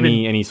 like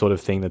human- any sort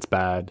of thing that's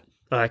bad.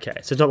 Okay,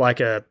 so it's not like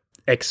a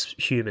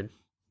ex-human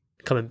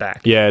coming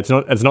back. Yeah, it's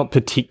not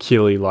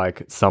particularly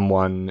like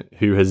someone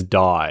who has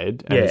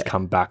died and has Yeah.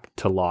 come back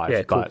to life.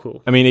 Yeah, cool, but,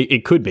 cool. I mean,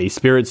 it could be.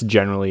 Spirits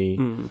generally,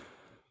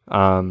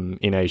 Mm.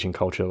 in Asian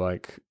culture,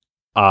 like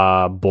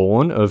are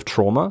born of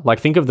trauma. Like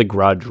think of The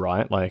Grudge,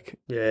 right? Like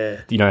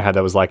Yeah. you know how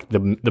there was like the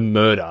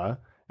murder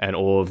and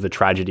all of the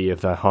tragedy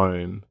of the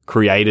home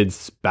created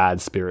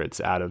bad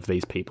spirits out of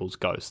these people's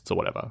ghosts or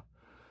whatever.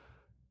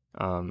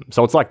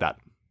 So it's like that.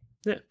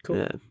 Yeah, cool.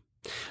 Yeah.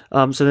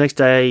 So the next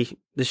day,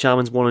 the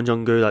shamans warn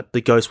Jong-gu that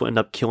the ghost will end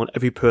up killing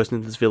every person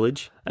in this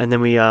village, and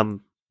then we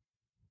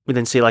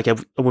then see like a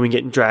woman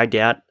getting dragged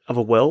out of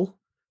a well,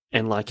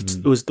 and like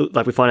it was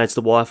like we find out it's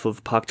the wife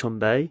of Park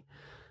Chon-bae,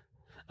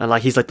 and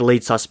like he's like the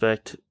lead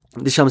suspect.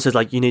 The shaman says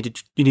like we need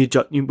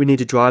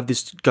to drive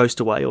this ghost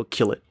away or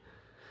kill it,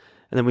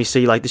 and then we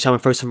see like the shaman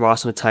throws some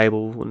rice on a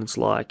table, and it's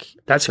like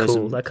That's shows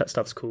cool. them- That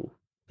stuff's cool.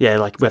 yeah,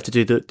 like we have to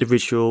do the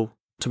ritual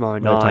tomorrow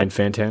When they're playing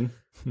night. Fantan.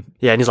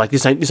 Yeah, and he's like,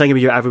 this ain't gonna be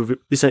your average.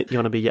 This ain't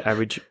gonna be your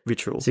average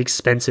ritual. It's an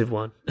expensive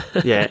one.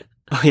 Yeah.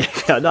 Oh,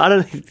 yeah. No, I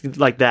don't think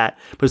like that.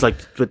 But it's like,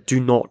 but do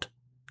not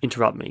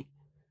interrupt me.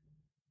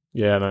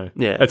 Yeah, I know.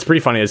 Yeah. It's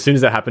pretty funny. As soon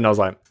as that happened, I was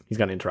like, he's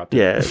going to interrupt.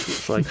 Yeah.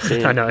 It's like,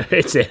 damn. I know.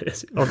 It's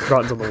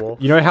writings on the wall.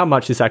 You know how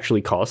much this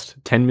actually cost?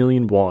 10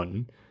 million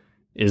won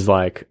is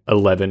like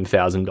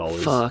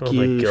 $11,000. Fuck Oh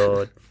you. my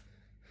god.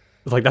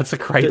 It's like that's a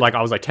crazy. Like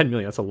I was like 10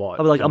 million. That's a lot.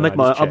 I'll be like, And then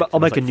I just checked, I'll and I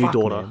was make a like, new fuck,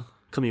 daughter. man.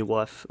 Come your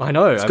wife. I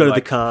know. Let's I'd go be to the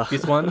like, car.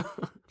 This one,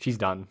 she's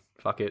done.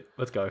 Fuck it.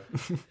 Let's go.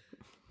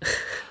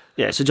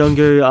 Yeah. So John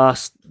Gu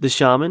asked the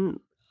shaman,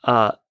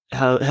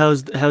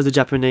 how's the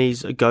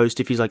Japanese a ghost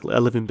if he's like a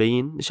living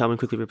being? The shaman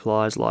quickly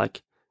replies,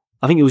 like,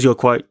 I think it was your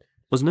quote,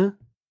 wasn't it?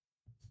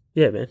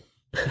 Yeah, man.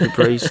 If it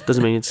breathes,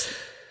 doesn't mean it's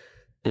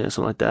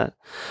something like that.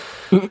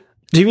 Do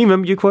you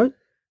remember your quote?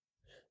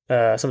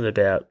 Something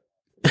about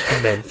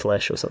men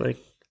flesh or something.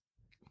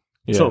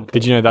 Yeah.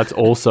 Did you know that's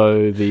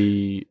also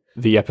the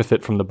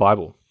epithet from the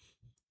Bible?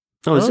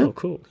 Oh, is it?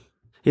 Cool.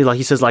 Yeah,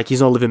 he says like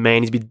he's not a living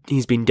man.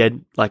 He's been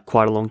dead like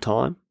quite a long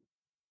time.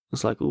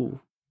 It's like, ooh,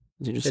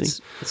 it's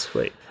interesting. It's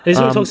sweet. And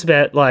he talks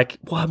about like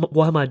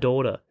why my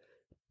daughter.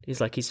 He's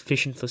like he's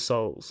fishing for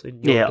souls.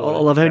 Yeah, I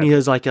love how he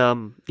has like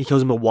he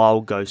calls him a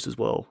wild ghost as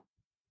well,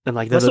 and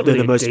like they're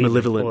the most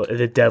malevolent. Or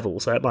the devil,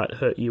 so that might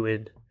hurt you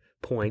in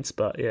points,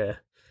 but yeah.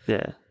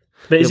 Yeah,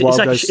 but it's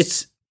like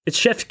ghosts... it's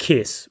chef's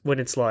kiss when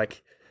it's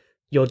like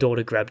your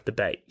daughter grabbed the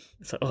bait.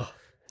 It's like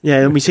yeah,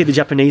 and we see the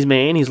Japanese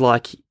man. He's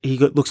like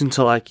looks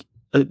into like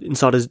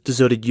inside a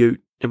deserted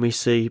ute, and we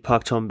see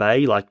Park Chan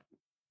Bay like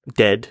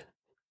dead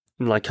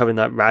and like having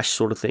that rash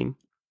sort of thing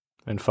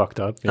and fucked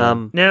up.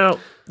 Yeah. Now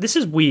this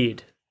is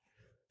weird.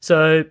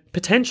 So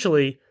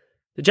potentially,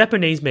 the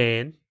Japanese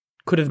man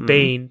could have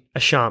been a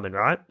shaman,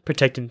 right,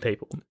 protecting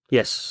people.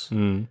 Yes.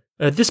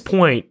 At this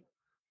point,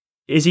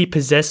 is he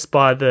possessed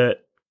by the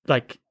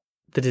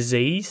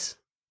disease?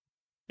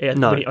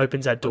 No. When he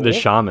opens that door, The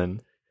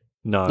shaman.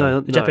 No.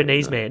 the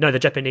Japanese man. No, the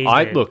Japanese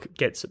man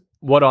gets it.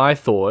 What I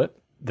thought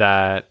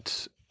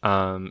that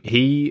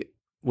he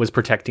was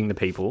protecting the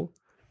people,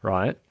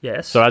 right?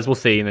 Yes. So as we'll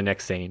see in the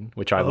next scene,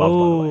 which I love.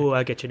 By the way,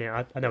 I get you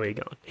now. I know where you're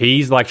going.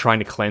 He's like trying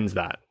to cleanse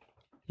that.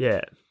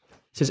 Yeah.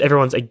 Since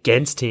everyone's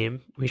against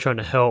him, he's trying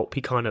to help.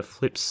 He kind of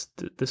flips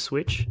the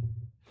switch.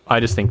 I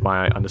just think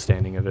my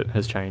understanding of it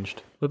has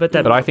changed. What about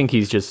that? But I think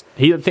he's just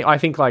I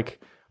think like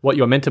what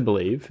you're meant to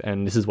believe,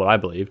 and this is what I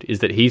believed, is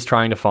that he's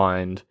trying to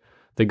find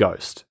the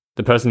ghost,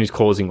 the person who's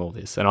causing all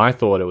this. And I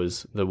thought it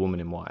was the woman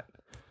in white.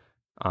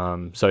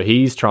 So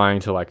he's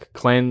trying to like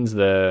cleanse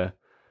the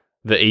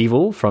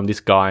evil from this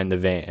guy in the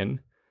van,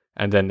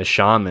 and then the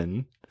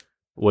shaman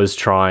was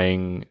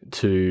trying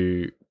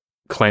to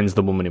cleanse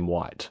the woman in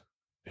white,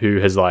 who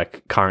has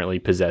like currently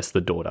possessed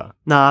the daughter.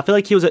 Nah, I feel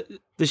like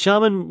the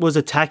shaman was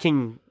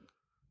attacking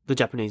the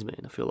Japanese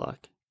man. I feel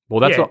like. Well,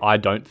 that's what I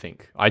don't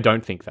think. I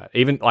don't think that.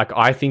 Even like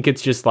I think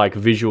it's just like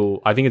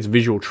visual. I think it's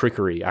visual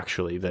trickery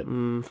actually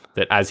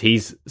that as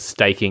he's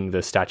staking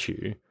the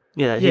statue.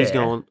 Yeah, he's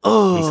going.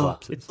 Oh, he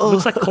slaps it. It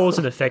looks like cause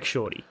and effect,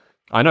 shorty.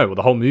 I know. Well,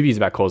 the whole movie is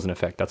about cause and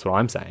effect. That's what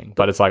I'm saying.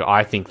 But it's like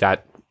I think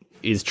that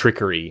is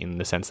trickery in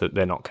the sense that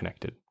they're not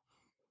connected.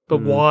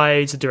 But why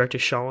is the director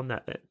showing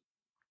that then?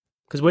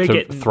 Because we're to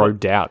getting throw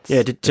doubts.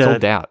 Yeah, it's all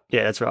doubt.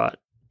 Yeah, that's right.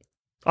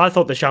 I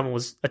thought the shaman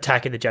was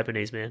attacking the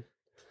Japanese man,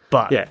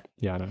 but yeah,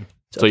 I know.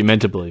 So you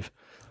meant to believe.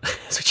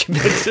 That's what you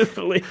meant to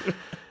believe.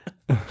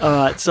 All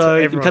right, so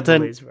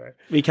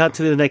we cut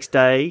to the next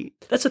day.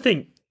 That's the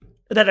thing.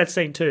 That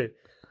scene too.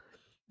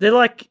 They're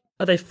like,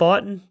 are they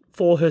fighting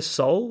for her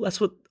soul?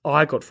 That's what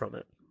I got from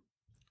it.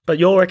 But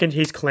you reckon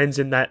he's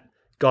cleansing that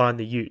guy in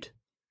the ute?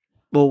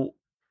 Well,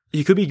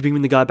 you could be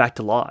bringing the guy back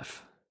to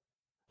life.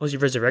 Or is he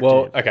resurrected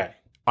him? Okay.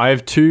 I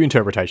have two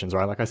interpretations,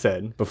 right? Like I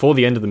said, before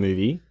the end of the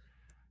movie,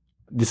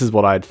 this is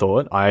what I had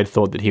thought. I had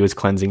thought that he was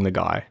cleansing the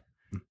guy.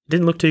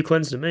 Didn't look too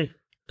cleansed to me.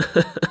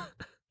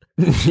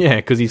 Yeah,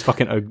 because he's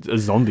fucking a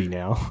zombie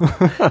now.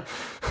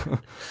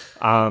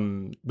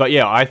 But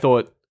yeah, I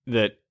thought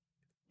that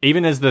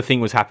even as the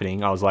thing was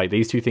happening, I was like,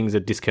 these two things are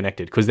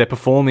disconnected because they're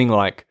performing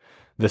like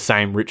the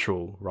same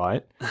ritual,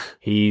 right?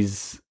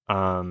 He's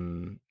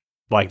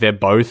like they're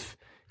both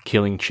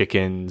killing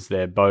chickens.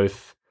 They're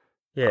both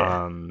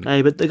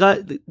hey, but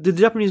the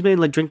Japanese man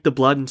like drink the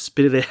blood and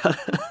spit it out.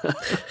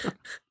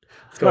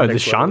 No, the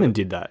shaman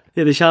did that.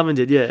 Yeah, the shaman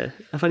did. Yeah,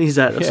 how funny is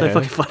that? That's so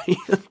fucking funny.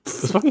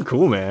 It's fucking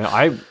cool, man.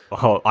 I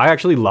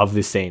actually love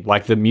this scene.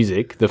 Like the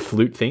music, the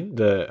flute thing.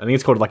 I think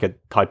it's called like a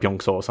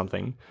taipyeongso or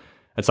something.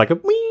 It's like a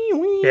wee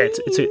wee. Yeah,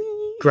 it's a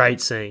great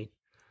scene.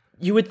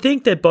 You would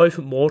think they're both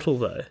mortal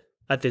though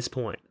at this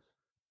point.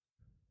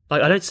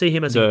 Like I don't see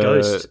him as a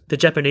ghost. The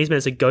Japanese man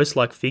is a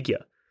ghost-like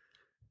figure.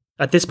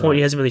 At this point,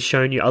 he hasn't really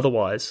shown you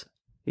otherwise.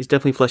 He's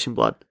definitely flesh and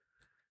blood.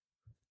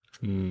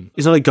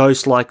 He's not a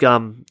ghost like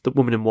the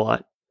woman in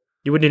white.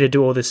 You wouldn't need to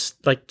do all this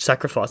like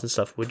sacrifice and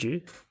stuff, would you?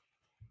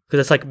 Because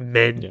that's like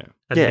man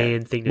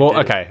thing to do. Well,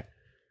 okay.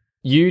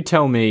 You and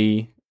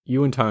Tony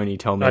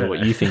tell me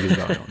what you think is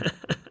going on.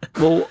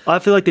 Well, I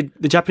feel like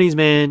the Japanese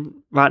man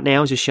right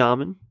now is a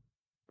shaman,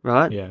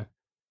 right? Yeah.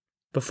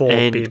 Before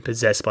being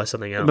possessed by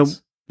something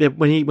else.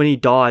 When he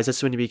dies,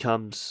 that's when he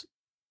becomes.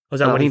 Was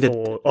that when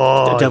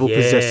the devil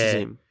possesses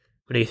him?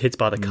 When he hits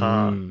by the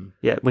car.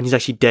 Yeah, when he's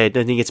actually dead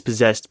and he gets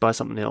possessed by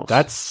something else.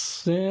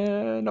 That's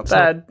not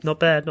bad. Not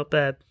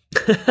bad.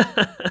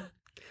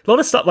 A lot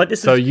of stuff like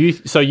this. So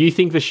you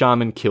think the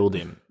shaman killed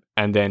him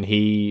and then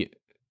he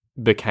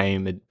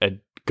became a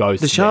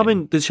ghost. The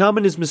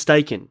shaman is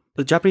mistaken.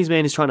 The Japanese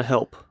man is trying to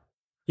help.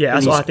 Yeah, And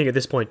that's what he's- I think at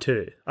this point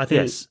too. I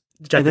think Yes.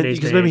 the Japanese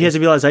Because man maybe he has is-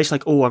 a realization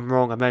like, oh, I'm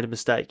wrong, I made a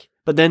mistake.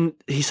 But then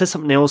he says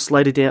something else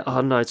later down. I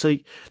don't know. So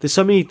there's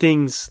so many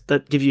things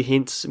that give you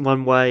hints in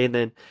one way and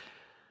then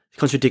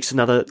contradicts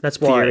another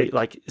That's why theory.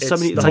 Like it's so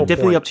many. the It's whole like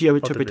definitely point up to your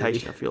of the movie.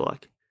 interpretation. I feel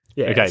like.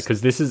 yeah, Okay, it's-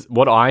 because this is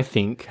what I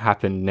think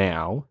happened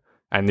now,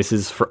 and this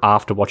is for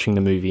after watching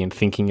the movie and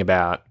thinking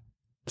about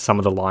some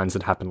of the lines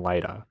that happen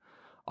later.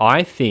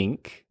 I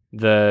think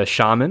the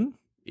shaman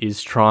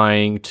is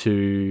trying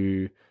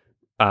to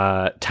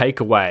take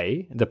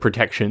away the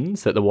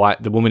protections that the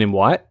woman in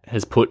white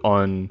has put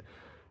on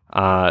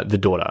the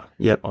daughter,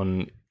 Yep.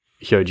 on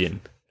Hyojin.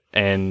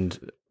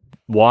 And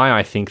why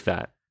I think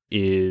that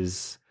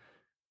is,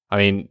 I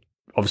mean,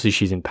 obviously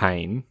she's in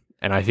pain,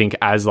 and I think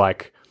as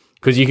like,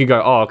 because you could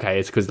go, oh, okay,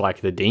 it's because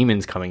like the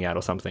demon's coming out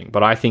or something.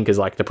 But I think as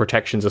like the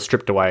protections are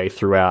stripped away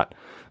throughout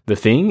the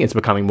thing, it's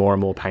becoming more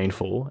and more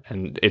painful,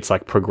 and it's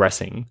like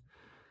progressing.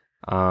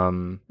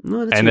 No, that's a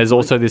And good there's point.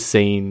 also this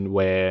scene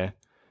where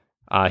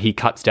he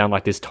cuts down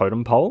like this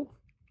totem pole,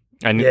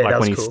 and Yeah, like that when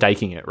was he's cool.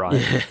 staking it,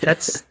 right?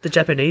 that's the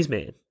Japanese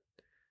man.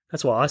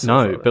 That's why I saw.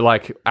 No, but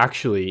like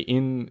actually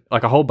in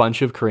like a whole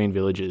bunch of Korean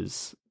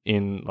villages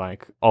in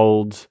like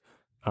old,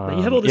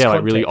 you have all this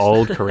like really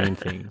context. old Korean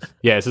things.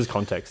 Yeah, this is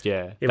context.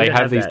 Yeah, we they don't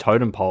have have these that.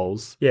 totem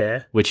poles,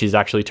 yeah. which is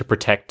actually to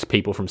protect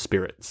people from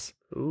spirits.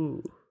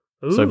 Ooh.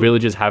 So Ooh.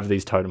 villages have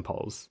these totem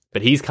poles,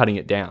 but he's cutting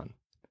it down.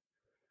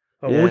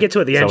 Oh, Yeah. We'll get to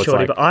it at the So end, it's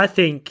shortly. like- But I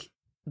think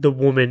the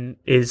woman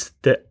is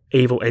the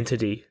evil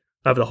entity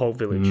of the whole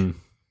village. Mm.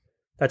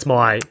 That's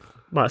my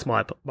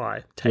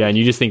take. Yeah, and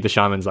you just think the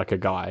shaman's like a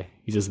guy.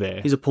 He's just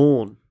there. He's a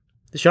pawn.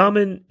 The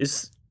shaman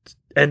is,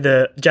 and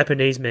the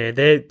Japanese man,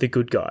 they're the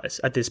good guys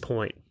at this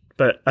point.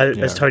 But as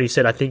Yeah. Tony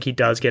said, I think he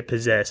does get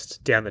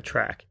possessed down the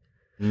track.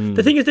 Mm.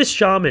 The thing is, this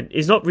shaman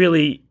is not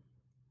really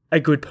a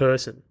good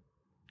person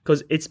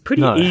because it's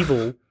pretty No.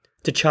 evil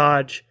to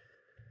charge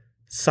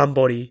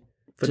somebody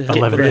for To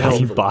getting help rid of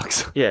them. evil.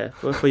 $11,000. Yeah,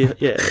 for you.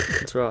 Yeah,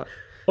 that's right.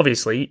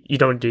 Obviously, you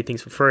don't do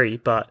things for free,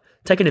 but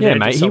taking Yeah, advantage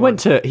mate. of He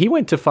someone,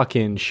 went to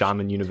fucking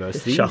shaman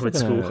university. Shaman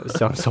He's not gonna school.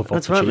 Sell himself off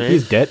That's for right, cheap. man.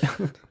 He's dead.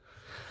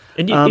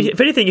 and if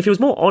anything, if he was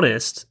more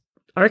honest,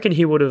 I reckon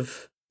he would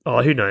have.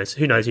 Oh, who knows?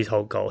 Who knows his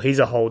whole goal? He's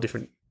a whole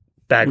different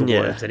bag of Yeah.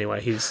 worms. Anyway,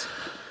 he's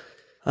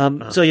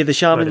So yeah, the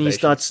shaman he motivation.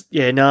 starts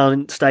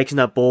nailing stakes in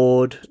that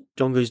board.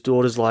 Jongoo's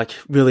daughter's like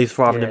really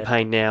thriving in Yeah.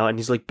 pain now, and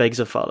he's like begs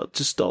her father,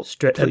 just stop.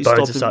 her Please bones stop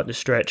are him." starting to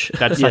stretch.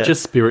 That's Yeah. such a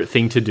spirit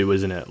thing to do,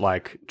 isn't it?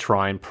 Like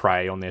try and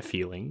prey on their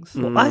feelings.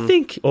 Well, I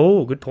think.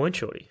 Oh, good point,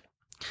 Shorty.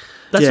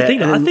 That's Yeah, the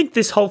thing. I and- think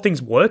this whole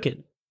thing's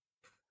working.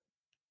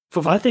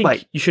 I think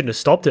wait. you shouldn't have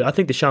stopped it. I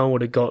think the shaman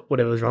would have got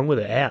whatever was wrong with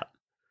it out.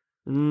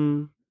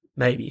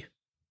 Maybe.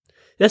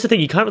 That's the thing.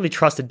 You can't really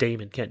trust a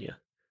demon, can you?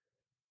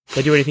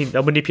 They do anything.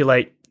 They'll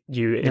manipulate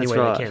you any That's way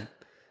right. they can.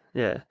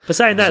 Yeah. But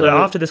saying that, So- though,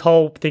 after this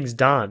whole thing's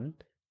done,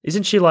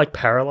 isn't she like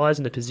paralyzed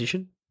in a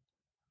position?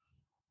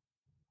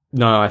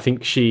 No, I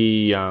think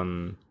she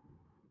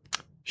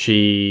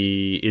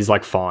is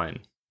like fine,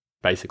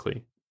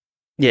 basically.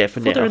 Yeah, for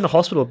I now. thought they're in the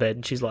hospital bed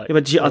and she's like, Yeah,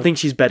 but I think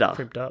she's better.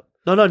 crimped up.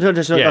 No, Yeah,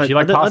 she,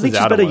 like, I passes think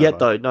she's out or better yet,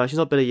 whatever. though. No, she's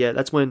not better yet.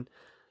 That's when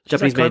She's,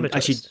 Japanese like, man comatose.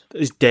 actually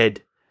is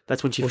dead.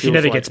 That's when she Well, feels she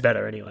never like- gets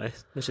better anyway.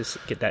 Let's just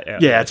get that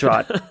out. Yeah, that's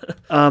right.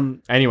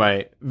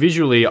 Anyway,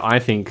 visually, I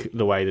think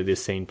the way that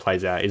this scene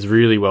plays out is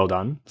really well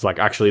done. It's like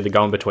actually the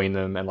going between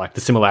them and like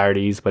the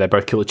similarities where they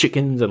both kill the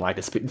chickens and like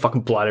they're spitting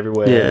fucking blood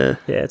everywhere. Yeah.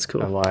 Yeah, it's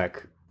cool. And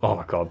like, oh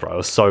my god, bro, it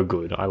was so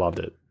good. I loved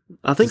it.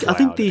 I think It's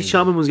the loud and-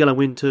 shaman was going to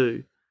win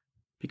too,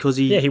 because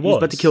he he was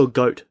about to was. kill a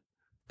goat.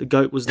 The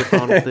goat was the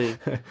final thing.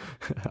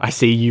 I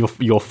see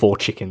your 4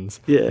 chickens.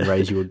 Yeah. And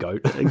raise you a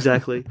goat.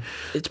 Exactly.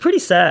 It's pretty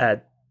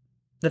sad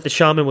that the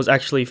shaman was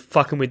actually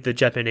fucking with the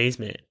Japanese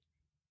man.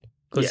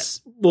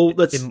 Because Well,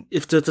 that's In-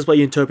 if that's the way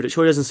you interpret it.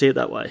 Shorty doesn't see it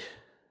that way.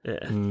 yeah.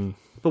 Mm.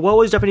 But why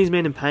was Japanese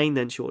man in pain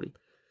then, Shorty?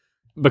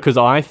 Because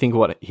I think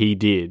what he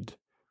did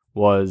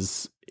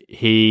was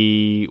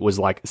he was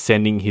like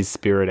sending his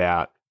spirit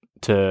out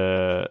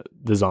to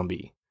the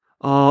zombie.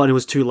 Oh, and it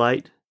was too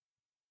late.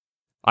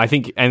 I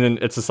think, and then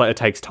it's just like it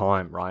takes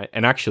time, right?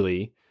 And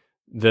actually,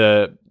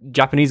 the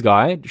Japanese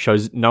guy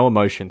shows no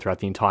emotion throughout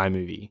the entire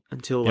movie.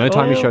 Until The only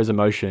time Oh. he shows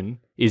emotion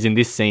is in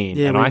this scene,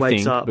 Yeah, and when he I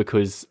wakes think up.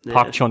 because Yeah.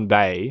 Park Chon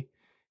Bae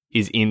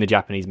is in the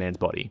Japanese man's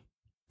body.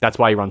 That's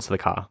why he runs to the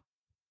car.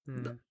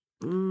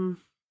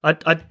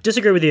 I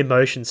disagree with the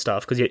emotion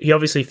stuff because he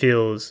obviously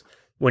feels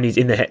when he's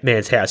in the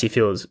man's house, he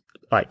feels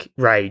like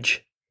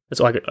rage.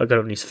 That's what I got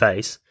on his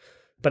face.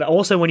 But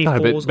also when he No,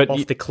 falls but off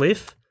you- the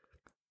cliff,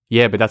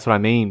 Yeah, but that's what I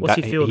mean. What's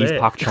he feel he's there?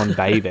 Park Chon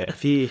Bae there.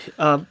 Fear.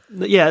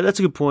 Yeah, that's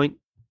a good point.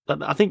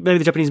 I think maybe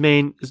the Japanese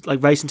man is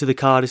like racing to the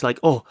car. And it's like,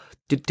 oh,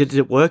 did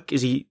it work?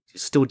 Is he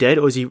still dead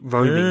or is he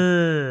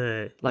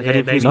roaming? Like, I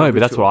didn't maybe. think- No, but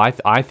that's ritual.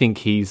 what I think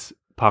he's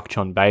Park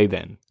Chon Bae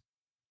then.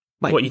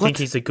 Wait, What, you think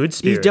he's a good He's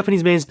spirit?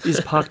 Japanese man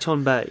is Park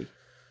Chon Bae,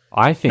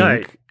 I think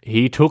No.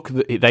 he took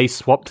they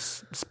swapped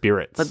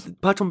spirits.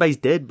 but Park Chon Bae's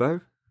dead, bro.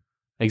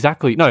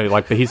 Exactly. No,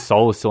 like but his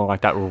soul is still in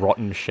like that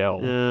rotten shell.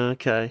 Yeah,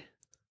 okay.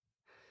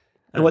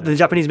 And what the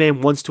Japanese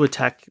man wants to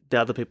attack the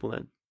other people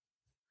then.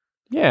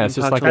 Yeah, it's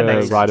just Park like a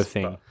Chan-wook. rite of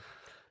thing. No,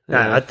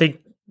 Yeah. I think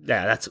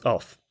that's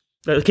off.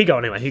 Keep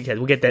going anyway. Who cares?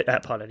 We'll get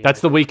that part anyway.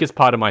 That's the weakest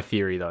part of my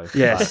theory, though.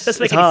 Yeah, Doesn't it's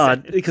make any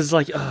hard sense. because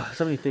like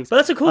so many things. But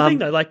that's a cool thing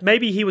though. Like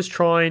maybe he was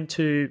trying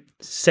to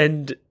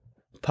send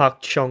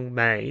Park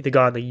Chung-mei, the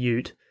guy in the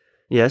Ute,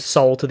 Yes,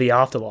 soul to the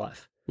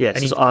afterlife. yes.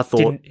 And So I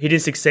thought. he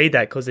didn't succeed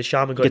that because the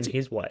shaman got in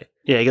his way.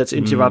 Yeah, he gets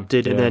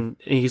interrupted, and yeah. then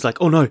he's like,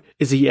 "Oh no,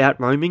 is he out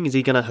roaming? Is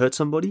he going to hurt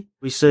somebody?"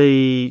 We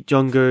see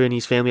Jong-gu and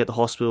his family at the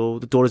hospital.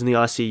 The daughter's in the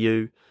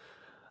ICU.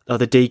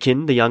 The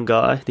deacon, the young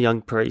guy, the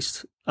young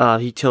priest,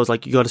 he tells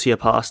like, "You got to see a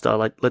pastor.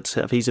 Like, let's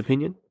have his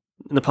opinion."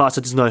 And the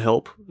pastor does no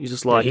help. He's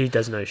just like, He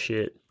does no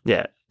shit.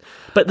 "Yeah,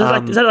 But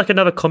is that like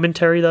another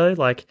commentary though,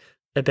 like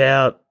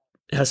about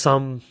how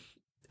some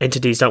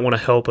entities don't want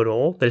to help at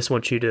all? They just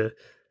want you to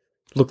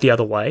look the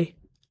other way.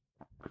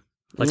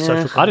 Like Yeah.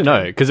 social. I don't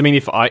know, because I mean,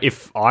 if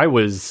I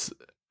was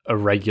a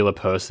regular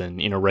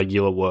person in a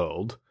regular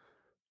world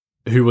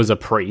who was a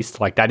priest,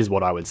 like that is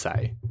what I would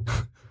say.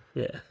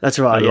 Yeah. that's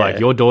right." I'd be Yeah. like,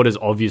 your daughter's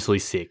obviously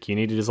sick. You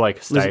need to just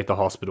like stay at the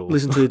hospital.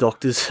 Listen to the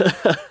doctors.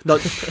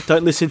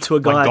 Don't listen to a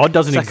guy. Like God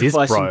doesn't exist,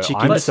 sacrificing bro. I'm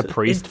chickens. just a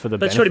priest for the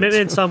But benefits. surely, maybe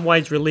in some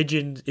ways,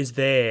 religion is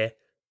there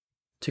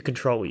to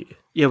control you.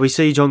 Yeah, we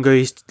see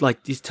Jong-gu.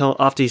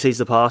 After he sees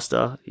the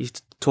pastor, he's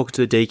talking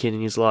to the deacon,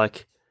 and he's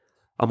like,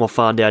 "I'm gonna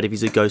find out if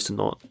he's a ghost or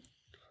not."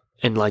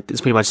 And like, it's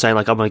pretty much saying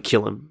like, "I'm gonna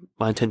kill him.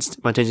 My intention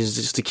is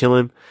just to kill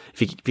him.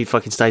 If he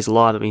fucking stays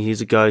alive, I mean,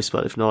 he's a ghost.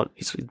 But if not,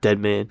 he's a dead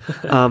man."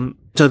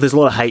 So there's a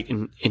lot of hate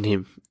in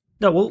him.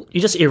 No, well,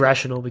 you're just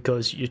irrational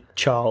because your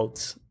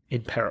child's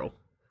in peril.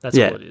 That's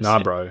Yeah. all it is. Nah,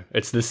 bro,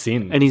 it's the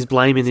sin. And he's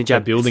blaming the They're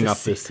Japanese. building up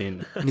the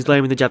sin. And he's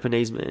blaming the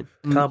Japanese man.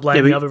 Can't blame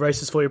Yeah, the other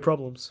races for your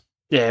problems.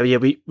 Yeah.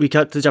 We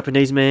cut to the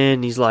Japanese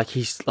man. He's like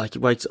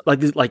wakes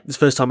like this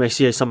first time I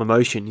see some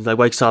emotion. He like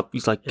wakes up.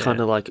 He's like kind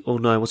of like, "Oh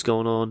no, what's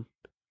going on?"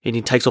 And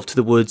he takes off to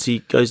the woods. He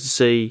goes to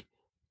see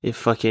if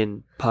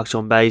fucking Park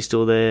Chan-bay is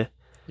still there.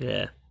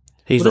 Yeah.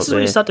 He's Well, this not is when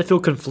there. you start to feel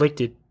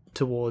conflicted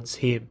towards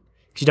him.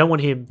 Because you don't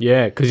want him.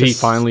 Yeah, because he Just-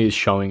 finally is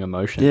showing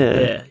emotion. Yeah.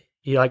 Yeah.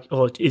 You like,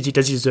 or does he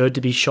deserve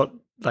to be shot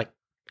like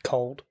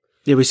cold?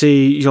 Yeah, we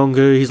see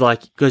Jong-gu. He's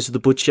like goes to the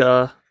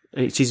butcher.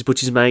 He sees the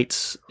butcher's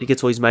mates. He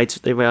gets all his mates.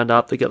 They round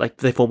up.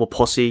 They form a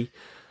posse.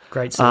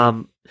 Great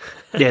scene.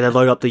 Yeah, they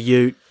load up the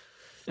ute,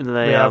 and then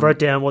they I wrote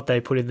down what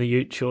they put in the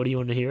ute. Shorty, you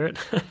want to hear it?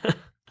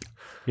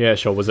 Yeah,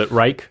 sure. Was it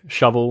rake,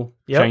 shovel,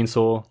 Yep.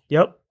 chainsaw,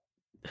 Yep.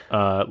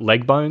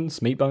 leg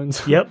bones, meat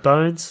bones? Yep.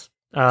 Bones.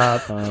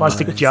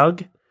 Plastic nice.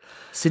 jug.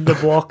 Cinder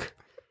block.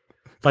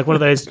 Like one of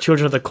those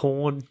Children of the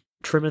Corn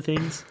trimmer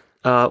things.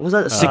 was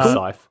that a sickle?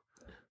 Scythe.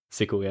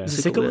 Sickle, yeah. Is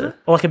it Sickle, sickle, is yeah. it?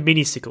 Or like a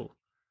mini sickle.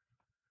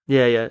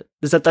 Yeah.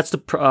 That's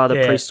the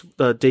Yeah. priest,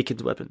 the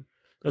deacon's weapon.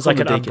 There's like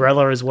an Deacon.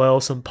 umbrella as well,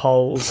 some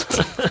poles,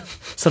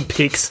 some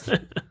picks,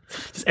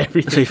 just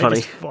everything. That's really funny.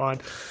 Just fine.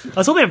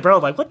 I saw the umbrella,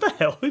 like, what the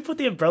hell? Who put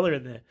the umbrella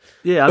in there?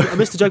 Yeah, I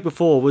missed the joke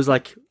before. Was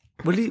like,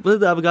 what did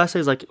the other guy say?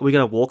 He's like, "Are we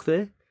gonna walk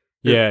there?"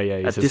 Yeah. He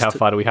At says, this how t-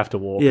 far do we have to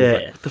walk? Yeah.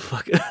 Yeah. What the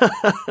fuck?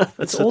 It's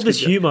That's all such this a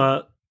good joke.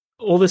 humor,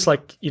 all this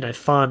like,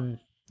 fun,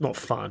 not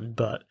fun,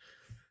 but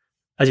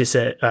as you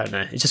said, I don't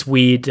know, it's just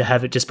weird to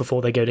have it just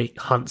before they go to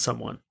hunt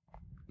someone.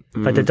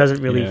 Like that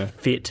doesn't really Yeah.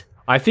 fit.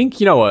 I think,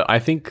 you know what? I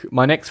think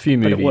my next few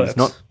But it movies, works.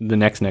 not the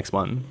next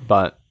one,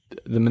 but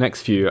the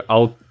next few,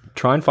 I'll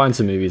try and find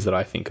some movies that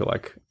I think are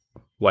like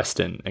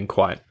Western and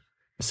quite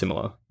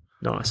similar.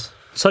 Nice.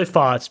 So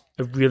far, it's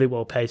a really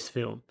well paced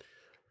film.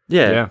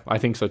 Yeah. I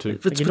think so too.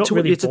 If it's, You're not two,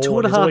 really it's a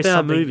bored. 2.5 There's always hour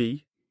something-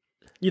 movie.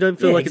 You don't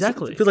feel Yeah, like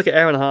exactly. it feels like an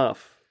hour and a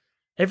half.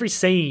 Every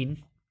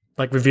scene,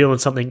 like revealing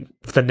something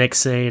for the next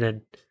scene,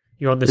 and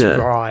you're on this Yeah.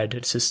 ride.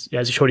 It's just,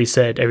 as Shorty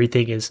said,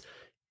 everything is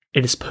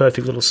in its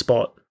perfect little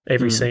spot.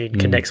 Every scene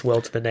connects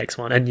well to the next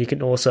one, and you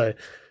can also have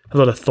a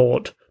lot of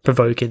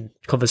thought-provoking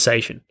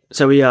conversation.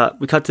 So we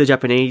cut to the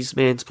Japanese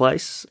man's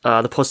place.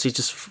 The posse's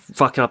just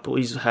fucking up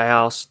his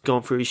house,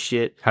 going through his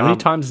shit. How many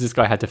times has this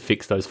guy had to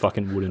fix those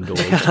fucking wooden doors?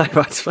 right,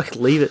 just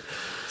fucking leave it.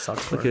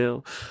 Sucks for Fucking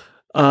him.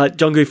 hell.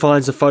 Jong-gu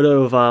finds a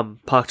photo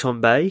of Park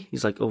Chan-bay.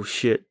 He's like, "Oh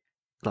shit,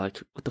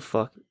 like what the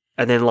fuck?"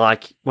 And then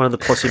like one of the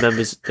posse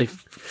members,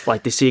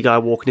 they see a guy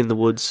walking in the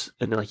woods,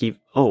 and they're like,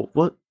 "Oh,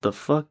 what the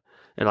fuck?"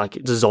 And like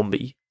it's a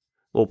zombie,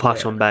 or Park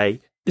Yeah.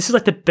 Chan-bay. This is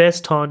like the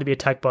best time to be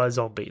attacked by a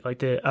zombie. Like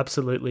they're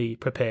absolutely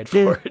prepared for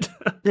Yeah. it.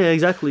 Yeah,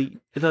 exactly.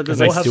 There's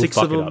they all still 6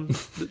 fuck of it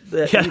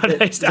them. Yeah,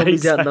 they- zombies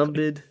exactly.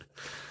 outnumbered.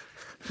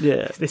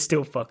 Yeah, They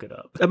still fuck it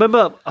up. I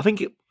remember. I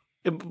think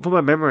from my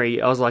memory,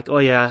 I was like, "Oh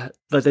yeah."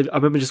 Like I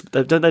remember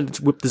don't they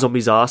just whip the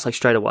zombie's ass like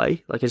straight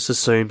away? Like I just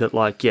assumed that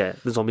like the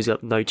zombies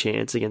got no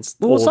chance against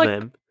Well, all it's of like-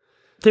 them.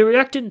 They're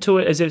reacting to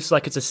it as if it's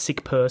like it's a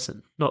sick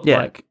person, not Yeah,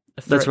 like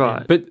a that's threatening-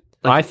 right. But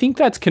I think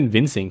that's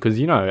convincing because,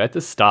 at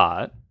the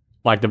start,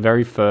 like the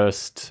very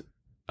first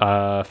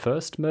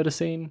murder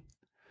scene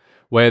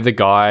where the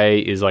guy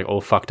is like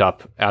all fucked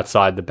up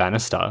outside the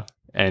banister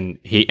and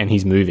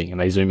he's moving and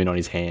they zoom in on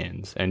his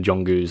hands and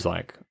Jong-gu's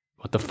like,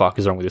 what the fuck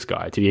is wrong with this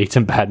guy? Did he eat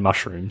some bad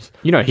mushrooms?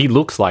 He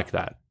looks like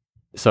that.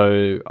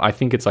 So I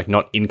think it's like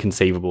not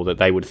inconceivable that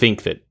they would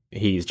think that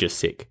he's just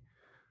sick.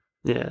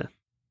 Yeah.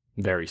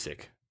 Very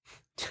sick.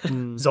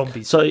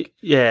 Zombies. So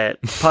yeah,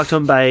 Park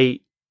Chan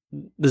Bay,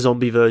 the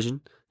zombie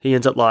version, he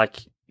ends up like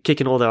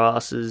kicking all their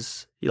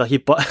asses. He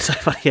bites. So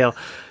funny how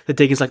the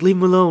deacon's like, leave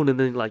him alone, and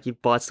then like he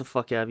bites the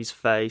fuck out of his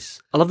face.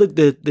 I love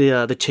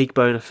the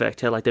cheekbone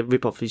effect. How like they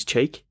rip off his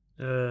cheek.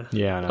 Yeah,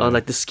 I know. Oh,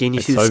 like the skin. You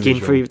It's see the so skin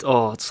visual. free.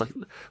 Oh, it's like,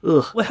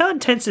 ugh. Well, how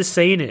intense this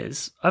scene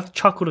is, I've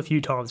chuckled a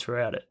few times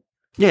throughout it.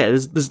 Yeah,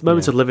 there's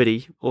moments Yeah. of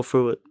levity all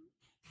through it.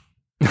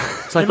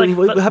 It's like, And,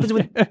 what happens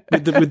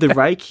with the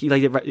rake? He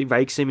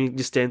rakes him. He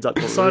just stands up.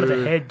 The side of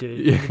the head,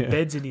 dude. Yeah. The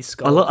bed's in his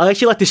skull. I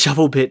actually like the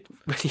shovel bit.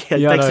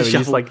 Yeah, I know, the he just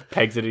shovel. like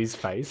pegs it at his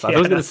face. I Yeah, thought he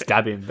was I going know. to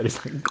stab him, but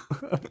he's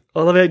like...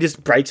 I love how he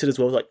just breaks it as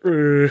well, like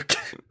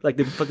like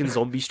the fucking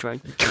zombie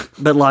strain.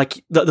 But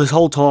like this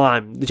whole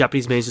time, the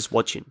Japanese man's just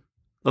watching.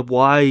 Like,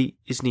 why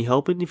isn't he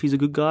helping if he's a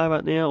good guy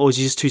right now, or is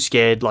he just too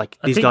scared? Like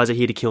I these think guys are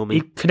here to kill me.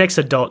 He connects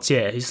the dots,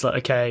 yeah. He's like,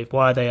 okay,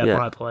 why are they at Yeah.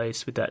 my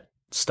place with that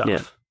stuff?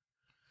 Yeah.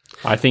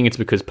 I think it's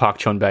because Park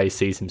Chan Bay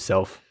sees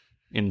himself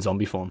in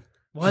zombie form.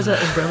 Why is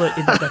that umbrella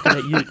in the back of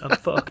that ute? I'm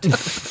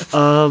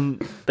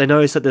fucked. They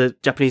notice that the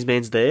Japanese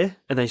man's there,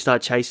 and they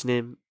start chasing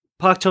him.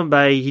 Park Chan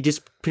Bay, he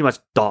just pretty much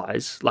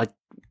dies. Like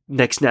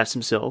neck snaps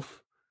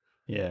himself.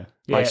 Yeah.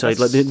 Yeah, Like so, like,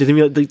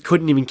 that's- they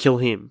couldn't even kill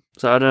him.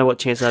 So I don't know what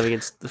chance they have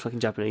against the fucking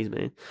Japanese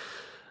man.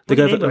 What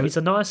do you mean, bro? He's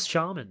a nice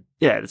shaman.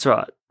 Yeah, that's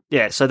right.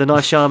 Yeah, so the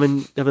nice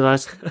shaman have a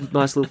nice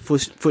little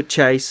foot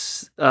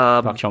chase.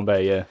 Park Chan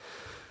Bay, yeah.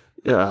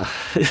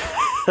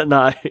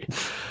 No.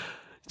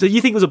 So you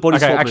think it was a body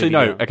Okay, swap? actually,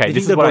 movie no. now? Okay, You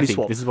this is they're what I body think.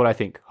 swapped? This is what I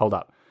think. Hold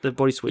up. The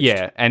body switch.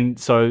 Yeah, and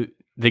so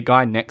the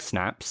guy neck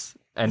snaps,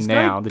 and There's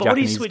now no the body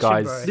Japanese switching,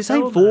 guys... bro. This Hell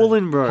ain't no.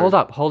 falling, bro. Hold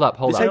up.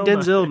 This ain't Hell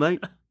no. Denzel,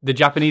 mate. The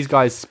Japanese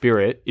guy's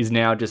spirit is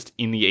now just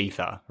in the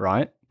ether,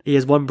 right? He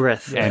has one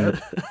breath.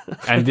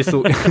 And this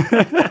will...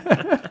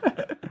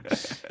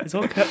 It's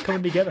all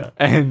coming together.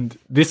 And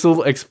this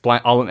will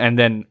explain... and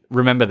then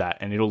remember that,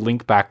 and it'll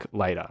link back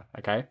later,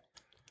 okay?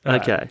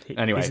 Okay.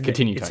 Anyway, He's in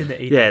continue, It's Tony. in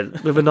the ether.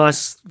 Yeah, with a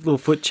nice little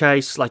foot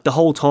chase. Like the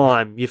whole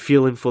time, you're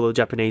feeling for the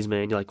Japanese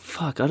man. You're like,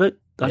 fuck, I don't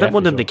Yeah, want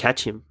for them to sure.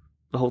 catch him.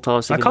 The whole time, I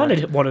was I thinking kind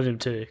that. of wanted him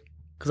to,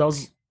 because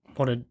I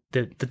wanted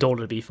the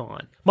daughter to be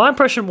fine. My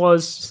impression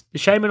was the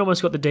shaman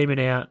almost got the demon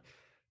out.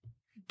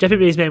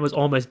 Japanese man was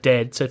almost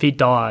dead, so if he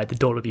died, the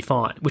daughter would be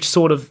fine, which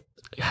sort of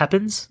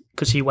happens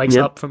because she wakes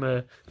Yep. up from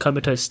a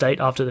comatose state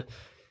after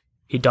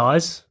he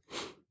dies.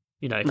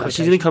 You know, No,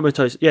 she's in a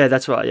comatose. Yeah,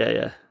 that's right.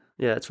 Yeah,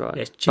 that's right.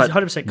 Yeah, she's but,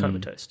 100%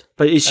 comatose.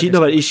 but is she at this no?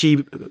 But point. is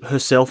she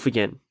herself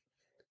again?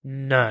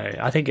 No,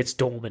 I think it's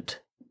dormant.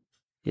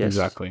 Yes.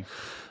 Exactly.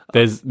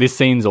 This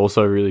scene's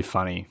also really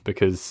funny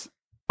because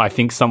I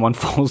think someone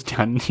falls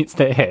down and hits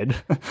their head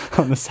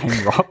on the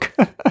same rock.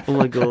 Oh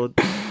my god.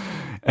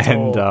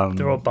 And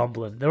They're all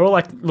bumbling. They're all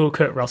like little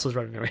Kurt Russells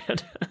running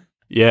around.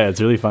 yeah,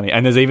 it's really funny.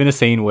 And there's even a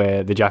scene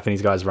where the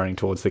Japanese guy's running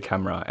towards the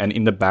camera, and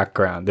in the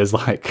background, there's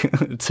like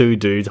two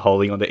dudes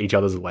holding onto each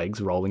other's legs,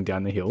 rolling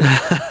down the hill.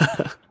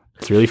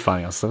 It's really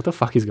funny. I was like, what the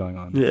fuck is going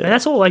on? And Yeah.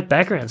 that's all like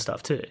background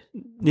stuff too.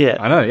 Yeah.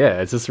 I know, yeah.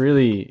 It's just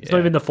really... It's not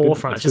even the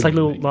forefront. It's just like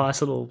little, Like,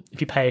 nice little.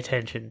 If you pay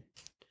attention,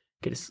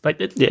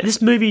 Yeah.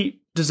 this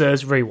movie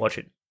deserves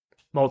rewatching.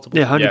 Multiple.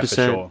 Yeah, 100%. Yeah, for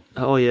sure.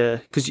 Oh yeah,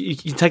 because you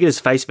take it as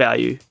face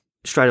value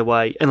straight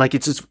away, and like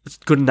it's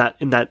good in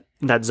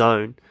that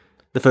zone.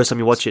 The first time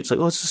you watch it, it's like,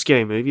 oh, it's a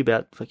scary movie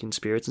about fucking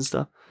spirits and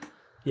stuff.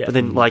 Yeah. But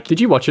then like,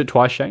 Did you watch it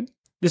twice, Shane?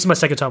 This is my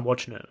second time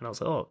watching it, and I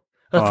was like, oh,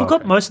 I Oh,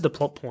 forgot okay. most of the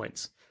plot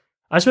points.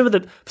 I just remember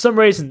that for some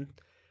reason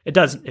it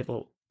doesn't.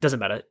 Doesn't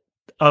matter.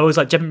 I was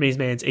like, Japanese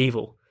man's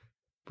evil,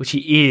 which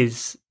he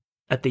is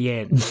at the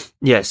end.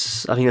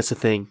 yes, I think that's the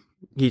thing.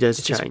 He does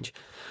It's just- change.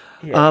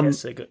 Yeah, that's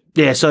so good.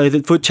 Yeah, so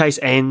the foot chase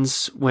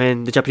ends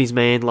when the Japanese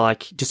man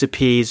like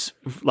disappears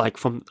like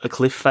from a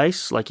cliff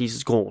face, like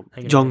he's gone.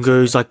 Hanging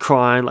Jong-goo's like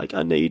crying, like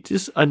I need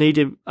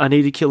him, I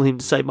need to kill him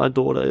to save my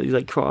daughter. He's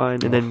like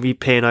crying, and then we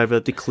pan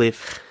over the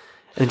cliff,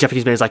 and the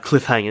Japanese man's like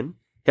cliff hanging.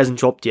 He hasn't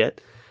dropped yet,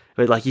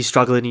 but like he's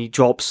struggling. He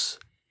drops,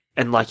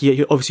 and like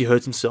he obviously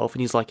hurts himself,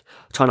 and he's like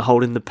trying to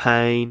hold in the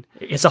pain.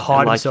 He has to hide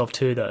like- himself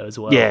too, though, as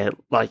well. Yeah,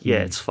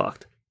 it's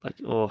fucked. Like,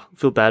 oh, I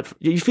feel bad.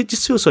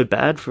 Just feel so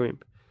bad for him.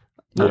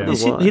 I don't know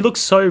He- why. he looks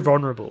so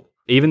vulnerable.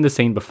 Even the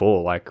scene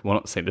before, like, well,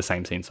 not the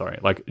same scene, sorry.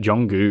 Like,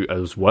 Jong-gu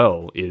as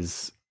well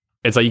is...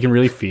 It's like you can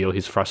really feel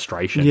his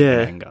frustration Yeah.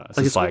 and anger. It's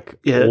Like, just like,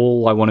 yeah.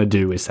 all I want to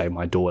do is save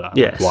my daughter. Like,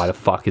 Yes. why the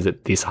fuck is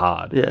it this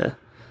hard? Yeah,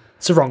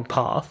 It's the wrong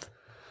path,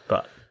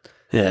 but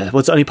yeah.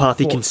 What's the only path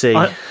he can see?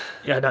 Yeah,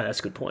 no, that's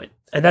a good point.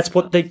 And that's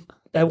what they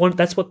want.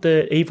 That's what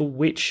the evil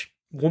witch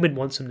woman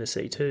wants him to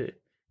see too.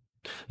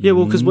 Yeah,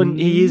 well, because when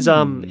he is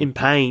in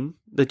pain,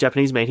 the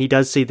Japanese man, he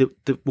does see the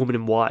woman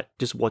in white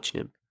just watching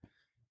him.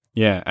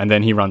 Yeah, and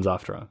then he runs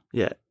after her.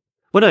 Yeah.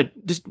 Well,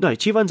 no,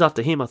 she runs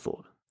after him. I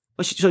thought.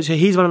 Oh, so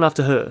he's running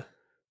after her.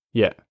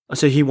 Yeah.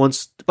 So he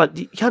wants, but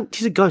he can't.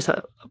 He's a ghost.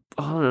 I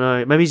don't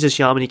know. Maybe he's a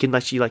shaman. He can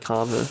actually like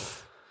harm her.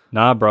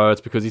 Nah, bro,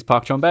 it's because he's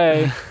Park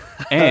Chan-bay.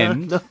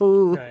 And no.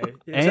 No,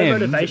 there's no And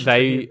motivation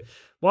they- for him.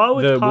 Why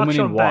would the Park woman in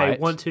Chan Bay white-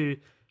 want to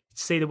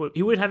see the woman?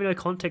 He wouldn't have no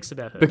context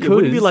about her. because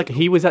wouldn't it be like-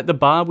 he was at the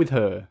bar with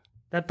her.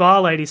 That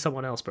bar lady's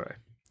someone else, bro.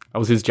 That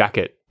was his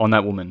jacket on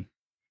that woman.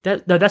 No,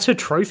 that's her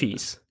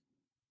trophies.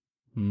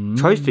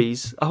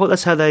 Trophies? Oh,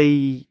 that's how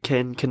they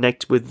can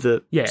connect with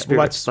the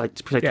spirits, like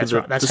to protect that's the,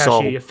 right. That's the how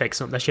soul. she affects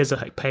them. She has a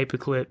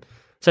paperclip.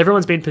 So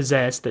everyone's been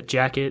possessed. That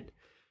jacket,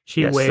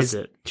 she wears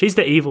it. She's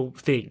the evil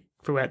thing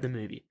throughout the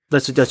movie.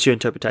 That's your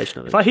interpretation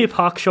of it. If I hear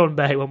Park Sean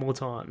Bay one more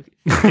time,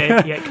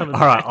 yeah, coming.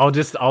 All right,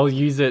 I'll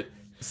use it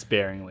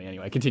sparingly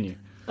anyway. Continue.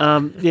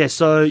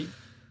 So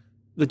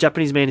the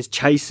Japanese man is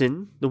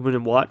chasing the woman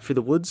in white through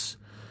the woods.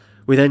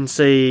 We then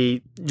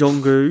see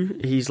Jong-gu.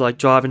 He's like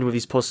driving with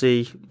his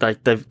posse.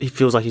 He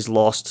feels like he's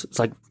lost. It's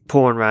like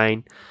pouring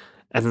rain,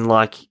 and then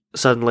like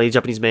suddenly, the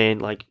Japanese man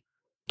like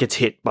gets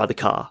hit by the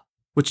car.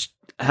 Which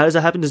how does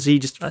that happen? Does he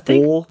just fall?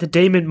 Think the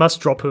demon must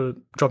drop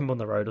him on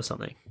the road or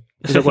something.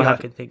 Is that what I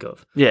can think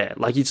of? Yeah,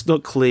 like it's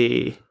not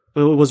clear.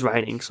 Well, it was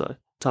raining, so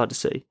it's hard to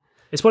see.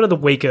 It's one of the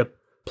weaker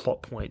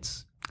plot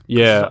points.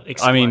 Yeah,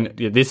 I mean,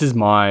 this is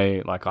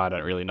my like. I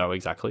don't really know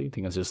exactly. I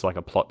think it's just like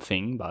a plot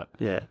thing, but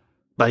yeah.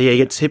 But yeah, he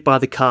gets hit by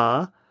the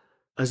car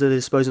as they're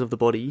disposing of the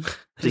body.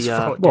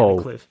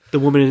 The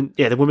woman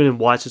in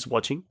white's just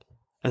watching,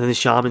 and then the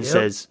shaman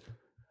says,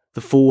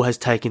 "The fool has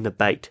taken the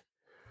bait."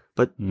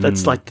 But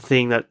that's like the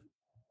thing that.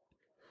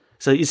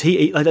 So is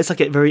he? Like, that's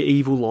like a very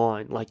evil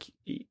line, like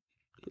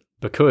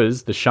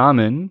because the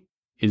shaman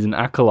is an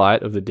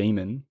acolyte of the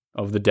demon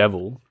of the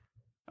devil,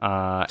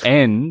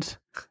 and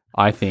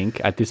I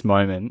think at this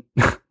moment,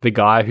 the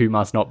guy who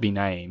must not be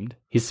named,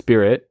 his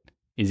spirit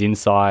is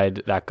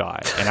inside that guy.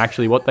 And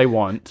actually what they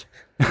want,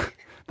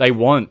 they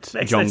want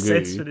Makes Jong-gu.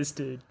 No sense for this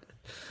dude.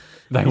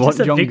 They He's want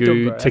just a victim,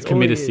 Jong-gu bro. to That's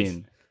commit all a he is.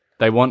 sin.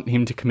 They want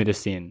him to commit a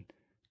sin.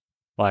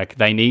 Like,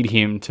 they need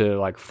him to,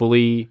 like,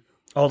 fully...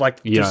 Oh, like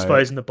You know.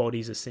 disposing the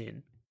body's a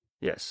sin.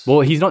 yes.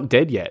 Well, he's not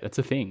dead yet. That's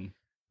a thing.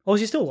 Oh,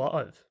 is he still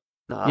alive?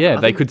 Nah, yeah, I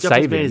they think could the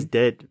Japanese save man him. is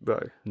dead, bro.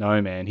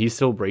 No, man. He's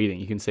still breathing.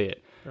 You can see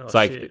it. Oh, It's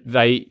like, shit.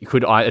 they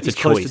could... It's He's a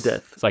close to choice.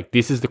 death. It's like,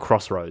 this is the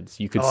crossroads.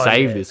 You could Oh,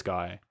 save yeah. this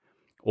guy,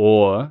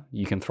 or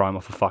you can throw him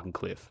off a fucking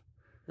cliff.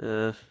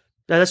 No,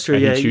 that's true.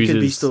 And he Yeah, you can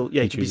be chooses- still.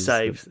 Yeah, he you can be chooses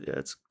saved. Yeah,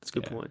 that's a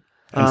good point.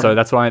 And so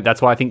that's why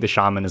I think the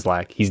shaman is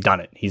like, he's done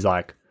it. He's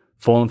like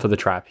fallen for the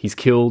trap. He's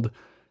killed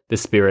the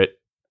spirit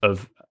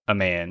of a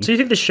man. So you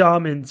think the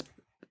shaman's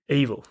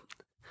evil?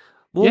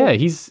 well, Yeah,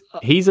 he's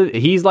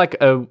like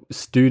a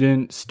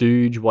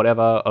stooge,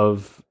 whatever,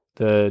 of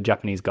the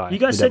Japanese guy. You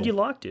guys the said devil. you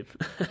liked him.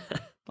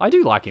 I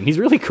do like him. He's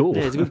really cool.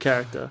 yeah, he's a good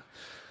character.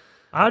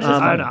 I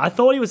don't know. I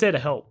thought he was there to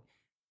help.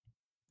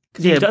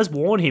 Because Yeah, he does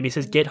warn him. He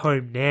says, "Get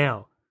home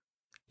now."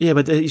 Yeah,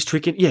 but he's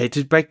tricking. Yeah,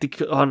 to break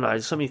the. Oh no,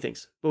 there's so many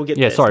things. We'll get.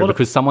 Yeah, there. sorry, lot of-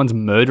 because someone's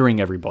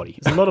murdering everybody.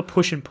 There's a lot of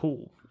push and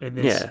pull in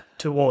this Yeah.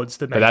 towards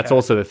the main But that's character.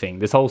 also the thing.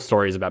 This whole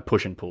story is about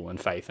push and pull and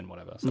faith and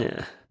whatever. So.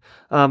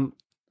 Yeah.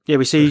 Yeah,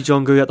 we see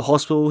Jong-gu at the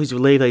hospital. He's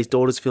relieved that his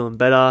daughter's feeling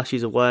better.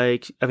 She's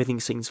awake. Everything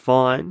seems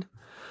fine.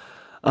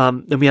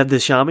 Then we have the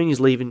shaman. He's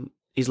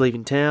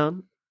leaving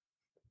town.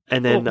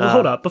 And then Well,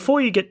 hold up.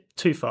 Before you get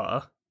too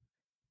far,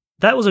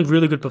 that was a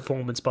really good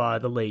performance by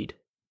the lead,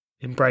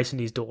 embracing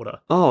his daughter.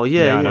 Oh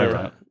yeah, Yeah, I yeah. know,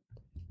 right?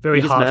 Very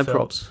He gets mad heartfelt.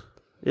 props.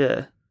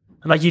 Yeah.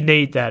 And like you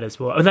need that as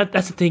well. And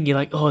that's the thing. You're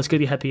like, oh, it's gonna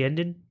be a happy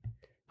ending,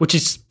 which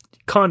is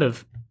kind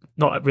of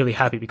not really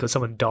happy because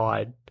someone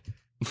died.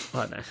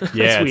 I don't know.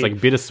 Yeah, It's it's weird.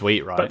 like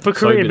bittersweet, right? But for So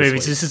Korean bittersweet.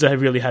 movies, this is a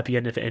really happy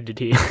ending if it ended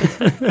here.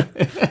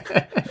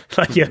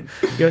 Like you're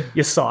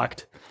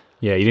psyched.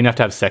 Yeah, you didn't have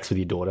to have sex with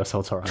your daughter, so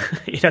it's all right.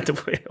 You have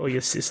to or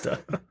your sister.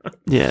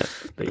 Yeah.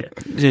 But yeah,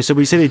 Yeah, so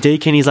we see the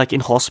deacon, he's like in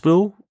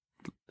hospital,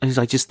 and he's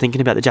like just thinking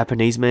about the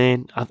Japanese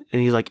man, and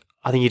he's like,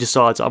 I think he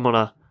decides I'm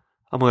gonna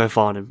go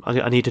find him.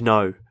 I need to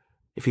know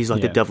if he's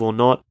like the Yeah. devil or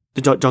not.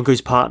 The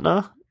Jong-gu's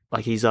partner,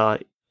 like his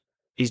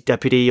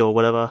deputy or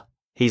whatever,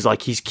 he's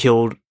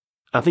killed.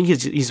 I think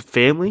his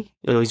family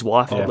or his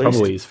wife Yeah, at least.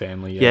 probably his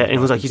family. Yeah, and it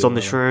was like he's on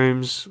the shroom.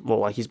 shrooms, well,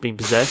 like he's been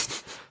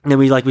possessed. And then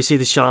we see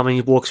the shaman.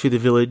 He walks through the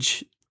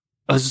village.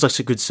 It was just like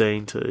a good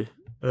scene too.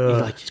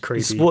 it's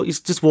creepy. He's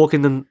just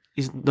walking, and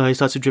his nose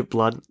starts to drip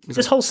blood. He's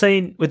This whole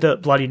scene with the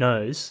bloody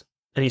nose,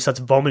 and he starts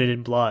vomiting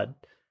in blood.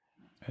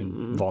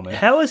 And vomit.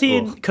 How is he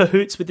in Ugh.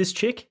 cahoots with this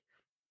chick?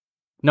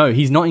 No,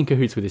 he's not in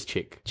cahoots with this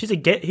chick. He's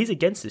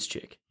against this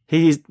chick.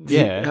 He is,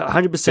 Yeah,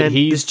 100%. but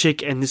he's- This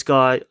chick and this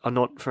guy are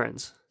not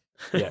friends.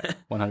 Yeah,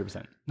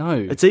 100%. No,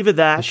 It's either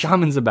that. the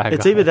shaman's a bad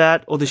It's guy. either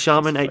that or the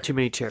shaman ate too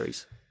many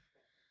cherries.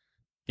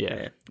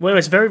 Yeah. Well,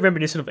 it's very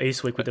reminiscent of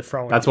Eastwick with the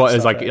throwing. That's up what and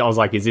it's like. stuff, I was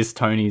like, is this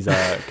Tony's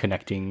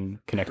connecting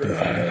thing?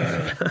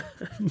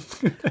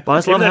 But I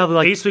just love Even how though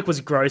like Eastwick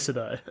was grosser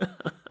though.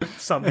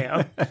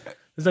 Somehow,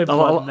 there's no I,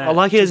 blood in that. I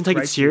like he It's doesn't take it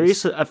grape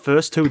serious juice. at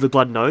first too. With the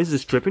blood nose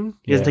is dripping.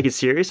 He doesn't Yeah. take it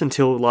serious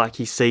until like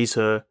he sees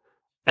her,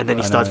 and then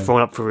he I starts know.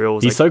 throwing up for real.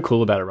 It's He's like, so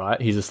cool about it, right?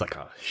 He's just like,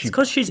 oh, It's shoot.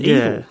 because she's Yeah.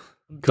 evil.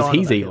 Because Dying on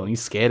he's that evil hill. and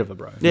he's scared of her,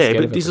 bro. yeah, scared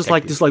but of her he's just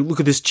like protective. this. Like look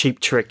at this cheap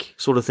trick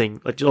sort of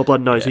thing. Like oh, blood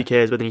knows Yeah. who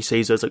cares, but then he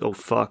sees her. It's like oh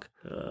fuck.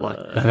 Like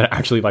And it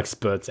actually like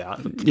spurts out.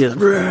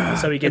 yeah.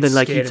 So he And gets then,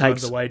 like, scared he and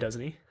runs takes- away,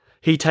 doesn't he?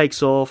 He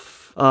takes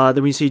off.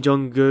 Then we see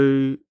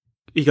Jong-gu.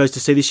 He goes to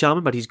see the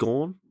shaman, but he's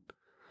gone.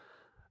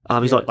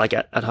 He's Yeah. not like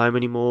at home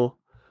anymore.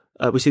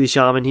 We see the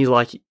shaman. He's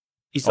like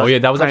he's Oh like, yeah,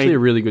 that was praying- actually a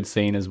really good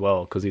scene as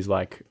well because he's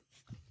like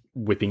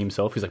whipping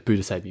himself. He's like,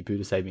 Buddha save me,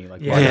 Buddha save me.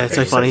 Like, Yeah. yeah, it's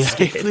so He's so funny.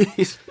 scared.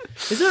 Please.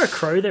 Is there a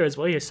crow there as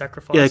well? You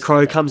sacrifice. Yeah,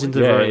 crow comes into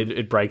the yeah, room.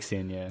 it breaks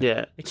in. Yeah,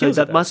 Yeah, It so kills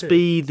that it though, must too.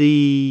 be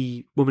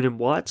the woman in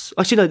whites.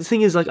 Actually, no. The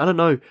thing is, like, I don't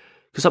know,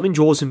 because something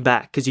draws him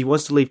back because he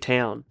wants to leave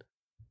town,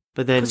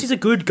 but then Because he's a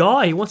good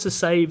guy. He wants to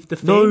save the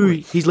no, family.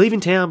 he's leaving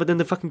town. But then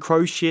the fucking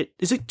crow shit.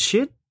 Is it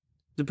shit?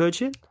 The bird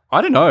shit?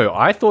 I don't know.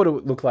 I thought it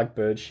looked like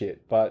bird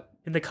shit, but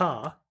In the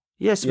car.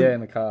 Yes. yeah, in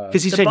the car.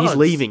 Because he's The saying he's bugs.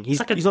 leaving. He's It's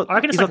like a- he's not. I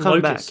reckon it's he's like not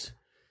coming locust. back.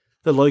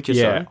 The locust.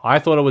 Yeah, though. I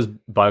thought it was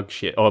bug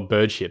shit or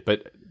bird shit,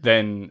 but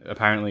then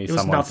apparently was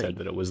someone nothing. said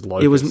that it was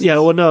locust. It was. Yeah.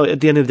 Well, no. At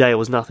the end of the day, it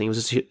was nothing. It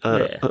was just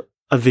Yeah.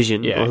 a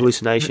vision Yeah. or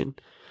hallucination.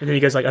 And then he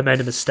goes like, "I made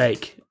a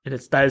mistake," and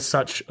that is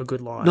such a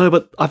good line. No,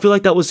 but I feel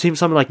like that was him.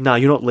 Something like, "No,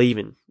 you're not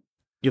leaving.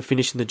 You're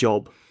finishing the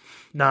job."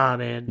 Nah,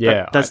 man.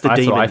 Yeah, that's the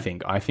that's what I demon.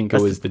 think. I think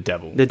That's it was the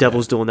devil. The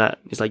devil's doing that.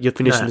 He's like, "You're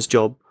finishing Nah. this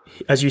job."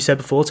 As you said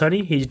before,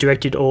 Tony, he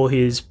directed all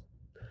his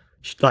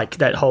like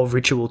that whole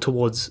ritual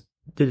towards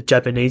the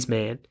Japanese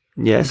man.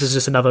 Yes. This is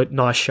just another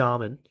nice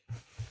shaman,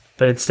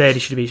 but instead he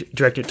should be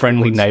directed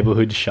Friendly towards,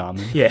 neighborhood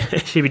shaman. Yeah, he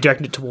should be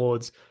directed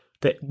towards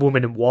the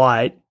woman in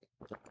white,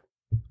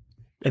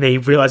 and then he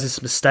realizes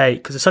his mistake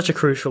because it's such a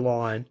crucial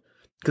line.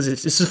 Because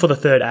this is for the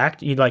third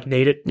act, you like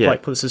need it, Yeah.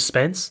 like for the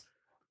suspense,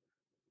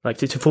 like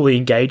to fully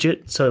engage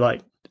it. So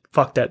like,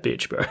 fuck that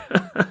bitch, bro.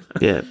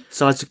 Yeah.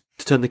 Decides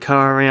to turn the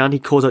car around. He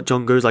calls out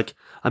John Goose like,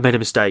 "I made a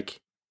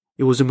mistake.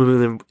 It was the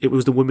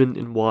woman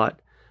in white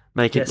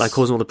making Yes. like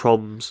causing all the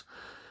problems."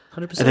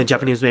 100%. And then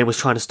Japanese man was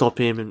trying to stop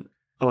him, and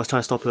I was trying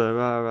to stop her.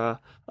 Rah, rah.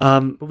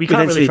 But we then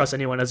can't really see- trust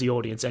anyone as the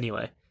audience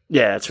anyway.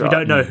 Yeah, that's We right.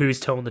 don't know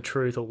who's telling the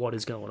truth or what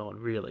is going on,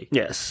 really.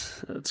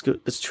 Yes, that's good.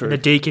 That's true. And the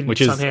deacon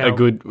Which is somehow...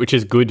 good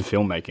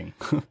filmmaking.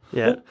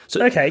 Yeah.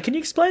 So Okay, can you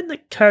explain the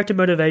character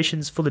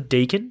motivations for the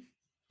deacon?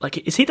 Like,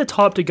 is he the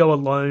type to go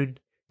alone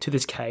to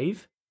this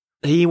cave?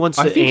 he wants.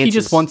 I the think he answers.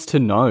 just wants to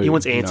know. He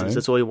wants you answers. know?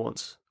 That's all he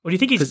wants. Or do you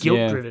think he's 'Cause-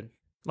 guilt-driven?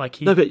 Like,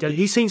 he... No, but does-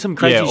 he's seen some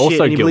crazy Yeah, shit,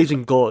 also and he guilt. believes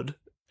in God,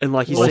 and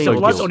like he's well, seeing. also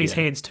blood's guilt, on his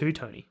yeah. hands too,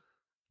 Tony.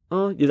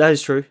 Oh, yeah, that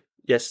is true.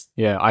 Yes.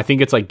 Yeah, I think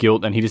it's like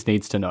guilt, and he just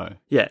needs to know.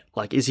 Yeah.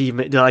 Like, is he?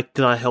 Did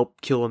I help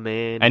kill a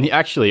man? And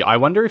I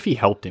wonder if he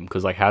helped him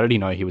because, like, how did he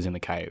know he was in the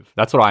cave?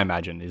 That's what I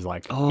imagine. Is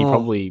like he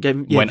probably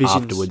went visions,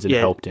 afterwards and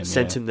helped him.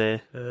 Sent yeah. him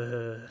there.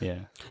 Yeah,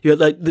 Yeah,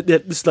 like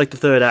this is like the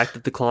third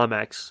act, the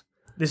climax.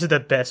 This is the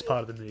best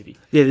part of the movie.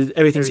 Yeah,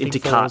 everything's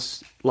Everything intercut.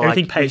 falls- Like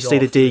everything we pays see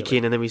the off, deacon,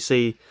 really. and then we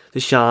see the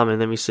shaman,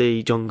 then we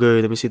see John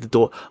Gu, then we see the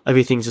door.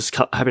 Everything's just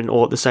happening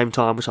all at the same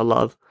time, which I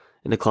love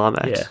in the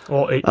climax. Yeah,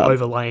 or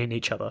overlaying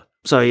each other.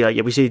 So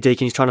yeah, we see the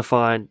deacon. He's trying to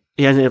find.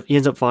 He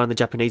ends up finding the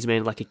Japanese man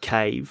in like a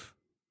cave,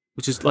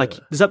 which is like.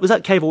 Was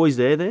that cave always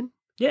there then?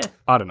 Yeah,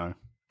 I don't know.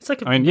 it's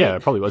like a, I mean, yeah,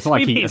 it probably was. It's not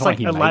like he, It's it's not like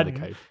he made Aladdin the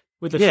cave.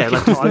 with the Yeah,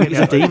 like fucking tiger he's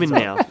a now. demon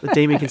now. The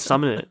demon can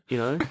summon it. You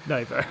know.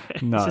 No, bro.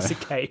 No. It's just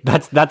a cave.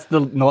 That's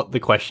not the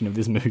question of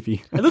this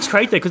movie. It looks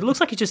crazy though, because it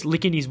looks like he's just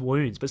licking his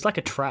wounds, but it's like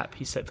a trap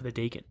he's set for the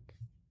deacon.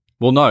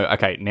 Well, no.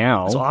 Okay,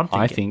 now That's what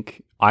I'm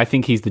I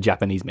think he's the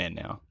Japanese man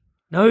now.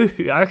 No,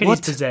 I reckon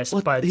he's possessed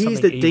What? by He's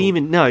something the evil.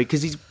 demon. No,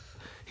 because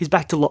he's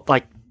back to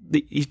like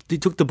he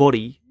took the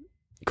body.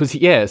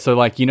 Because so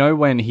like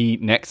when he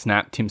neck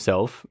snapped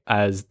himself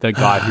as the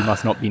guy who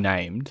must not be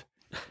named.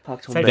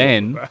 Say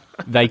Then that,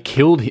 they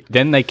killed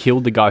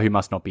the guy who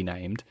must not be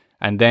named,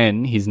 and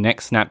then his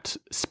neck snapped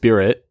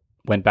spirit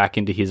went back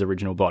into his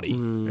original body.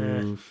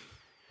 Mm,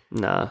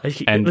 nah.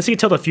 Unless he can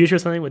tell the future or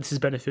something where this is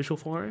beneficial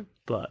for him,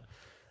 but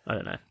I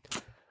don't know.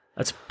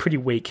 That's pretty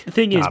weak. The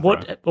thing is,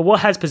 Nah, what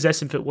has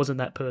possessed him if it wasn't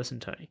that person,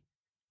 Tony?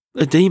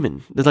 A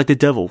demon. They're like the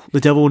devil. The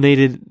devil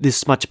needed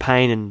this much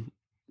pain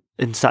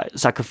and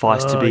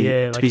sacrifice to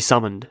be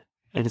summoned,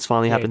 and it's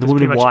finally happened. The because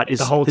woman in pretty much white is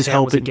the whole town was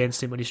helping.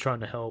 against him when he's trying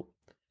to help.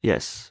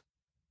 Yes,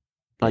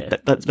 like Yeah,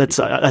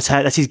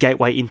 that's his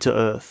gateway into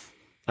Earth,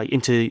 like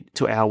into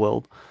our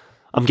world.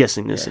 I'm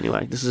guessing this Yeah.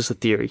 anyway. This is just a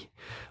theory.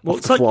 Well, off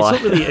it's the fly.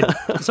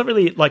 it's not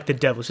really like the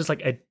devil. It's just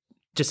like a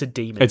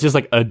demon. It's just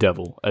like a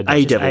devil. A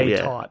Just devil, a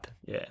yeah. type.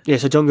 Yeah. Yeah,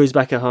 so John goes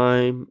back at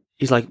home.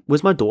 He's like,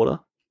 "Where's my daughter?"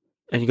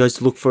 And he goes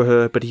to look for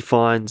her, but he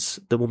finds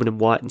the woman in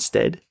white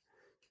instead.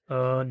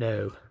 Oh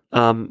no.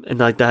 And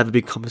like they have a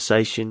big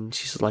conversation.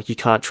 She's like, "You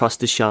can't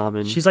trust the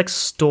shaman." She's like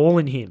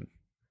stalling him.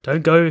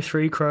 Don't go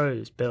 3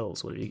 crows,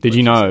 bells. Did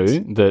you know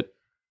that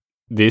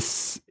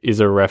this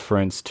is a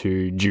reference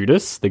to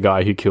Judas, the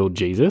guy who killed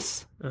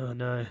Jesus? Oh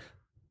no.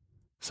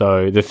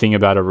 So the thing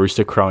about a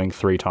rooster crowing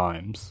 3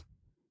 times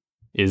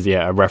is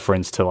a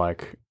reference to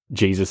like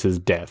Jesus's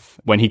death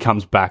when he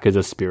comes back as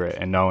a spirit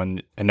and no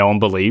one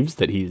believes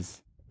that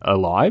he's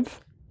alive.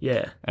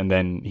 Yeah. And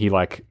then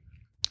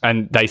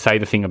and they say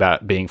the thing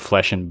about being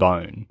flesh and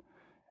bone,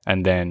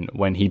 and then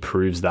when he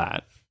proves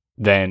that,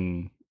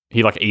 then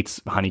he like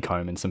eats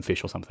honeycomb and some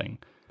fish or something,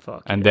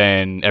 Fuck. and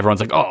then everyone's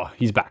like, "Oh,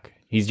 he's back.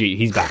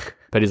 He's back."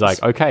 But he's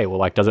like, "Okay, well,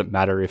 like, does it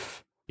matter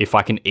if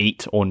I can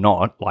eat or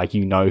not? Like,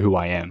 you know who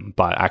I am,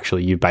 but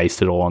actually, you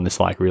based it all on this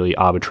like really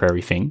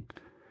arbitrary thing."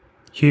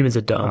 Humans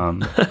are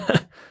dumb.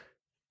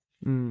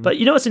 Mm. But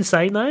you know what's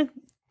insane though?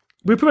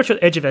 We're pretty much at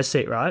the edge of our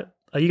seat, right?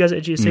 Are you guys,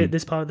 did you see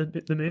this part of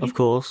the movie? Of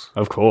course.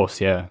 Of course,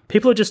 yeah.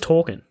 People are just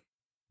talking.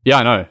 Yeah,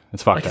 I know.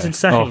 It's fucked. Like, it's eh?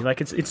 insane. Oh,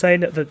 Like, it's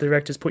insane that the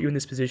directors put you in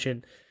this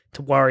position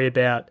to worry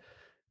about.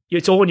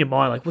 It's all in your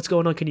mind. Like, what's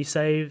going on? Can you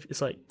save?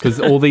 It's like because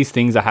all these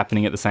things are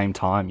happening at the same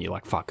time. You're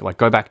like, fuck. Like,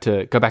 go back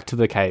to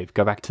the cave.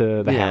 Go back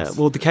to the house.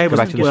 Well, the cave Go was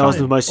back to the where I was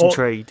shrine. the most Or-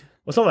 intrigued.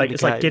 it's not like the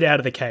it's like cave. get out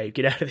of the cave.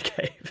 Get out of the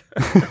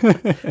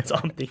cave. That's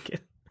what I'm thinking.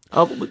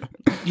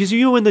 Because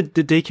you know when the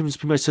deacon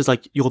pretty much says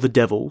like you're the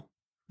devil,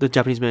 the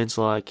Japanese man's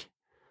like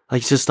he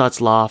just starts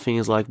laughing.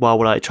 Is like, why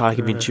would I try to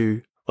convince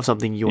you of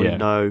something you already Yeah.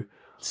 know?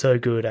 So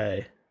good,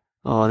 eh?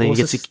 Oh, and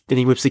then then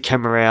he whips the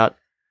camera out,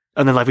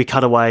 and then like we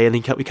cut away, and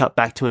then we cut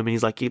back to him, and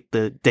he's like get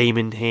the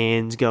demon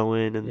hands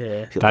going, and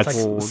Yeah. he's got That's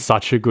the horn.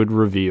 such a good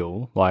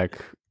reveal. Like,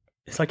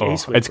 It's like oh,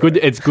 Eastwood. it's good.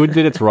 It's good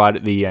that it's right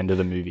at the end of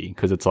the movie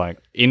because it's like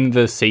in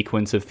the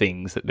sequence of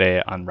things that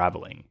they're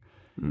unraveling.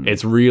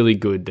 It's really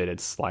good that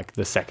it's like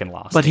the second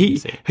last. But thing you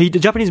see. the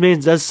Japanese man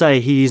does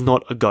say he is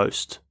not a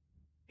ghost.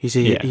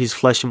 He's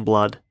flesh and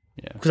blood.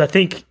 Because I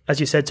think, as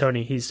you said,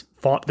 Tony,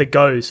 the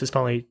ghost has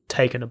finally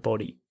taken a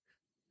body.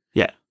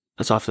 Yeah,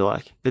 that's what I feel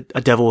like.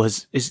 A devil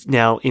is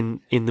now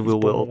in the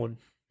real world. Born.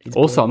 He's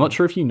Also, born. I'm not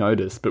sure if you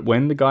noticed, but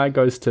when the guy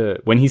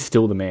when he's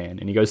still the man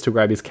and he goes to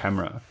grab his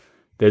camera,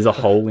 there's a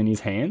hole in his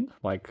hand,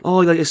 like Oh,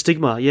 like a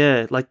stigma,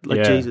 yeah, like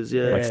Yeah. Jesus,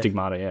 yeah. like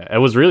stigmata. Yeah, it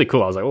was really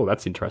cool. I was like, oh,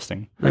 that's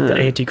interesting. Like the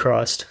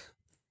Antichrist.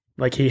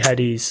 Like he had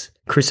his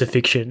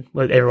crucifixion,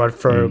 like everyone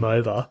threw him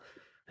over,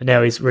 and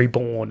now he's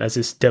reborn as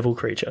this devil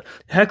creature.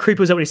 How creepy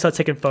was that when he started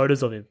taking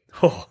photos of him?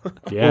 Oh.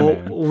 Yeah, or,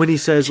 man. or when he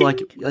says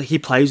like he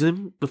plays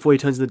him before he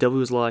turns into the devil,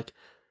 he was like,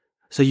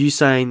 "So you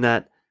saying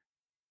that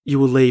you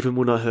will leave and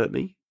will not hurt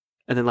me?"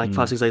 And then like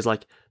 5 6 days,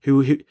 like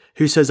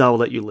who says I will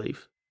let you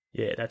leave?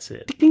 Yeah, that's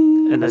it.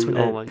 And That's then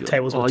when oh the my god,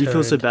 tables were you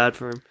feel so turned. bad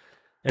for him.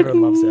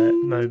 Everyone loves that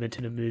moment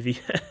in a movie.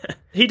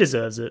 He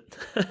deserves it.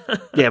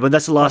 Yeah, but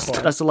that's the last. That's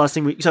fine. That's the last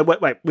thing. So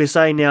wait. We're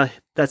saying now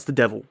that's the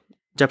devil.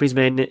 Japanese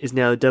man is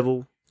now the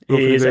devil. We're all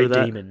He gonna is agree a with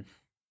that? demon.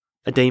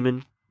 A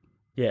demon,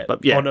 Yeah,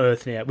 But, yeah. on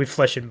Earth now with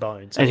flesh and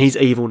bones, and he's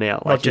evil now.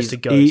 Like not just he's, a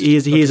ghost. He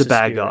is not a just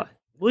bad spirit. guy.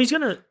 Well, he's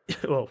gonna.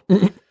 Well,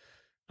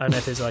 I don't know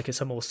if there's like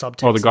some more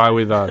subtext. Oh,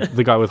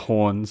 the guy with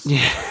horns,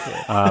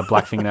 Yeah.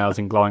 black fingernails,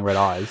 and glowing red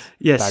eyes.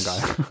 Yes.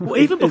 Bad guy. Well,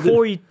 even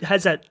before he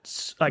has that,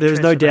 like,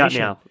 There's no doubt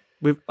transformation.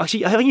 now.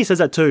 Actually, I think he says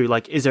that too.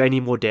 Like, is there any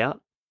more doubt?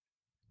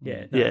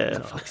 Yeah, no, Yeah. no.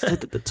 Fuck, such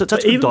But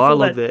good even for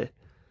dialogue that- there.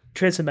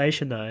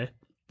 Transformation though,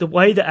 the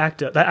way that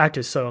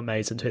actor's so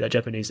amazing too. That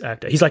Japanese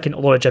actor, he's like in a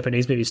lot of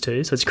Japanese movies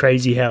too. So it's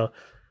crazy how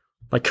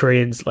like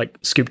Koreans like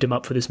scooped him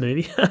up for this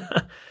movie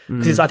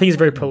because I think he's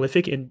very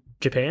prolific in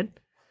Japan.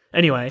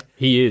 Anyway,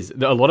 He is.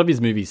 A lot of his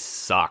movies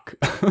suck.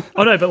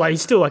 oh no, but like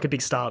he's still like a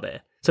big star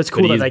there. So it's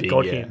cool But he that is they big,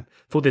 got yeah. him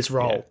for this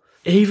role.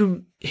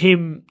 Even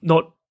him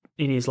not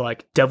in his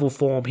like devil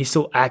form, he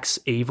still acts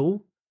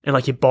evil, and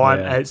like you buy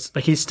him Yeah. as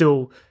like he's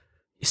still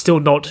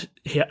not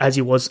as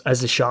he was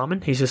as the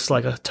shaman. He's just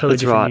like a totally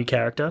That's different right. new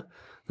character.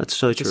 That's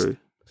so true.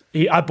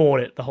 I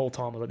bought it the whole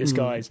time. I was like, this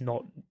guy is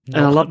not And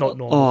I love. not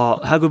normal.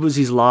 Oh, how good was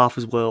his laugh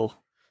as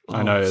well?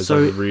 I know, Oh, it's so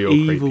like real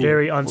evil. creepy.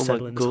 Very Oh my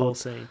unsettling, this whole God.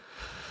 scene.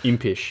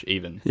 Impish,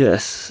 even.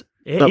 Yes.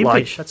 Yeah, But, impish.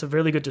 like- That's a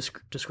really good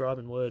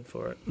describing word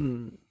for it.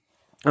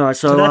 All right.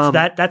 So, So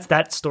that's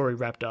that story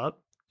wrapped up.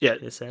 Yeah.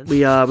 In a sense.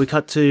 We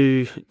cut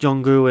to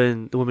Jong-gu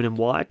and the woman in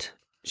white.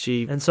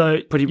 She And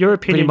so Pretty- your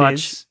opinion pretty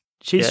much, is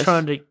she's yes.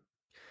 trying to.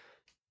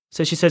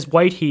 So she says,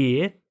 "Wait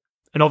here,"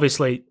 and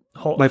obviously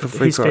Wait for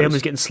free his crows.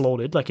 family's getting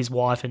slaughtered, like his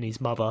wife and his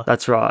mother.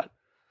 That's right.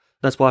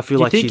 That's why I feel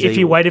Do you like think she's if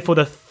you evil. waited for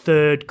the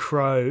third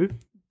crow,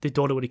 the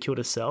daughter would have killed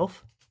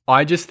herself?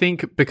 I just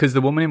think because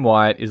the woman in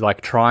white is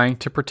like trying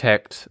to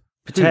protect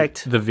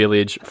the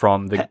village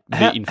from the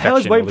infection. How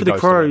is or waiting for the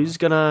ghost or whatever. crows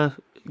gonna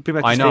bring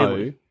back I his know,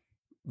 family?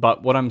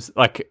 but what I'm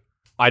like,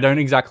 I don't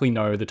exactly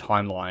know the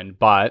timeline,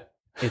 but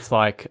it's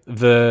like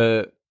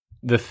the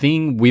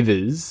thing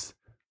withers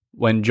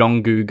when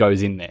Jong-gu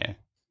goes in there.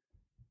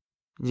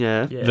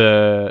 Yeah, Yeah.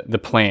 The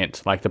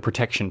plant, like the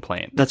protection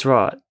plant, that's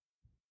right.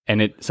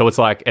 and so it's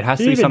like it has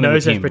Who to be even something knows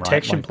with there's him, right?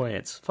 protection Like,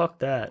 plants? Fuck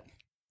that.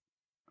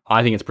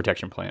 I think it's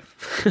protection plant,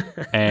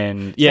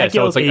 and yeah, That so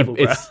girl's it's like evil,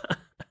 bro.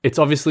 it's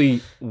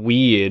obviously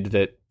weird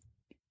that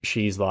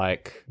she's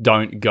like,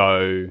 don't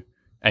go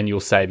and you'll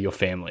save your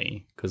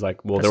family because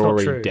like, well, That's they're not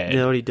already true. dead.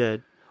 They're already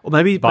dead. Or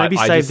maybe But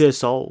I save just- their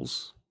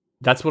souls.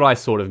 That's what I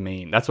sort of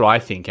mean. That's what I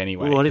think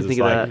anyway. Well, I didn't 'cause think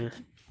it's of like,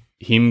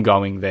 that. him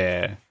going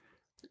there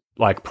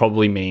like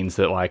probably means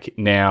that like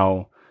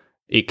now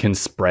it can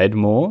spread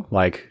more,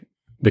 like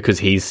because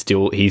he's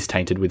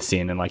tainted with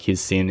sin and like his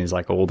sin is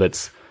like all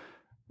that's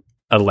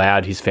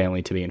allowed his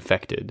family to be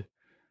infected.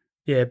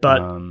 Yeah, but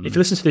Um, if you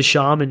listen to the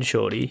shaman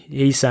shorty,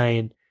 he's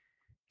saying,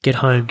 get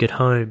home,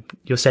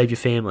 you'll save your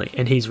family.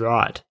 And he's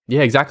right.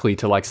 Yeah, exactly.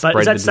 To like spread But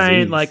is that the saying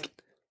disease. like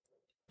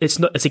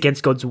it's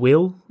against God's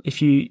will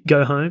if you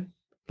go home?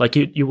 Like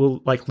you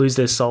will like lose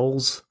their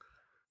souls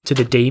to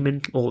the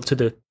demon or to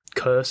the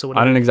curse or I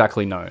whatever? don't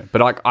exactly know, but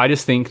like I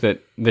just think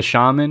that the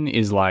shaman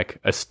is like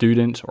a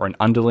student or an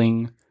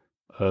underling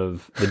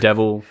of the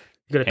devil.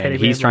 You got a and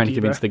he's trying to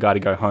convince the guy to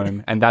go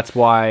home, and that's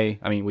why.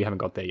 I mean, we haven't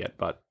got there yet,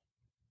 but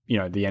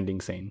the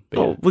ending scene. But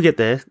Oh, we'll get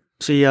there.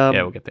 See, yeah,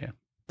 we'll get there.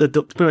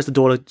 Pretty much the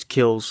daughter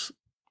kills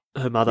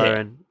her mother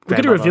and we're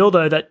going to grandmother. reveal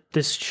though that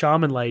this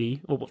shaman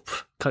lady, or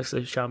can't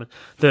say shaman,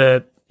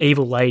 the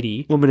evil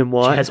lady, Woman in she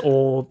white. has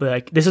all the.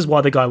 Like, this is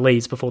why the guy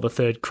leaves before the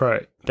third crow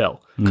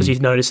bell, because he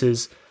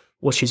notices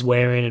what she's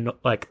wearing and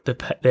like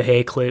the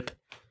hair clip,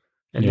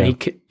 and Yeah.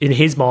 in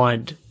his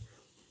mind,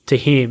 to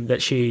him,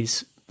 that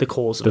she's the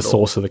cause of The it all.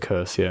 source of the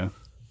curse. Yeah.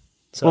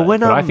 So, Well, when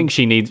But I think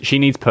she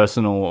needs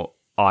personal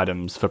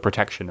items for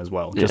protection as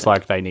well, just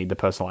like they need the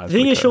personal items. the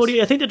thing for is, curse.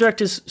 Shorty, I think the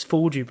director's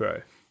fooled you, bro.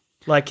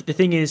 Like, the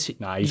thing is,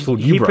 Nah, he's fooled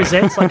he you, bro.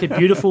 presents like a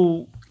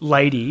beautiful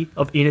lady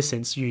of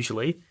innocence,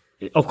 usually.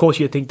 Of course,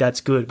 you think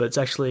that's good, but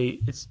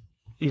it's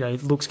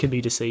looks can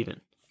be deceiving.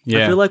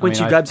 Yeah, I feel like when mean,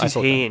 she I- grabs I his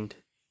thought that. hand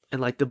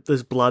and like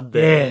there's blood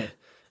there.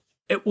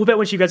 Yeah. What about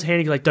when she grabs her hand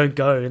and he's like, don't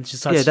go, and she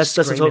starts Yeah, that's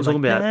what I'm screaming, talking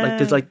about. Like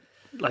there's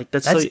like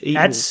that's so evil.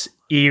 That's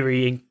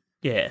eerie. And,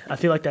 yeah, I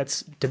feel like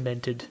that's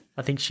demented.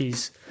 I think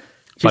she's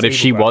But if evil,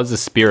 she bro. was a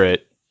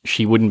spirit,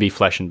 she wouldn't be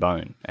flesh and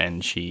bone,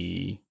 and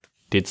she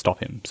did stop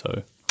him.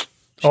 So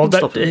Oh, can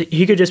stop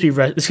he could just be.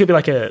 This could be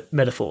like a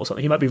metaphor or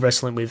something. He might be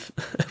wrestling with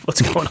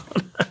what's going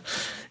on.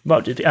 I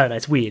don't know.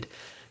 It's weird.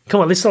 Come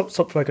on, let's stop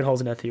poking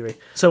holes in our theory.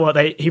 So what?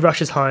 He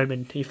rushes home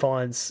and he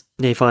finds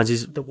He finds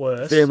his the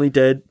worst. family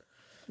dead.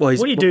 Well, his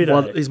What do you do,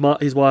 though?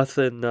 His wife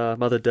and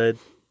mother dead,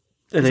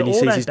 and Is then it he all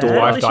sees that his bad? daughter. the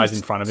Well, wife dies she's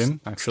in front of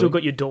him. Actually, Still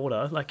got your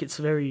daughter. Like, it's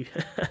a very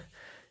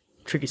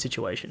tricky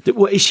situation.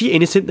 Well, is she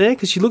innocent there?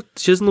 Because she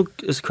doesn't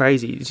look as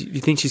crazy. Do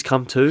you think she's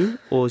come to,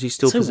 or is she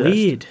still So possessed?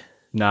 weird.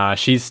 Nah,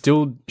 she's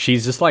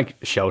just like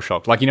shell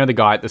shocked. Like, the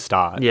guy at the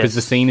start. Because Yes.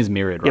 the scene is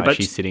mirrored, Yeah, right? but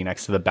She's sitting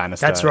next to the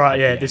banister. That's right. at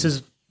Yeah, the this end.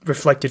 is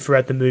reflected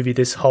throughout the movie.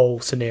 This whole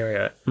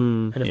scenario,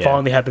 and it Yeah.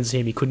 finally happens to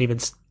him. He couldn't even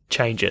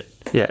change it.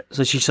 Yeah,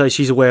 so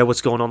she's aware of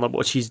what's going on, like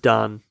what she's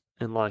done,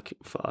 and like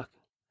fuck.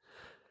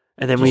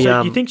 And then we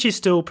So you think she's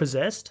still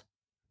possessed?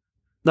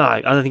 no,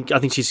 I don't think. I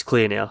think she's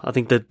clear now. I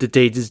think that the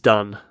deed is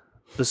done.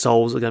 The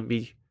souls are going to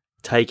be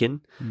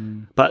taken,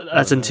 but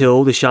that's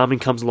until the shaman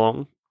comes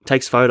along,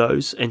 takes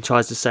photos, and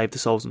tries to save the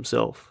souls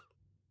himself.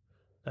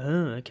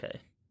 Oh,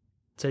 okay.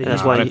 So That's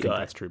he's Nah, why I a don't good think guy.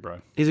 that's true,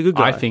 bro. He's a good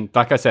guy. I think,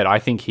 like I said, I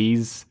think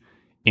he's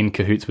in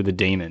cahoots with a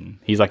demon.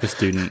 He's like a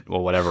student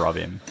or whatever of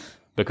him,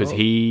 because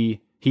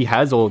he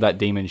has all that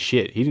demon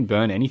shit. He didn't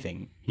burn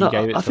anything. He No,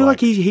 gave it I to, feel like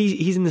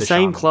he's in the the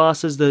same shaman.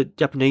 class as the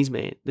Japanese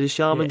man. The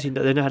shamans, Yeah.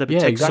 they know how to Yeah,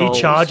 protect exactly. souls.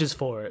 He charges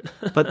for it.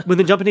 But when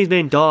the Japanese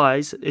man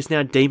dies, it's now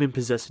a demon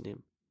possessing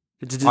him.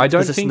 It's I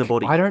don't possessing think. the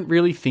body. I don't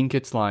really think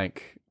it's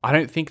like. I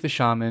don't think the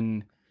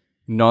shaman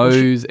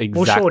knows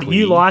exactly. Well, sure.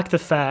 You like the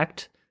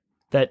fact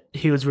that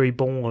he was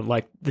reborn,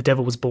 like the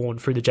devil was born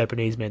through the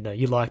Japanese man, though.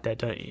 You like that,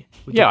 don't you?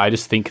 Yeah, I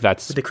just think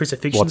that's With the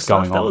crucifixion what's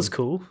stuff, going that on. was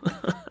cool.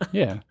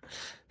 Yeah.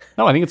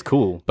 No, I think it's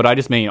cool, but I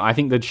just mean I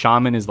think the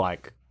shaman is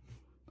like.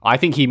 I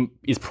think he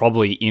is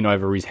probably in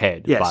over his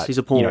head. Yes, but, he's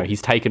a pawn.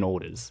 He's taken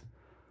orders.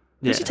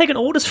 Where's he taking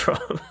orders from?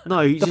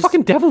 No, he's The just,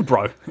 fucking devil,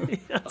 bro. Taking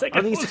I think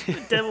orders it's- from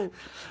the devil.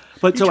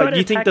 But He so tried wait, to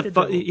you think attack the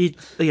the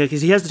devil.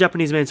 because he has the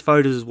Japanese man's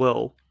photos as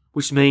well,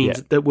 which means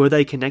Yeah. that were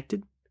they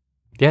connected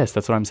Yes,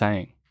 that's what I'm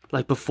saying.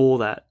 like before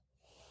that?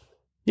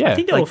 Yeah. I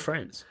think they were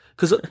friends.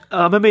 Because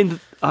I remember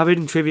I read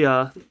in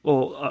trivia,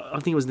 or I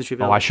think it was in the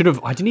trivia. I should have.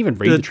 I didn't even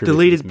read the, trivia.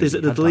 deleted. for There's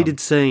this movie. the deleted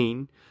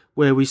scene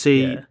where we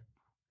see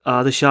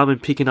Yeah. the shaman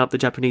picking up the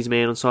Japanese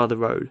man on the side of the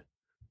road.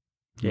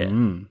 Yeah.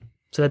 Mm.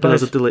 So they But,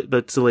 both, but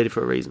it's deleted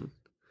for a reason.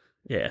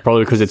 yeah,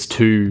 Probably because it's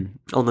too.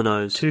 On the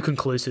nose. too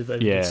conclusive Yeah,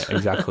 evidence.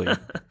 exactly.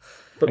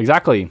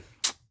 Exactly.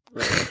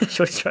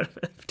 Shorty's trying to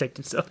protect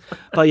himself.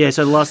 But yeah,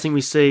 so the last thing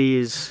we see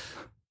is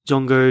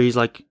Jongo. He's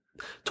like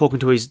talking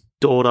to his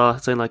daughter,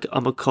 saying like,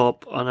 "I'm a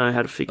cop. I know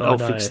how to fix. Oh, I'll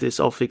no. fix this.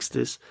 I'll fix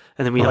this."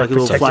 And then we Like, have like a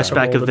little protect her from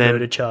flashback all of the them.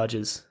 murder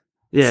charges.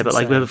 Yeah, It's but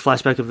like we have a insane.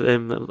 flashback of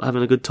them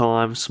having a good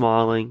time,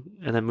 smiling,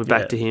 and then we're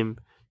back Yeah. to him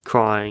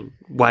crying,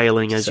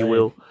 wailing, as you Say-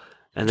 will,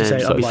 and just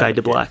then say, "I we like fade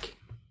to it," yeah. black.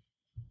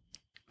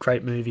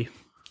 Great movie.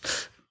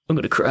 I'm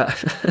gonna cry.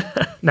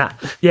 Nah,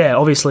 yeah.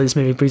 Obviously, this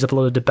movie brings up a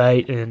lot of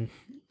debate and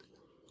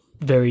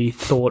very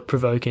thought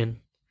provoking.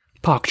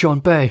 Park John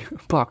Bay.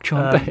 Park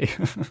John Um, Bay.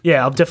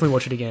 Yeah, I'll definitely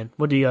watch it again.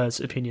 What are you guys'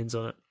 opinions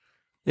on it?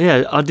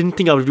 Yeah, I didn't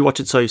think I would watch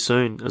it so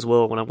soon as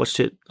well. When I watched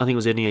it, I think it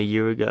was only a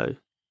year ago.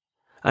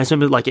 I just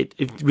remember like it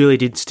really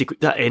did stick.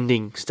 That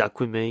ending stuck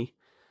with me,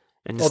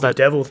 and Oh, just the that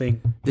devil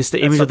thing. this the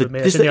That image of stuck the with me.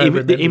 this That's the only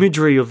I the remember.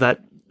 imagery of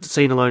that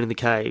scene alone in the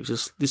cave.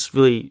 Just this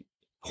really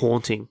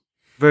haunting,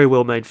 very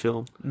well made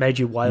film. Made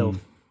you wail.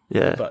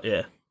 Yeah, But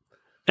yeah,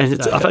 and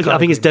it's, No, I, think, can't I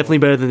think it's agree more. definitely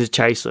better than The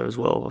Chaser as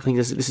well. I think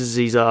this is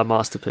his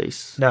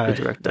masterpiece. no,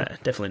 the director. no,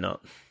 definitely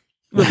not.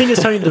 The thing is,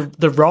 Tony,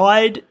 the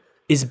ride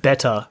is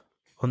better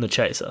on the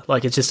Chaser.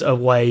 Like, it's just a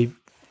way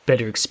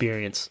better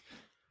experience.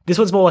 This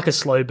one's more like a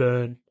slow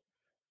burn.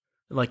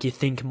 Like, you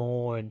think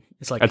more, and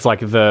it's like It's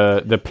like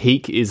the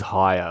peak is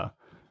higher,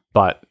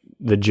 but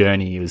the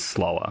journey is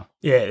slower.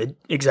 yeah,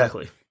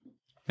 exactly.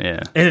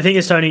 Yeah. And the thing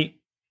is, Tony,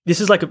 this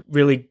is like a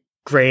really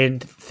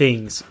grand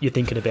things you're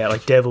thinking about,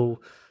 like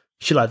devil,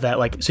 shit like that,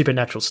 like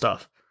supernatural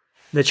stuff.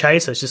 The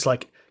chaser is just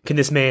like, can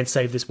this man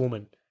save this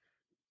woman?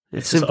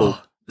 It's just, simple.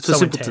 oh, It's so for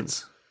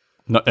simpletons.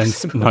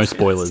 intense. No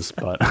spoilers,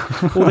 but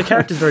Well, the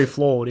character's very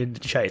flawed in the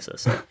chaser,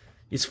 so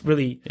it's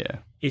really yeah.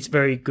 it's a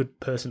very good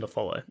person to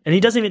follow. And he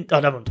doesn't even.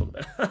 I don't want to talk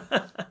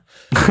about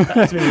it.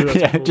 That's really really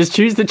Yeah, cool. just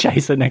choose the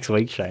chaser next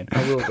week, Shane.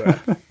 I will,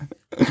 bro.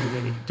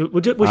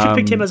 We should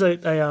pick him as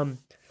a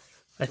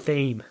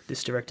theme.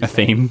 This director's A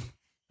theme.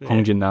 Yeah.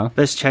 Hong Jin Na.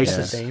 Best name.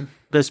 chasers. Theme.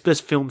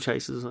 Best film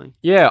chasers, I think.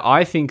 Yeah,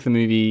 I think the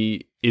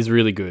movie is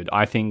really good.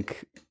 I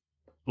think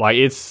like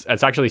it's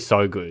actually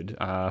so good.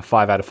 5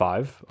 out of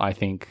 5. I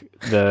think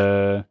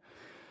the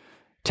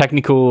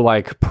technical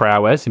like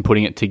prowess in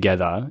putting it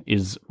together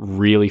is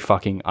really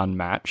fucking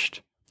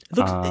unmatched. It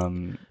looks,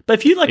 Um, but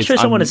if you like it's show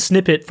someone a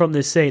snippet from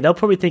this scene, they'll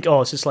probably think,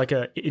 "Oh, it's just like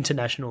a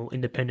international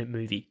independent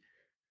movie."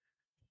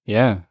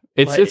 yeah,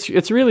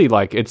 it's really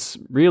like it's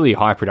really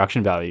high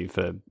production value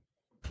for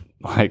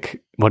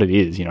like what it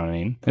is. You know what I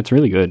mean? It's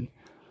really good.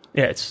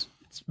 Yeah, it's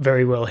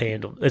very well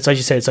handled. It's like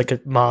you said, it's like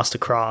a master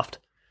craft.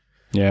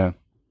 Yeah,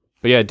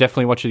 but yeah,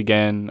 definitely watch it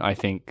again. I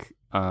think.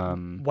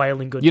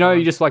 Wailing good. You know, time.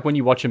 you just like when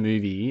you watch a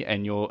movie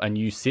and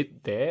you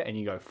sit there and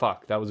you go,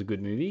 "Fuck, that was a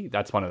good movie."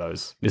 That's one of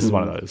those. This is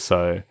one of those.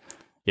 So,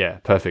 yeah,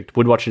 perfect.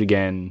 Would watch it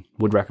again.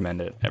 Would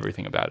recommend it.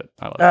 Everything about it.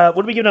 I love it.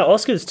 What are we giving our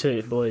Oscars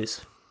to,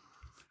 boys?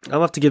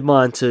 I'll have to give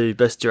mine to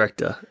Best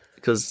Director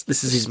because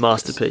this is his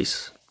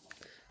masterpiece.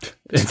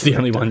 It's the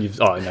only one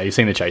you've. Oh no, you've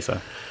seen The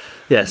Chaser.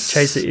 Yes.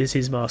 Chaser is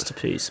his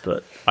masterpiece,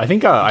 but I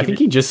think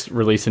he just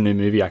released a new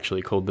movie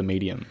actually called The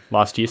Medium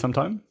last year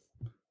sometime.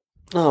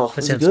 Oh, that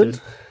is it sounds good?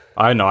 good.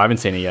 I know I haven't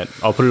seen it yet.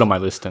 I'll put it on my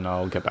list and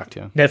I'll get back to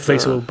you.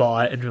 Netflix will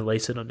buy it and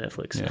release it on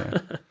Netflix.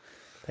 Yeah.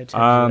 They tend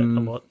to do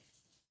that a lot.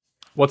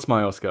 What's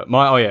my Oscar?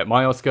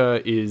 My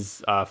Oscar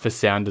is for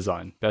sound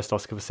design. Best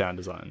Oscar for sound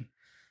design.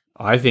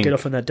 I think Get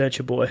off on that, don't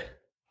you, boy?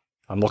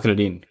 I'm locking it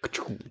in.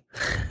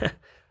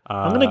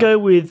 I'm going to go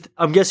with...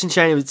 I'm guessing,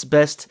 Shane, it's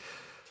best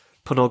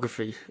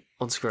pornography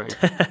on screen.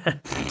 No,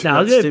 I'm That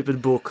going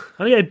stupid book.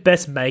 to go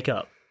best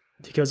makeup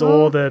because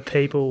all the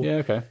people Yeah,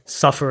 okay.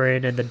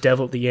 suffering and the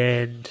devil at the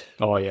end.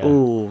 Oh yeah.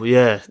 Oh,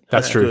 yeah.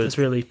 That's true. It's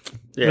really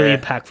Yeah.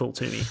 impactful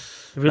to me.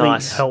 It really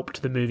Nice.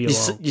 helped the movie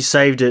along. You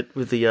saved it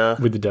with the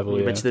With the devil, You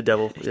yeah. mentioned the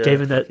devil. Yeah.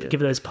 Give him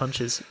those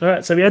punches. All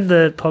right, so we end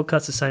the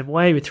podcast the same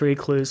way with 3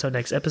 clues. So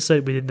next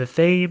episode within the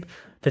theme.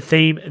 The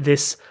theme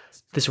this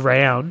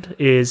round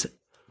is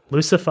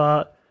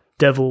Lucifer,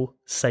 Devil,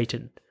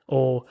 Satan,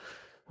 or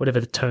whatever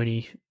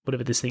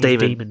this thing is,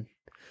 demon.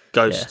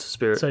 Ghost, Yeah.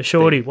 spirit. So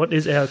Shorty, what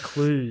is our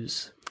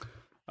clues?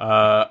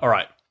 All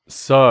right.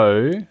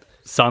 So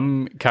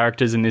some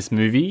characters in this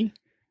movie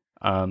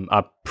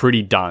are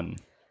pretty done.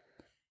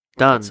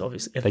 Done. It's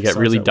obviously They get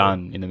really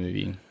done in the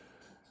movie.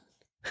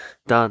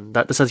 Done.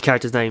 That's his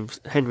character's name.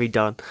 Henry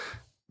Dunn.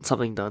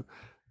 Something Dunn.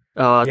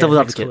 Devil's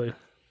Advocate.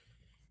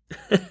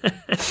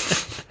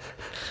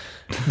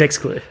 Next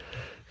clue.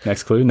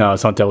 Next clue? No,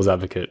 it's not Devil's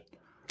Advocate.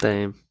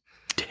 Damn.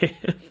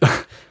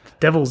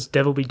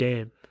 Devil be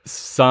damned.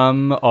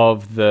 Some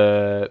of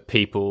the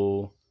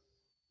people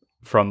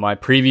from my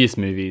previous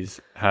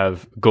movies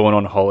have gone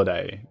on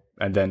holiday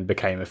and then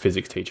became a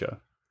physics teacher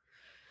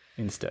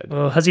instead.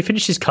 Well, has he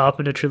finished his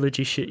Carpenter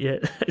trilogy shit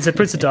yet? Is it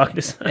Prince of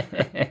Darkness?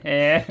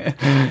 Yeah,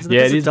 Prince it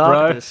of is, bro.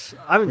 Darkness.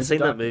 I haven't seen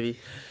that Darkness. movie.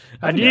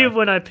 I knew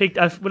when I picked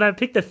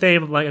the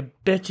theme, I'm like, I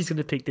bet she's going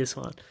to pick this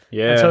one.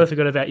 Yeah. I totally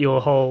forgot about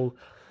your whole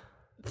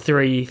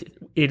 3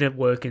 inner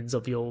workings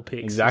of your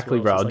picks. Exactly,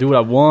 as well. bro. So I'll it's do like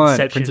what I want.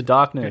 Inception. Prince of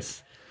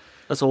Darkness.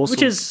 That's awesome.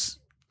 Which is...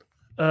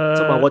 it's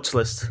on my watch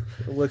list.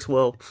 It works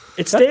well.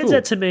 It stands cool.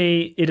 out to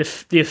me,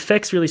 the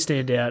effects really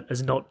stand out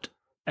as not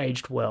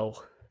aged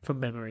well from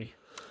memory.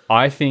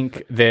 I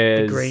think The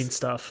there's green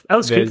stuff.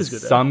 Alice Cooper's there's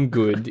good, though. some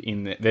good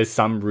in there. There's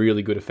some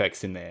really good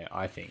effects in there,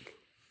 I think.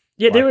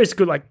 Yeah, there is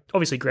good, like,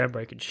 obviously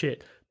groundbreaking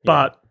shit.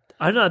 But,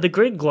 I don't know, the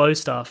green glow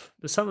stuff,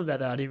 there's something about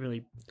that I didn't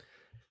really...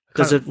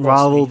 Does kind it of lost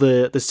rival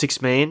me. the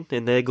 6 man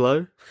in their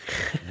glow?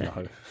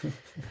 No.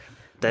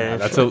 Damn.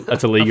 That's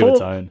a league of its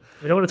own.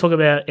 We don't want to talk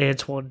about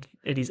Antoine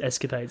and his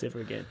escapades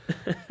ever again.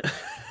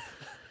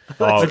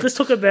 Oh, Let's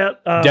talk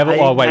about...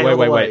 Devil. Oh, wait.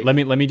 Away. Let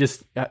me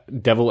just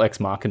Devil Ex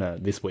Machina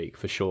this week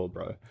for sure,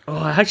 bro. Oh,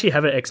 I actually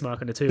have an Ex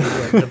Machina too.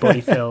 When the body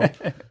fell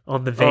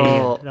on the van.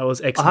 Oh, That was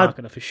Ex I had-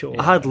 Machina for sure.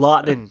 I had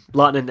Lightning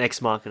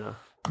Ex Machina.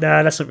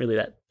 Nah, that's not really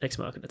that Ex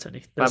Machina, Tony.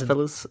 That Right, doesn't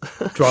fellas?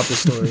 drive the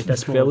story.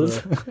 That's more Fellas.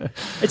 of a...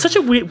 It's such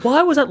a weird...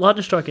 Why was that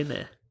lightning strike in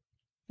there?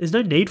 There's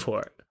no need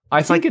for it.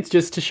 I think it's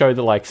just to show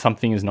that like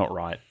something is not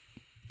right.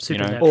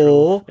 Supernatural.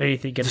 Or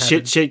anything can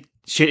happen. shit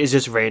is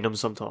just random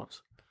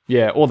sometimes.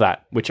 Yeah, or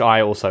that, which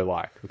I also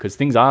like because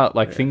things are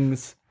like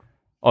things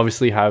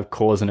obviously have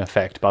cause and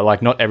effect, but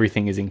like not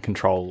everything is in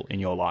control in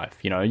your life.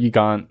 You know, you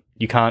can't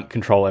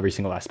control every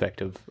single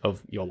aspect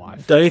of your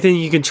life. The only thing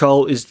you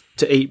control is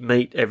to eat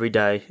meat every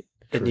day,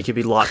 and you can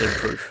be lightning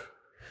proof.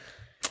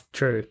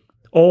 True.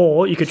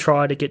 Or you could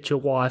try to get your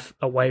wife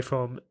away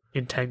from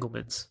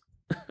entanglements.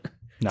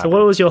 No, So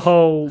what was your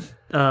whole...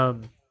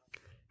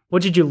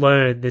 what did you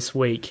learn this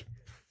week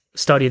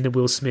studying the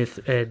Will Smith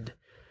and...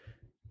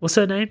 What's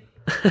her name?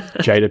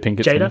 Jada Pinkett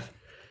Jada? Smith.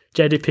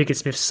 Jada Pinkett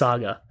Smith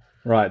saga.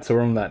 Right, so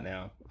we're on that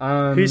now.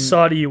 Whose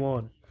side are you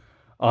on?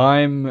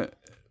 I'm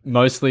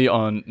mostly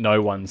on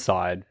no one's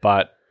side,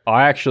 but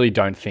I actually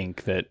don't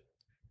think that,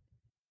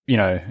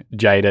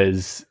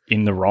 Jada's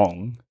in the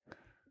wrong.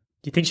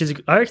 Do you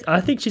think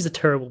I think she's a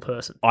terrible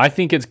person. I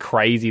think it's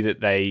crazy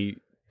that I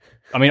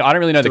don't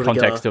really know the Still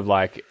context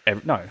together.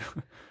 of no,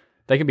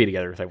 they can be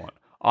together if they want.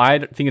 I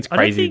think it's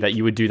crazy that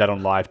you would do that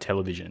on live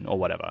television or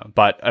whatever.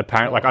 But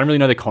apparently, I don't really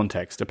know the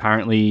context.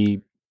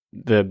 Apparently,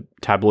 the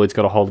tabloids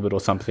got a hold of it or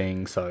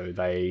something, so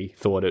they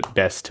thought it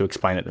best to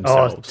explain it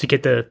themselves. To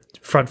get the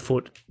front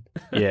foot.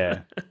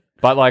 Yeah.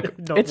 But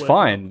Not it's worth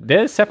fine.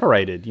 They're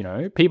separated,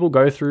 People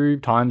go through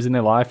times in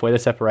their life where they're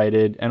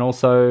separated, and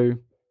also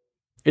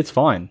it's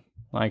fine.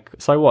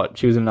 So what?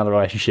 She was in another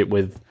relationship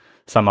with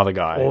some other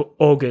guy.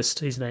 August,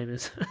 his name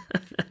is.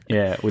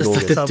 Yeah, with That's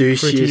August. the Some pretty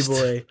douchiest.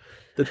 boy.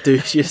 The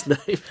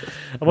douchiest name.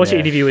 I watched an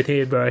Yeah. interview with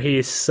him, bro. He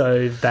is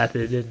so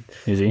vapid. And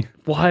Is he?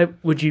 why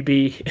would you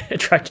be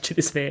attracted to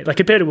this man?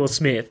 Compared to Will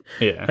Smith.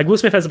 Yeah. Will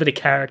Smith has a bit of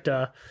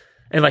character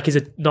and he's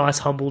a nice,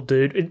 humble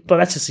dude. But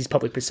that's just his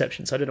public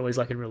perception, so I don't know what he's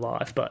like in real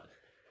life. But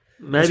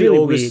Maybe really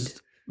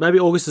August. Maybe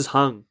August is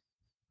hung.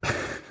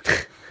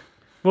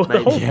 well,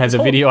 Mate,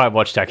 The video I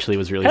watched actually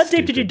was really How stupid.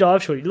 deep did you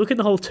dive, Shorty? You look in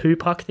the whole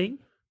Tupac thing?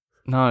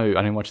 No, I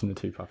didn't watch the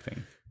Tupac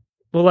thing.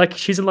 Well,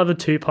 she's in love with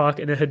Tupac,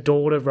 and then her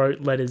daughter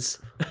wrote letters.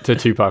 To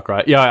Tupac,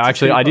 right? Yeah,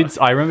 actually, I did.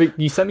 Tupac. I remember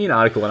you sent me an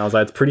article and I was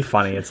like, it's pretty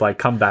funny. It's like,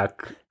 come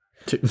back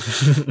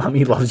to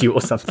Mummy loves you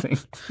or something.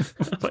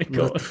 Oh my What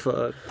god! the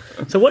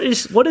fuck? So what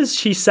is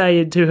she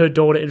saying to her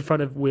daughter in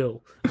front of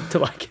Will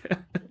to I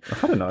don't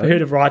for her know.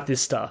 to write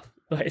this stuff?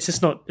 It's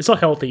just not. It's not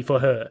healthy for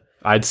her.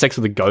 I had sex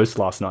with a ghost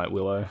last night,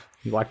 Willow.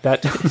 You like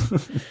that?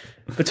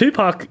 But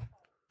Tupac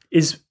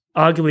is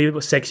arguably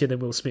sexier than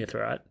Will Smith,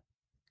 right?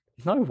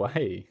 No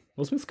way.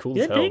 Will Smith's cool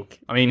You as hell. think?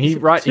 I mean, I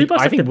Tupac's think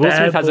like the Will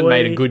Smith bad hasn't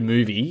made a boy. good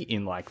movie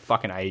in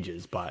fucking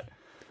ages, but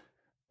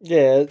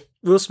Yeah,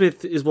 Will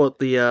Smith is what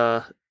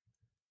the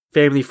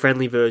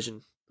family-friendly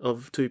version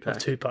of Tupac.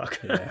 Tupac.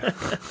 yeah.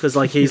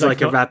 Because he's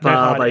like a no- rapper. no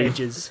hard but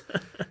edges.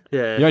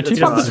 yeah, You know, that's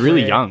Tupac right. was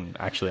really Yeah. young,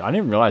 actually. I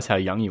didn't realize how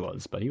young he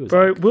was, but he was.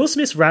 Bro, Will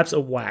Smith's raps are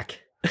whack.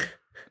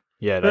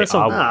 Yeah, they that's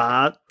all-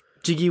 are.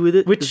 Jiggy with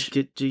it. Which- Just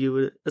get jiggy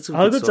with it. That's a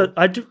Oh, good song.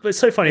 it's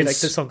so funny, And the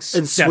song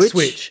and now, Switch?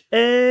 Switch.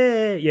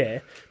 Yeah.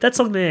 That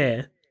song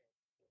there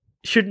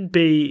shouldn't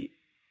be...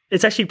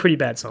 It's actually a pretty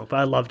bad song, but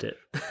I loved it.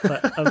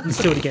 But I'm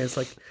still again, it's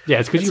like... Yeah,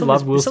 it's because that you song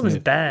love is- Will this song is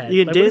Smith. bad.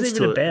 You can What is dance it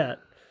even to it. about?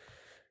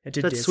 It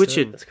did That's dance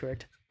switching. To it. That's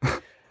correct.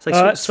 It's like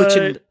Alright,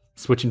 switching.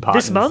 Switching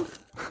partners. This month,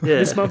 Yeah.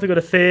 this month we've got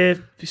a fair,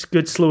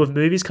 good slew of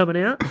movies coming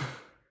out.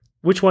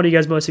 Which one are you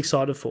guys most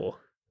excited for?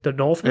 The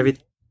Northman? Every,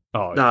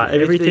 Oh, nah, yeah.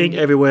 everything, Everything-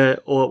 everywhere,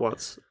 all at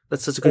once.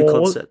 That's such a good Or-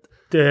 concept.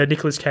 The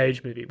Nicolas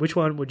Cage movie. Which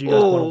one would you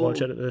guys want to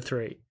watch out of the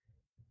three?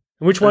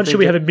 And which I one should think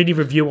we it- have a mini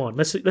review on?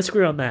 Let's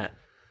agree on that.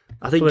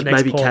 I think for the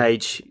next maybe poll.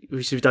 Cage.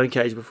 We've done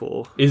Cage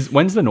before.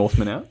 When's the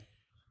Northman out?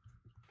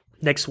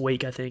 Next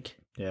week, I think.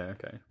 Yeah,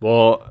 okay.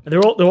 Well, And they're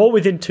all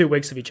within 2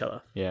 weeks of each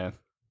other. yeah.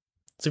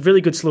 It's a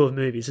really good slew of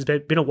movies.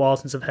 It's been a while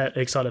since I've had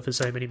excited for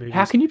so many movies.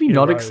 How can you be in a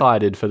not row.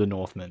 excited for the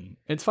Northman?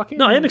 It's fucking.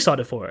 No, I am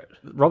excited for it.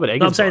 Robert Eggers.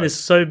 No, I'm saying bro. there's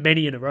so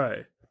many in a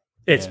row.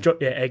 It's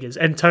Yeah. Eggers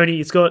and Tony.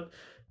 It's got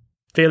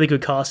fairly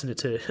good cast in it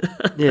too.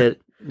 Yeah,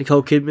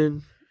 Nicole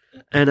Kidman,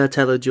 Anna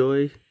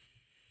Taylor-Joy.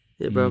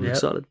 Yeah, bro, I'm Yep.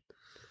 excited.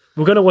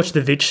 We're gonna watch the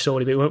Vitch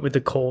story, but we went with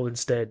the Call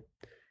instead.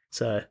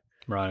 So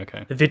Right,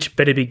 okay. the Vitch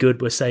better be good.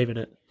 We're saving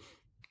it.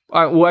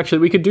 All right, well, actually,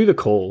 we could do the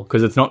call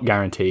because it's not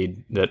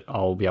guaranteed that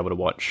I'll be able to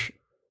watch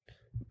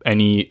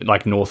any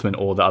Northman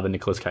or the other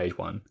Nicolas Cage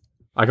one.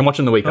 I can watch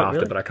them the week Oh, after,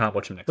 really? but I can't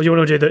watch them next. Well, you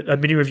want to do a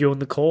mini review on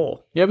the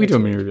Call? Yeah, we can do a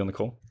next mini week? review on the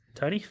call.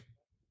 Tony.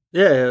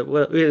 Yeah,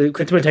 well, We're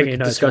taking your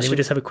notes. Tony. We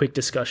just have a quick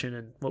discussion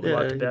and what we yeah,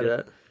 liked you about do it.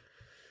 that.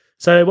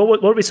 So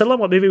what did we settle on?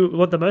 What movie we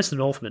want the most? The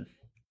Northman.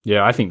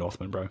 Yeah, I think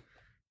Northman, bro.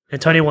 And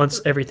Tony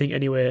wants everything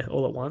anywhere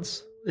all at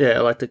once. Yeah, I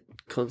like the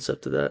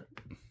concept of that.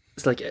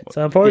 It's like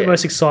So I'm probably Yeah.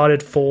 most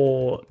excited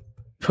for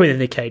probably the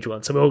Nick Cage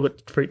one. So we all got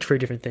three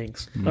different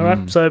things. All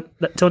right. So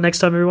till next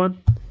time,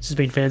 everyone. This has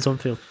been Fans on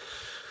Film.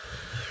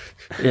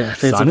 yeah,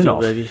 fancy Signing film,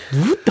 off. baby.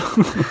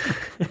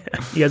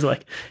 You guys are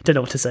like, don't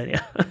know what to say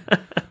now.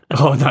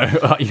 Oh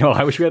no!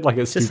 I wish we had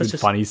a stupid such a-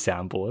 funny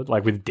soundboard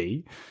with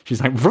D.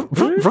 She's like, "Vroom,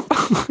 vroom,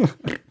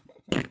 vroom."